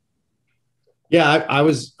in. Yeah,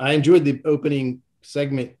 I enjoyed the opening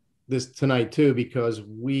segment tonight too, because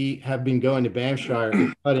we have been going to Banffshire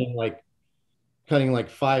and cutting like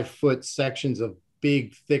 5-foot sections of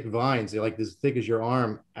big thick vines. They're like as thick as your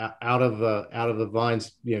arm out of the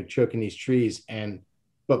vines, you know, choking these trees.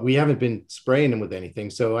 But we haven't been spraying them with anything.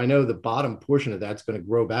 So I know the bottom portion of that's going to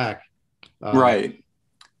grow back. Right.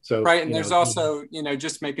 So right, and there's also, you know,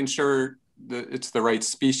 just making sure that it's the right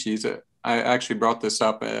species. I actually brought this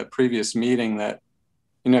up at a previous meeting that,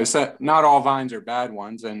 you know, not all vines are bad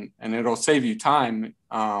ones, and it'll save you time.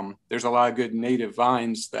 There's a lot of good native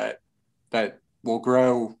vines that will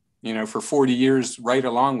grow, you know, for 40 years right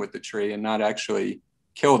along with the tree and not actually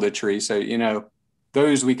kill the tree. So, you know,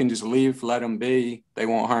 those we can just leave, let them be. They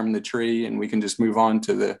won't harm the tree, and we can just move on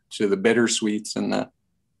to the bittersweets and the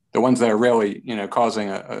ones that are really, you know, causing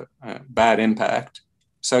a bad impact.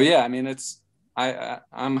 So yeah, I mean,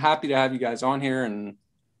 I'm happy to have you guys on here, and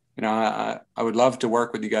you know, I would love to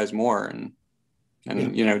work with you guys more, and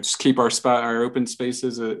you know, just keep our open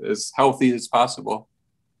spaces as healthy as possible.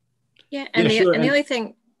 Yeah, and yeah, sure. the only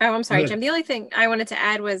thing, oh, I'm sorry, Yeah. Jim. The only thing I wanted to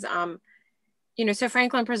add was, you know, so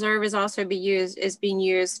Franklin Preserve is also being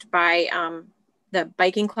used by the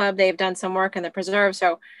biking club. They've done some work in the preserve,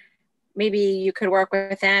 so maybe you could work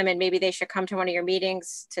with them, and maybe they should come to one of your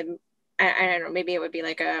meetings to, I don't know, maybe it would be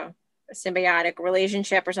like a symbiotic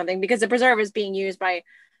relationship or something, because the preserve is being used by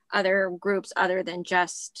other groups other than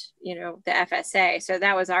just, you know, the FSA. So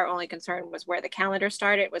that was our only concern, was where the calendar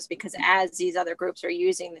started, was because as these other groups are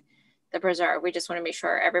using the preserve, we just want to make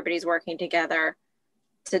sure everybody's working together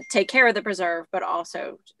to take care of the preserve, but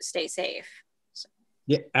also stay safe. So.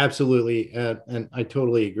 Yeah, absolutely. And I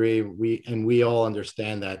totally agree. We all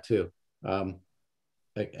understand that too.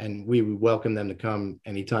 And we welcome them to come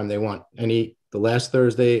anytime they want. The last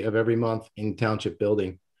Thursday of every month in Township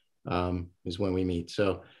building is when we meet.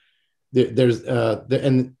 So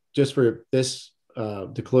and just for this,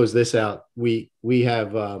 to close this out, we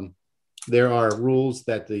have, there are rules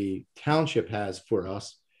that the Township has for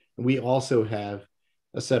us. We also have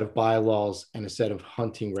a set of bylaws and a set of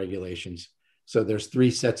hunting regulations. So there's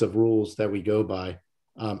 3 sets of rules that we go by.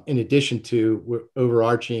 In addition to, we're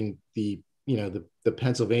overarching the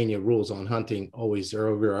Pennsylvania rules on hunting always are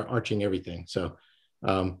overarching everything. So,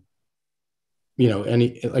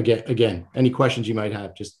 any questions you might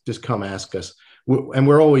have, just come ask us. And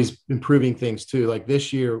we're always improving things too. Like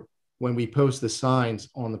this year, when we post the signs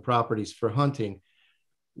on the properties for hunting,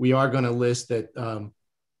 we are going to list that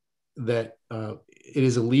it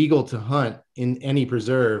is illegal to hunt in any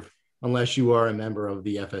preserve unless you are a member of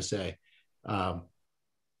the FSA.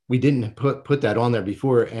 We didn't put that on there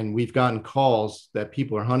before, and we've gotten calls that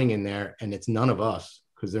people are hunting in there, and it's none of us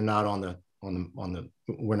because they're not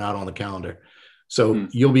we're not on the calendar. So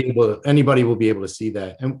anybody will be able to see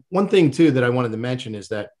that. And one thing too that I wanted to mention is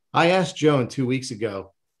that I asked Joan 2 weeks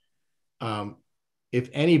ago if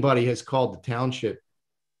anybody has called the Township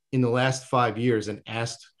in the last 5 years and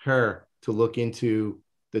asked her to look into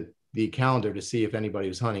the calendar to see if anybody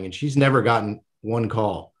was hunting, and she's never gotten one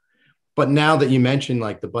call. But now that you mentioned,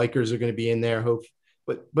 like, the bikers are going to be in there,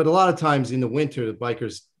 but a lot of times in the winter the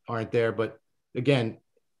bikers aren't there. But again,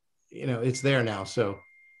 it's there now, so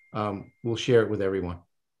we'll share it with everyone.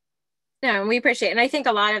 No, we appreciate it. And I think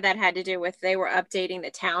a lot of that had to do with, they were updating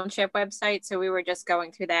the Township website, so we were just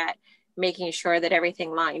going through that, making sure that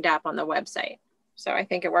everything lined up on the website. So I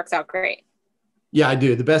think it works out great. Yeah, I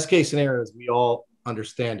do. The best case scenario is we all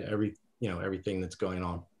understand everything that's going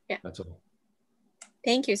on. Yeah, that's all.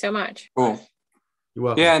 Thank you so much. Cool. You're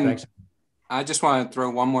welcome. Yeah, and thanks. I just want to throw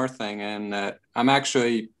one more thing in, that I'm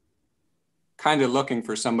actually kind of looking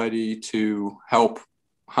for somebody to help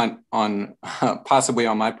hunt on possibly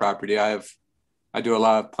on my property. I do a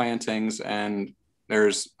lot of plantings, and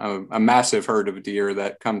there's a massive herd of deer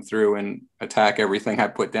that come through and attack everything I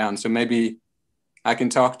put down. So maybe I can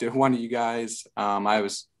talk to one of you guys. I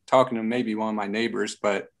was talking to maybe one of my neighbors,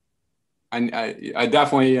 but I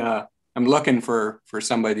definitely I'm looking for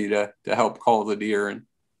somebody to help call the deer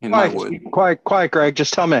in my wood. Quiet, Greg.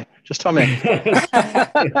 Just tell me.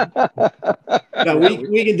 No,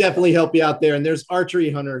 we can definitely help you out there. And there's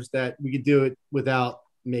archery hunters that we could do it without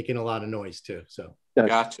making a lot of noise too. So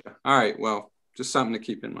gotcha. All right. Well, just something to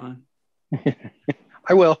keep in mind.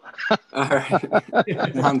 I will. All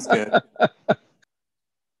right. Sounds good. All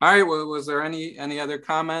right. Well, was there any other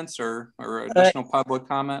comments or additional public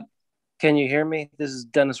comment? Can you hear me? This is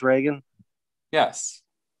Dennis Reagan. Yes.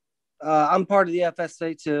 I'm part of the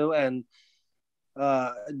FSA too, and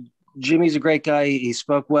Jimmy's a great guy. He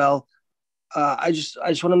spoke well. I just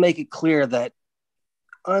want to make it clear that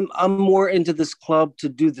I'm more into this club to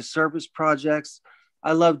do the service projects.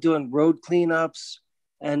 I love doing road cleanups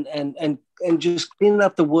and just cleaning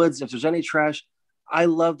up the woods if there's any trash. I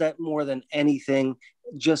love that more than anything.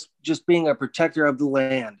 Just being a protector of the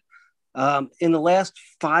land. In the last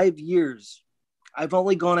 5 years, I've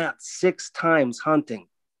only gone out 6 times hunting.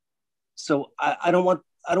 So I don't want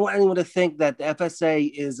anyone to think that the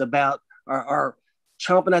FSA is about our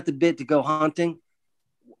chomping at the bit to go hunting.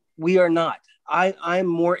 We are not. I'm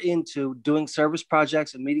more into doing service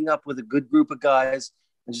projects and meeting up with a good group of guys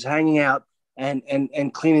and just hanging out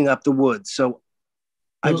and cleaning up the woods. So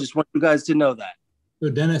I just want you guys to know that. So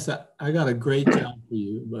Dennis, I got a great job for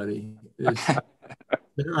you, buddy. What's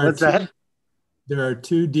that? There are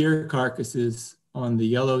 2 deer carcasses on the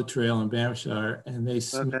Yellow Trail in Banffshire, and they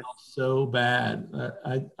smell so bad.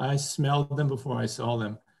 I smelled them before I saw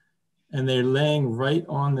them, and they're laying right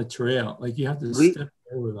on the trail. Like, you have to step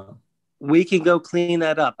over them. We can go clean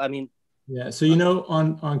that up. I mean, yeah. So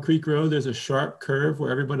on Creek Road, there's a sharp curve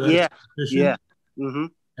where everybody likes to fishing. Yeah. Mm-hmm.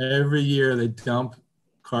 Every year they dump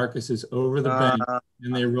carcasses over the bank,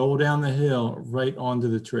 and they roll down the hill right onto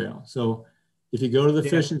the trail. So if you go to the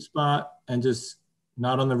fishing spot and just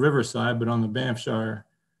not on the riverside, but on the Banffshire,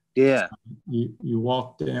 you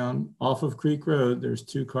walk down off of Creek Road, there's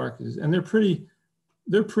 2 carcasses, and they're pretty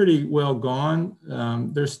well gone.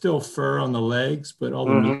 There's still fur on the legs, but all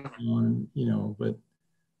the meat gone, you know, but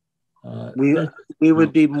we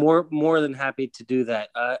would be more than happy to do that.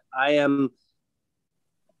 I am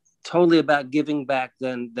totally about giving back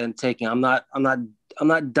than taking. I'm not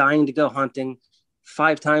dying to go hunting.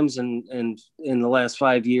 5 times in the last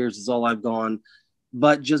 5 years is all I've gone,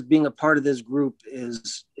 but just being a part of this group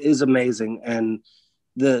is amazing. And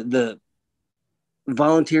the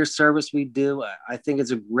volunteer service we do, I think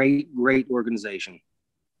it's a great organization.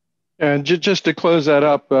 And just to close that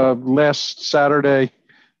up, last Saturday,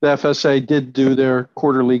 the FSA did do their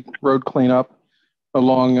quarterly road cleanup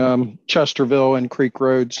along Chesterville and Creek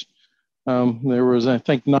roads. There was, I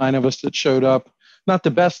think, 9 of us that showed up. Not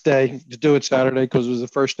the best day to do it Saturday because it was the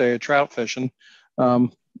first day of trout fishing.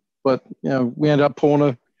 But you know, we ended up pulling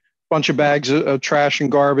a bunch of bags of trash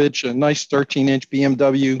and garbage, a nice 13-inch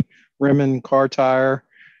BMW rim and car tire.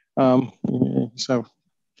 So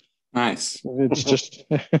nice. It's just,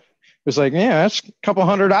 it was like, yeah, that's a couple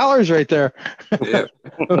 $100 right there. Yeah.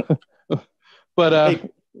 But hey,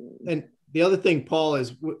 and the other thing, Paul,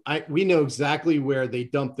 is we know exactly where they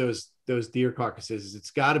dump those deer carcasses.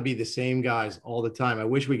 It's got to be the same guys all the time. I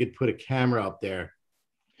wish we could put a camera up there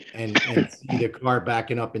and see the car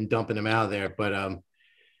backing up and dumping them out of there. But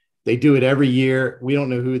they do it every year. We don't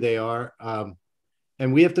know who they are,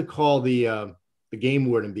 and we have to call the game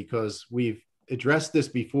warden because we've addressed this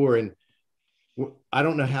before, and I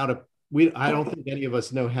don't know how to. I don't think any of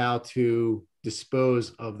us know how to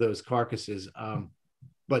dispose of those carcasses.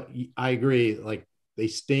 But I agree. Like, they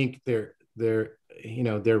stink. They're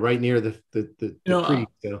right near the creek.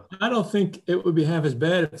 So I don't think it would be half as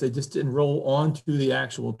bad if they just didn't roll onto the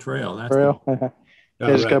actual trail. That's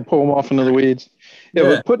just got to pull them off into the weeds.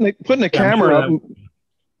 Yeah, but putting a camera up,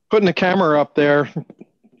 putting a camera up there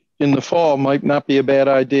in the fall might not be a bad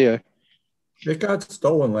idea. It got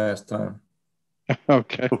stolen last time.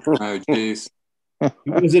 Okay. Oh, jeez.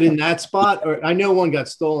 Was it in that spot? Or I know one got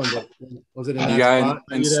stolen, but was it in that spot?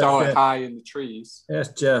 Install it high in the trees.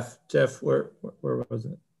 Ask Jeff. Jeff, where was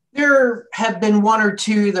it? There have been 1 or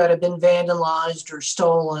 2 that have been vandalized or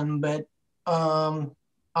stolen, but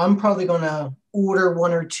I'm probably going to order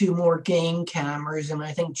 1 or 2 more game cameras, and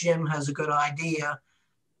I think Jim has a good idea.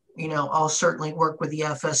 You know, I'll certainly work with the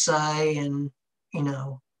FSA, and you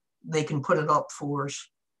know, they can put it up for us.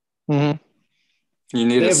 Mm-hmm. You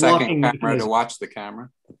need a second camera to watch the camera.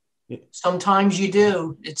 Sometimes you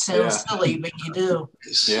do. It sounds silly, but you do.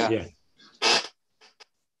 Yeah.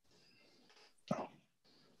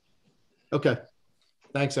 Okay.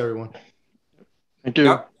 Thanks, everyone. Thank you.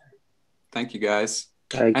 Yep. Thank you, guys.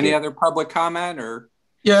 Any other public comment or?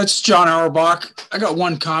 Yeah, it's John Auerbach. I got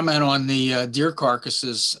one comment on the deer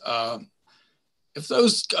carcasses. If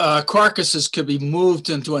those carcasses could be moved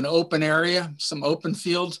into an open area, some open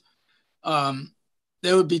field,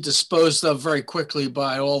 they would be disposed of very quickly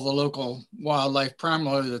by all the local wildlife,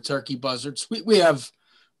 primarily the turkey buzzards. We have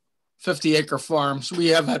 50-acre farms. We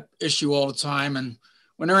have that issue all the time. And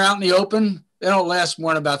when they're out in the open, they don't last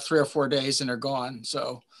more than about 3 or 4 days and they're gone.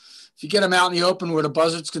 So if you get them out in the open where the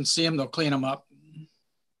buzzards can see them, they'll clean them up.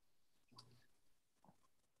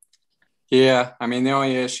 Yeah, I mean, the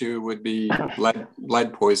only issue would be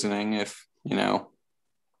lead poisoning if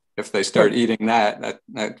they start eating that.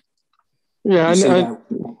 Yeah,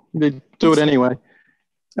 they do it anyway.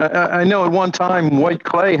 I know at one time White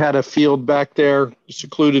Clay had a field back there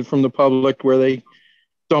secluded from the public where they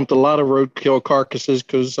dumped a lot of roadkill carcasses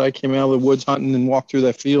because I came out of the woods hunting and walked through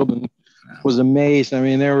that field and was amazed. I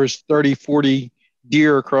mean, there was 30, 40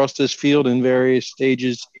 deer across this field in various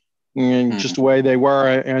stages, and just the way they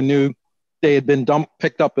were, I knew they had been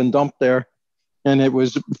picked up and dumped there, and it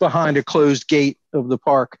was behind a closed gate of the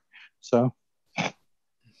park. So.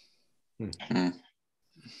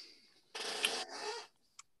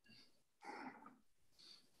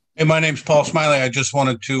 Hey, my name's Paul Smiley. I just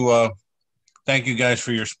wanted to thank you guys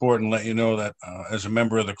for your support and let you know that as a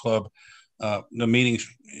member of the club, the meetings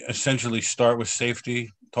essentially start with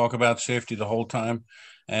safety, talk about safety the whole time,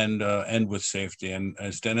 and end with safety. And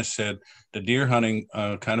as Dennis said, the deer hunting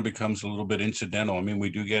kind of becomes a little bit incidental. I mean,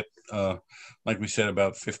 we do get, like we said,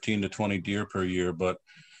 about 15 to 20 deer per year, but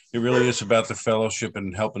it really is about the fellowship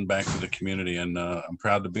and helping back to the community. And I'm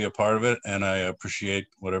proud to be a part of it. And I appreciate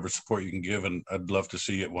whatever support you can give. And I'd love to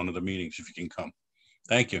see you at one of the meetings if you can come.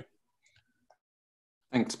 Thank you.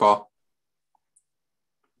 Thanks, Paul.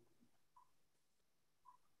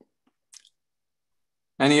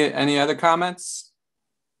 Any other comments?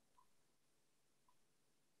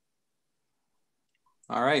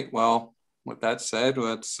 All right, well, with that said,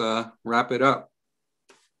 let's wrap it up.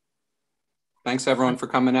 Thanks everyone for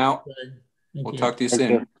coming out. We'll talk to you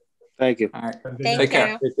soon. Thank you. All right. Take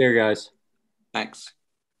care. Take care, guys. Thanks.